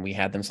front and we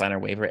had them sign our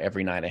waiver,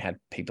 every night I had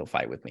people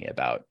fight with me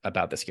about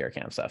the scare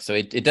cam stuff. So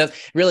it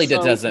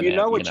doesn't. You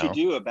know what you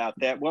do about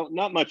that? Well,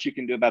 not much you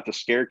can do about the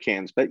scare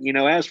cams, but you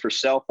know, as for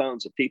cell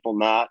phones and people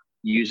not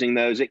using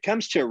those, it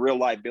comes to a real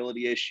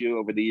liability issue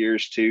over the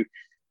years too.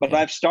 But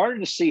I've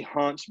started to see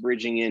haunts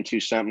bridging into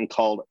something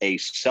called a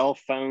cell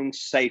phone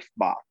safe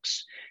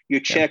box. You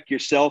check your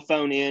cell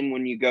phone in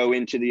when you go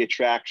into the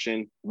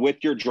attraction with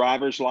your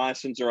driver's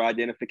license or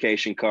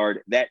identification card.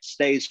 That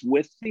stays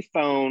with the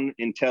phone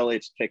until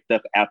it's picked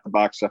up at the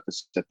box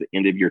office at the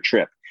end of your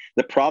trip.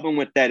 The problem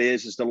with that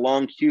is the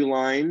long queue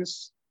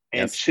lines,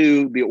 and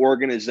two, the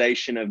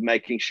organization of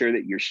making sure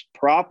that your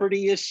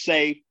property is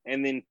safe,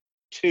 and then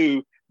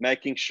two,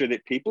 making sure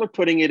that people are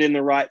putting it in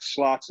the right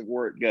slots of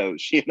where it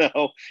goes, you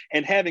know,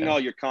 and having all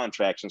your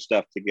contracts and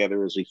stuff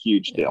together is a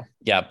huge deal.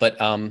 Yeah,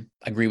 but I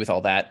agree with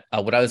all that.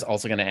 What I was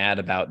also going to add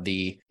about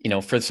the, you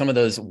know, for some of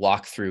those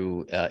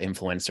walkthrough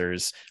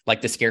influencers,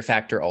 like the Scare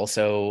Factor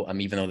also,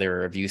 even though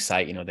they're a review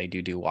site, you know, they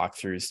do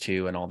walkthroughs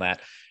too and all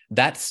that.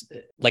 That's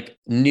like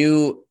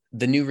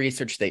the new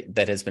research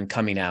that has been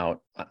coming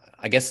out.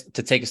 I guess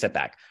to take a step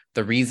back,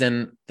 the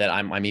reason that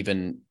I'm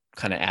even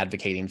kind of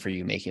advocating for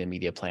you making a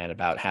media plan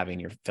about having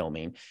your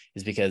filming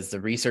is because the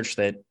research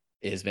that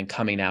has been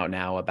coming out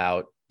now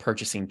about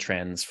purchasing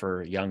trends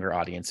for younger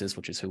audiences,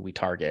 which is who we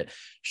target,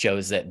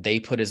 shows that they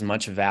put as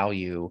much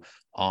value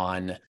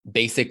on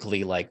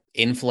basically like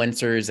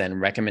influencers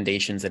and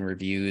recommendations and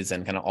reviews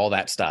and kind of all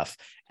that stuff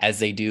as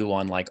they do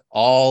on like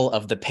all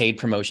of the paid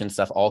promotion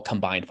stuff all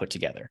combined put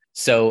together.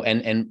 So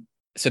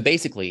so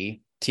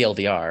basically,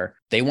 TLDR,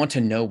 they want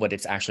to know what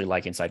it's actually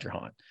like inside your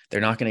haunt. They're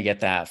not going to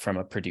get that from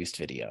a produced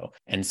video.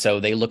 And so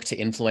they look to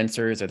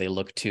influencers, or they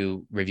look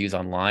to reviews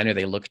online, or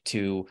they look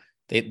to,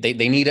 they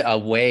need a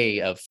way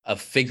of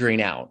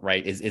figuring out,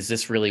 right? Is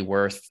this really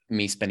worth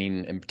me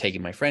spending and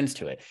taking my friends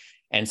to it?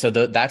 And so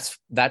that's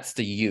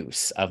the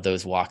use of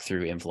those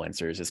walkthrough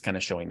influencers, is kind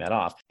of showing that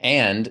off.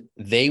 And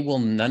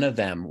none of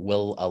them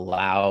will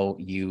allow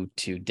you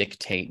to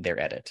dictate their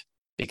edit,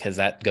 because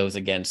that goes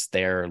against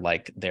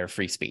their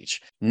free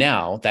speech.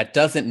 Now, that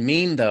doesn't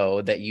mean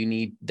though that you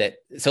need that.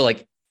 So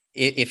like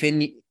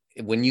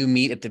when you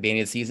meet at the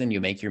beginning of the season, you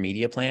make your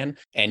media plan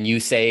and you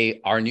say,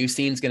 our new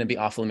scene's going to be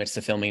off limits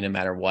to filming no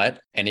matter what.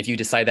 And if you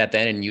decide that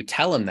then, and you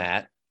tell them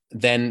that,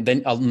 then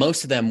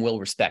most of them will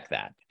respect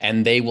that.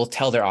 And they will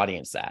tell their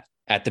audience that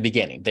at the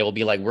beginning. They will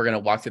be like, we're going to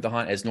walk through the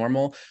haunt as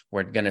normal.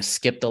 We're going to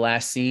skip the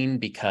last scene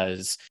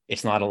because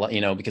it's not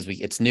because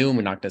it's new and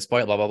we're not going to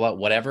spoil it, blah, blah, blah,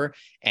 whatever.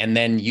 And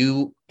then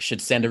you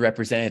should send a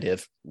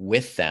representative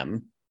with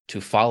them to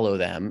follow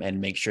them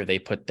and make sure they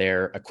put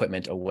their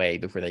equipment away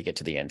before they get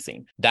to the end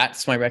scene.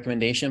 That's my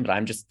recommendation, but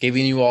I'm just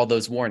giving you all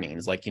those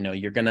warnings. Like,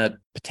 you're going to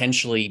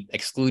potentially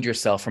exclude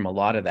yourself from a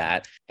lot of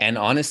that. And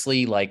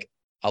honestly, like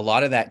a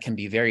lot of that can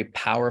be very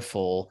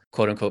powerful,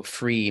 quote unquote,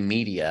 free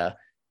media,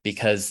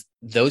 because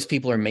those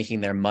people are making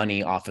their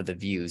money off of the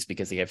views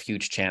because they have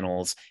huge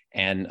channels,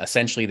 and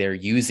essentially they're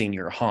using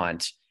your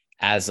haunt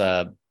as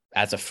a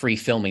free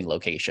filming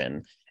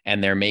location,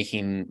 and they're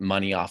making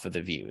money off of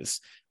the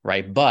views.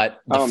 Right.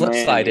 But the flip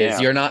side is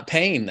you're not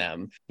paying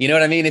them. You know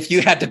what I mean? If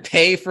you had to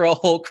pay for a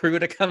whole crew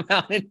to come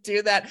out and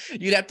do that,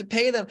 you'd have to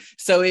pay them.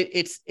 So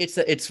it's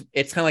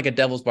kind of like a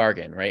devil's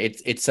bargain, right?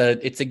 It's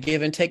a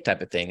give and take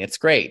type of thing. It's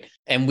great.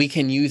 And we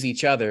can use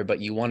each other,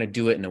 but you want to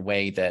do it in a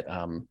way that,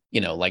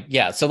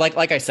 So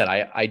like I said,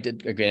 I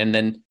did agree. And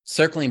then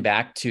circling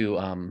back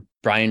to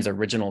Brian's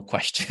original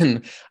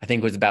question, I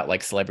think was about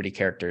like celebrity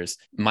characters.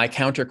 My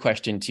counter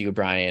question to you,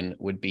 Brian,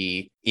 would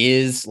be,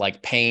 is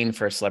like paying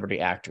for a celebrity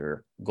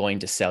actor going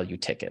to sell you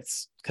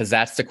tickets? Because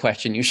that's the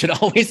question you should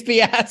always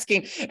be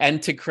asking.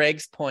 And to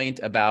Craig's point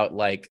about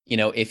like,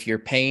 if you're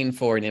paying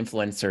for an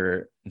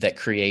influencer that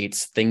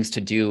creates things to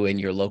do in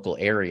your local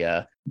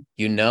area,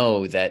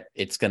 that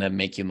it's going to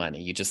make you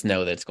money. You just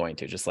know that it's going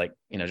to, just like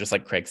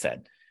Craig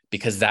said.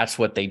 because that's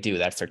what they do.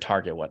 That's their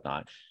target,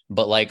 whatnot.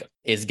 But like,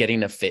 is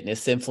getting a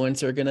fitness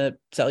influencer gonna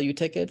sell you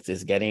tickets?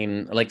 Is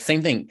getting like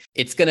same thing?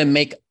 It's gonna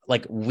make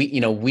like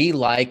we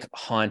like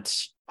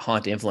haunt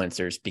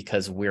influencers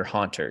because we're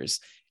haunters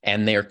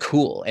and they're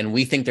cool and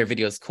we think their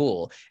videos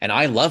cool and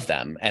I love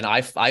them and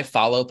I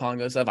follow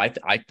Pongo stuff.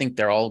 I think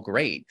they're all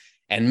great.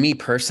 And me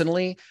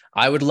personally,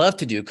 I would love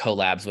to do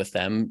collabs with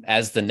them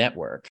as the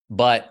network.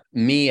 But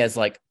me as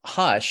like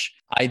Hush,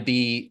 I'd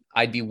be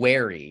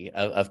wary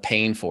of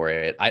paying for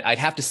it. I'd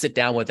have to sit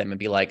down with them and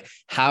be like,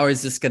 how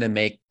is this going to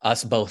make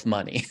us both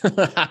money?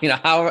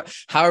 How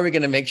are we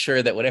going to make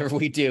sure that whatever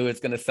we do is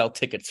going to sell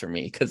tickets for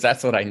me? Because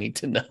that's what I need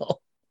to know.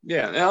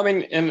 Yeah, I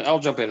mean, and I'll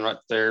jump in right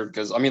there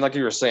because I mean, like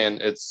you were saying,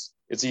 it's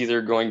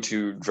either going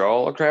to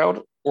draw a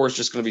crowd or it's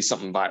just going to be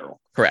something viral.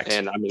 Correct.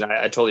 And I mean,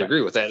 I totally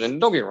agree with that. And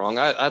don't get me wrong,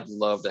 I'd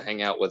love to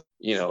hang out with,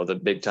 the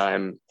big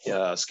time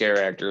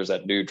scare actors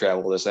that do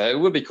travel this. It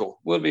would be cool.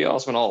 It would be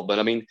awesome and all. But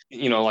I mean,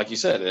 like you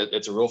said,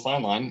 it's a real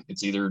fine line.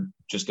 It's either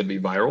just going to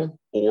be viral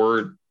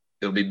or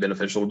it'll be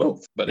beneficial to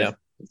both. But if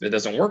it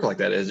doesn't work like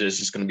that, it's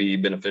just going to be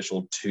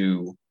beneficial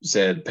to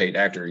said paid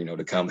actor,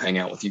 to come hang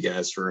out with you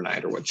guys for a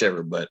night or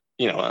whichever. But,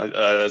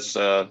 as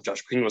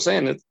Josh King was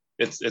saying,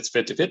 it's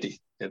 50-50.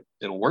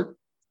 It'll work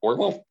or it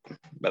won't,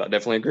 but I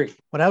definitely agree.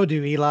 What I would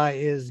do, Eli,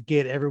 is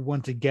get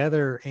everyone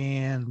together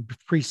and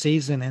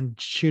preseason and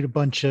shoot a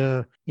bunch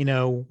of,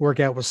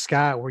 workout with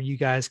Scott where you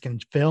guys can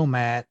film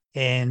at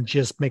and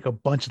just make a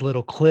bunch of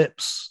little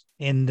clips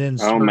and then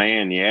start,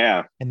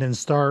 and then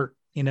start,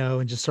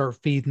 and just start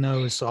feeding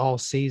those all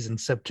season,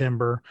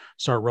 September,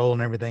 start rolling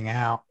everything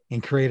out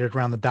and create it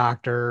around the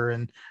doctor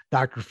and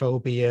doctor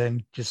phobia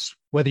and just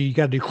whether you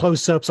got to do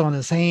close-ups on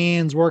his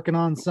hands, working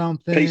on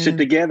something. Piece it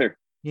together.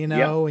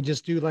 And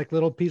just do like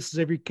little pieces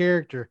of your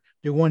character,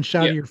 do one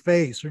shot of your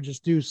face or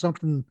just do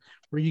something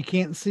where you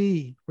can't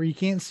see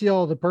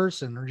all the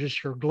person or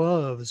just your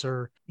gloves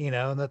or,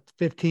 that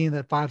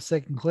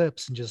 5-second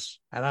clips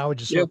and I would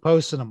just start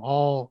posting them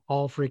all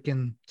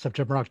freaking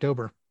September,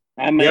 October.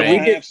 I mean, I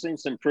have seen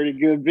some pretty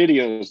good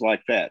videos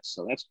like that.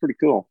 So that's pretty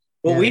cool.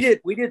 Well, we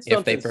did something.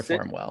 If they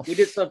perform well, we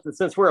did something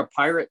since we're a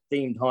pirate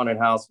themed haunted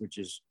house, which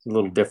is a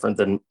little different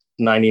than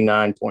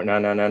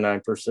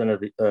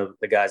 99.9999% of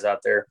the guys out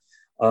there.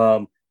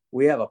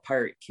 We have a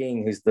pirate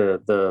king who's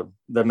the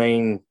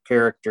main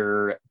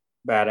character,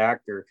 bad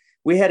actor.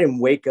 We had him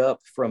wake up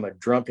from a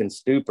drunken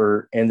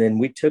stupor, and then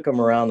we took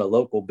him around the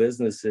local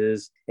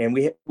businesses, and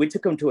we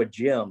took him to a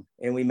gym,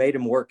 and we made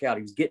him work out.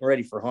 He was getting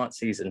ready for haunt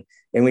season,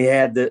 and we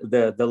had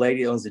the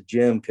lady that owns the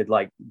gym could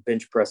like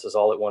bench presses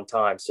all at one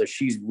time, so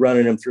she's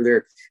running him through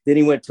there. Then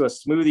he went to a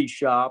smoothie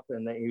shop,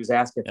 and he was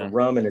asking for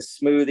rum in his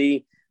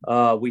smoothie.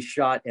 We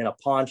shot in a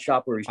pawn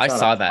shop where I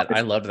saw that.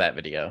 I loved that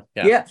video.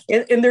 Yeah.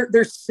 And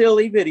they're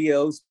silly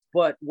videos,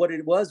 but what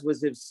it was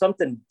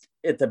something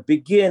at the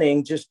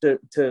beginning just to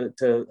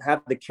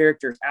have the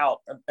characters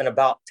out and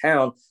about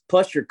town,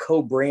 plus your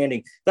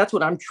co-branding. That's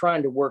what I'm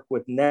trying to work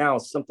with now.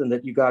 Something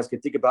that you guys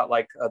could think about,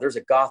 like there's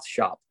a goth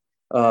shop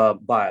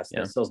by us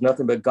that sells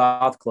nothing but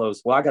goth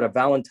clothes. Well, I got a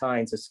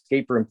Valentine's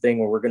escape room thing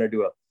where we're going to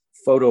do a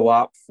photo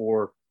op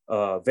for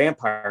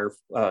vampire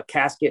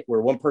casket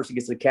where one person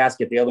gets the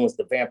casket, the other one's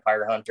the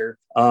vampire hunter.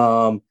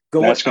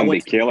 That's going to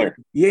be killer.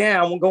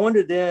 I'm going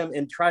to them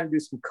and trying to do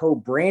some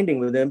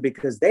co-branding with them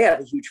because they have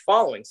a huge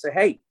following. Say,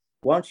 hey,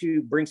 why don't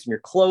you bring some of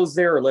your clothes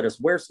there or let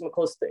us wear some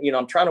clothes?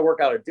 I'm trying to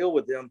work out a deal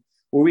with them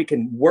where we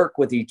can work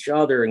with each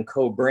other and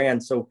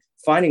co-brand. So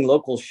finding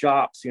local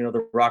shops,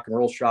 the rock and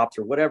roll shops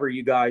or whatever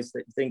you guys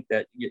that think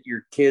that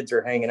your kids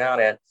are hanging out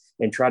at,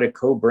 and try to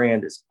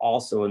co-brand is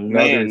also another.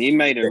 Man, you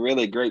made a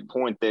really great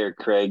point there,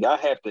 Craig. I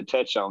have to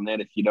touch on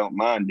that if you don't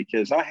mind,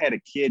 because I had a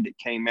kid that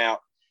came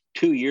out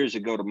 2 years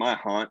ago to my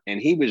haunt,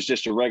 and he was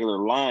just a regular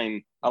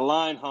line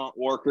haunt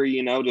worker,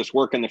 just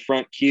working the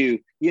front queue.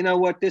 You know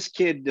what? This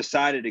kid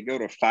decided to go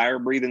to fire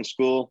breathing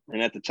school.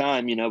 And at the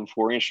time,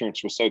 before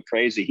insurance was so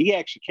crazy, he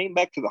actually came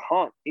back to the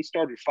haunt. He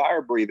started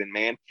fire breathing,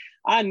 man.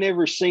 I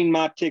never seen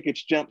my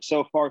tickets jump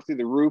so far through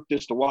the roof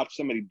just to watch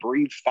somebody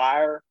breathe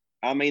fire.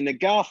 I mean, the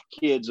goth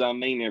kids, have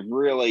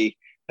really,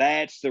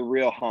 that's the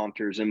real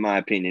haunters, in my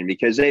opinion,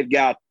 because they've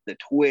got the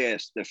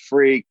twist, the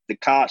freak, the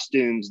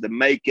costumes, the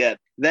makeup.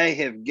 They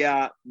have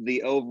got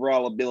the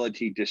overall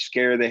ability to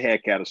scare the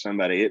heck out of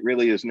somebody. It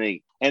really is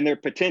neat. And their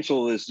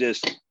potential is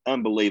just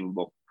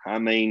unbelievable. I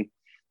mean,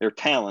 their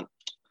talent.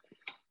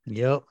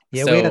 Yep.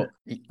 Yeah. So,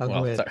 sorry.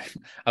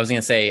 I was going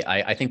to say,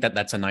 I think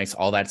that's a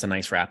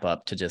nice wrap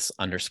up to just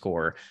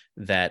underscore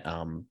that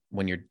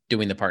when you're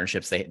doing the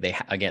partnerships, they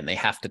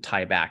have to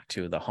tie back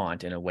to the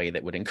haunt in a way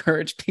that would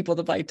encourage people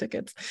to buy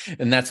tickets.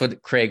 And that's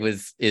what Craig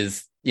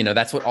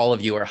that's what all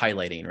of you are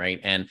highlighting. Right.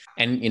 And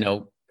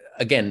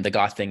again, the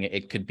goth thing,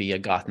 it could be a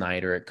goth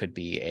night, or it could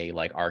be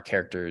our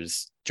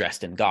characters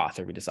dressed in goth,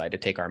 or we decide to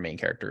take our main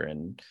character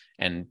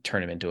and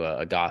turn him into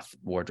a goth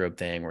wardrobe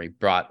thing, or we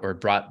brought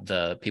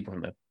the people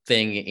from the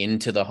thing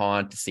into the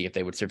haunt to see if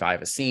they would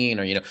survive a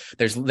scene, or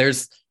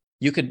there's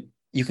you could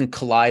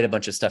collide a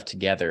bunch of stuff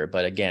together,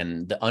 but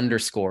again, the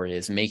underscore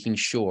is making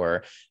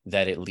sure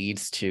that it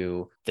leads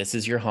to, this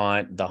is your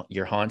haunt,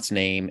 your haunt's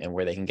name, and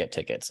where they can get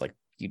tickets. Like,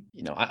 you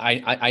know,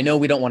 I know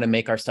we don't want to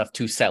make our stuff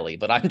too silly,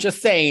 but I'm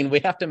just saying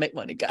we have to make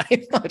money,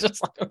 guys.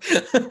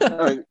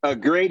 A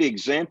great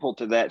example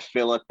to that,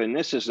 Philip, and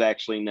this is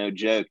actually no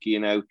joke.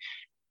 You know,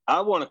 I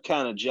want to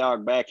kind of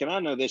jog back, and I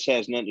know this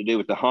has nothing to do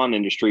with the haunt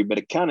industry, but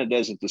it kind of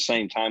does at the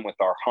same time with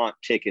our haunt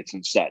tickets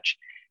and such.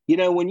 You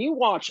know, when you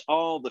watch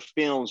all the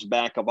films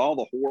back of all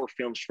the horror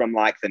films from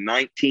like the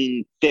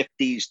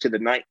 1950s to the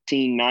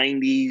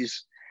 1990s,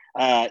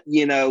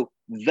 you know,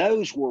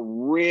 those were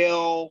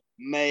real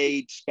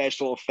made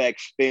special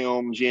effects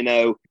films. You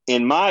know,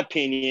 in my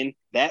opinion,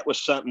 that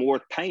was something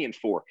worth paying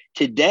for.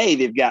 Today,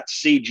 they've got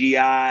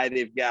CGI,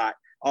 they've got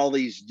all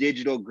these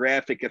digital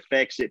graphic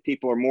effects that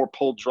people are more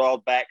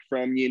drawed back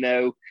from, you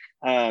know.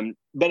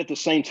 But at the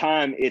same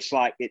time, it's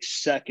like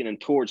it's sucking them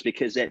towards,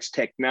 because that's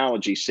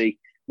technology. See,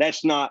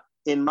 that's not,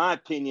 in my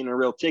opinion, a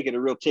real ticket. A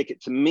real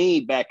ticket to me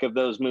back of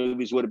those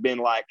movies would have been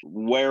like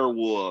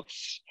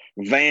werewolves,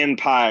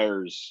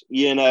 vampires,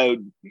 you know,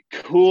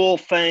 cool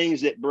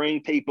things that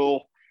bring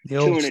people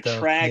to an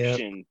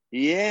attraction.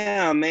 Yep.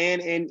 Yeah,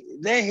 man. And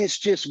that has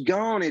just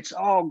gone. It's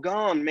all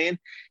gone, man.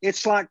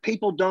 It's like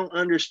people don't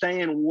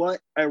understand what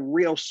a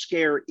real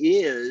scare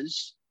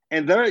is.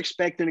 And they're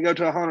expecting to go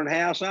to a haunted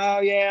house.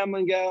 Oh, yeah, I'm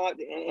going to go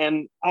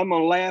and I'm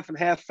going to laugh and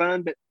have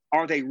fun. But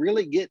are they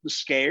really getting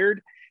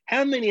scared?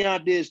 How many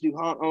ideas do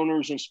haunt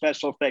owners and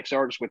special effects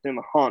artists within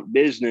the haunt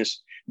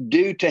business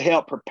do to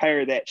help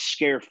prepare that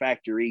scare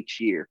factor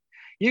each year?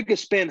 You could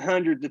spend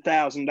hundreds of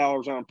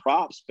 $1,000s on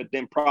props, but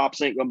then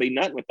props ain't going to be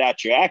nothing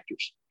without your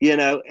actors, you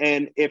know.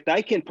 And if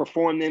they can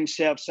perform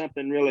themselves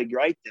something really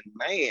great, then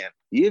man,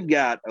 you've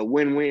got a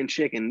win-win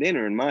chicken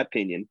dinner, in my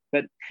opinion.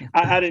 But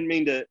I didn't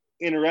mean to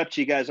interrupt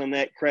you guys on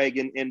that, Craig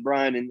and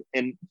Brian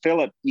and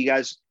Philip, you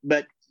guys,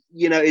 but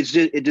you know, it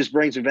just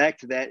brings me back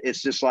to that.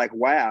 It's just like,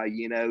 wow,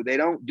 you know, they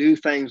don't do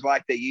things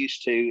like they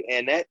used to.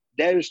 And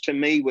those to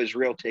me was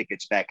real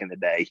tickets back in the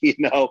day, you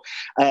know.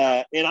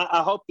 And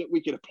I hope that we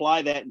could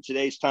apply that in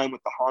today's time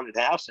with the haunted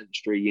house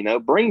industry, you know,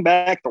 bring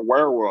back the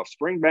werewolves,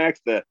 bring back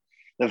the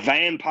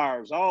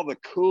vampires, all the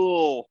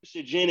cool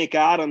hygienic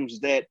items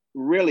that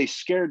really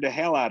scared the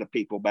hell out of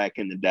people back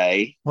in the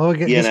day. Well,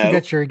 you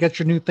got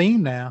your new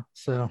theme now,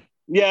 so.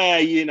 Yeah,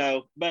 you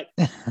know, but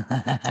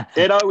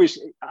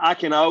I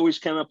can always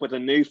come up with a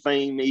new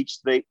theme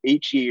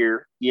each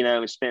year, you know,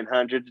 and spend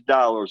hundreds of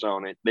dollars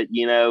on it. But,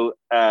 you know,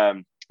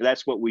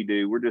 that's what we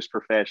do. We're just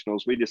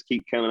professionals. We just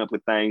keep coming up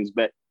with things,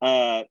 but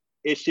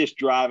it's just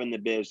driving the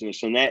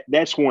business. And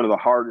that's one of the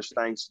hardest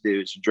things to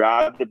do, is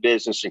drive the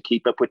business and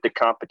keep up with the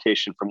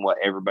competition from what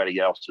everybody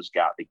else has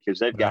got, because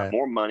they've got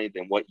more money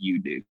than what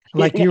you do.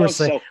 Like you were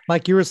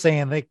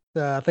saying,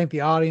 I think the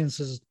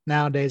audiences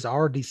nowadays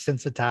are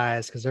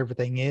desensitized because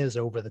everything is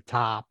over the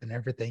top and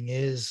everything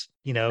is,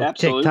 you know,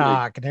 Absolutely.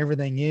 TikTok and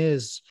everything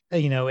is,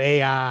 you know,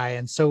 AI.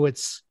 And so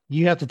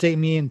you have to take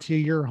me into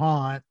your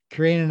haunt,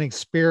 create an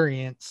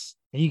experience,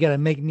 and you got to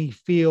make me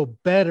feel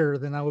better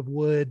than I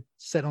would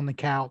sit on the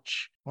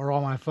couch or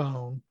on my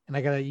phone. And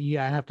I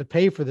have to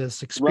pay for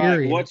this experience.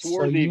 Right. What's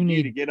worthy of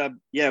you to get up?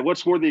 Yeah.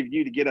 What's worthy of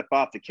you to get up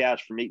off the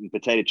couch from eating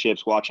potato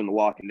chips, watching The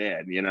Walking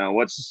Dead? You know,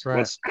 what's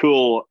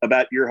cool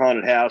about your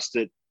haunted house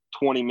that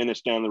 20 minutes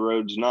down the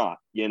road's not,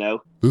 you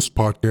know? This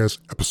podcast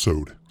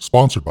episode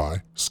sponsored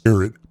by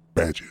Scarett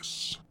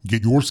Badges.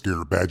 Get your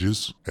Scarett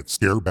Badges at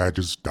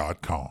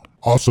scarebadges.com.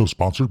 Also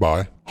sponsored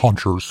by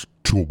Haunters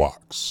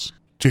Toolbox.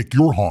 Take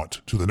your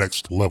haunt to the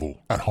next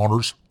level at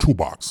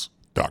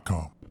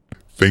haunterstoolbox.com.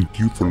 Thank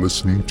you for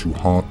listening to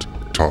Haunt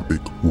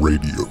Topic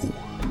Radio.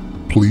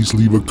 Please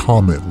leave a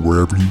comment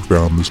wherever you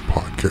found this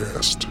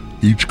podcast.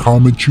 Each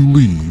comment you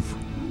leave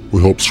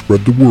will help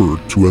spread the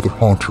word to other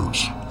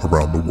haunters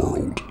around the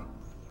world.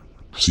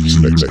 See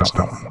you next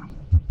time.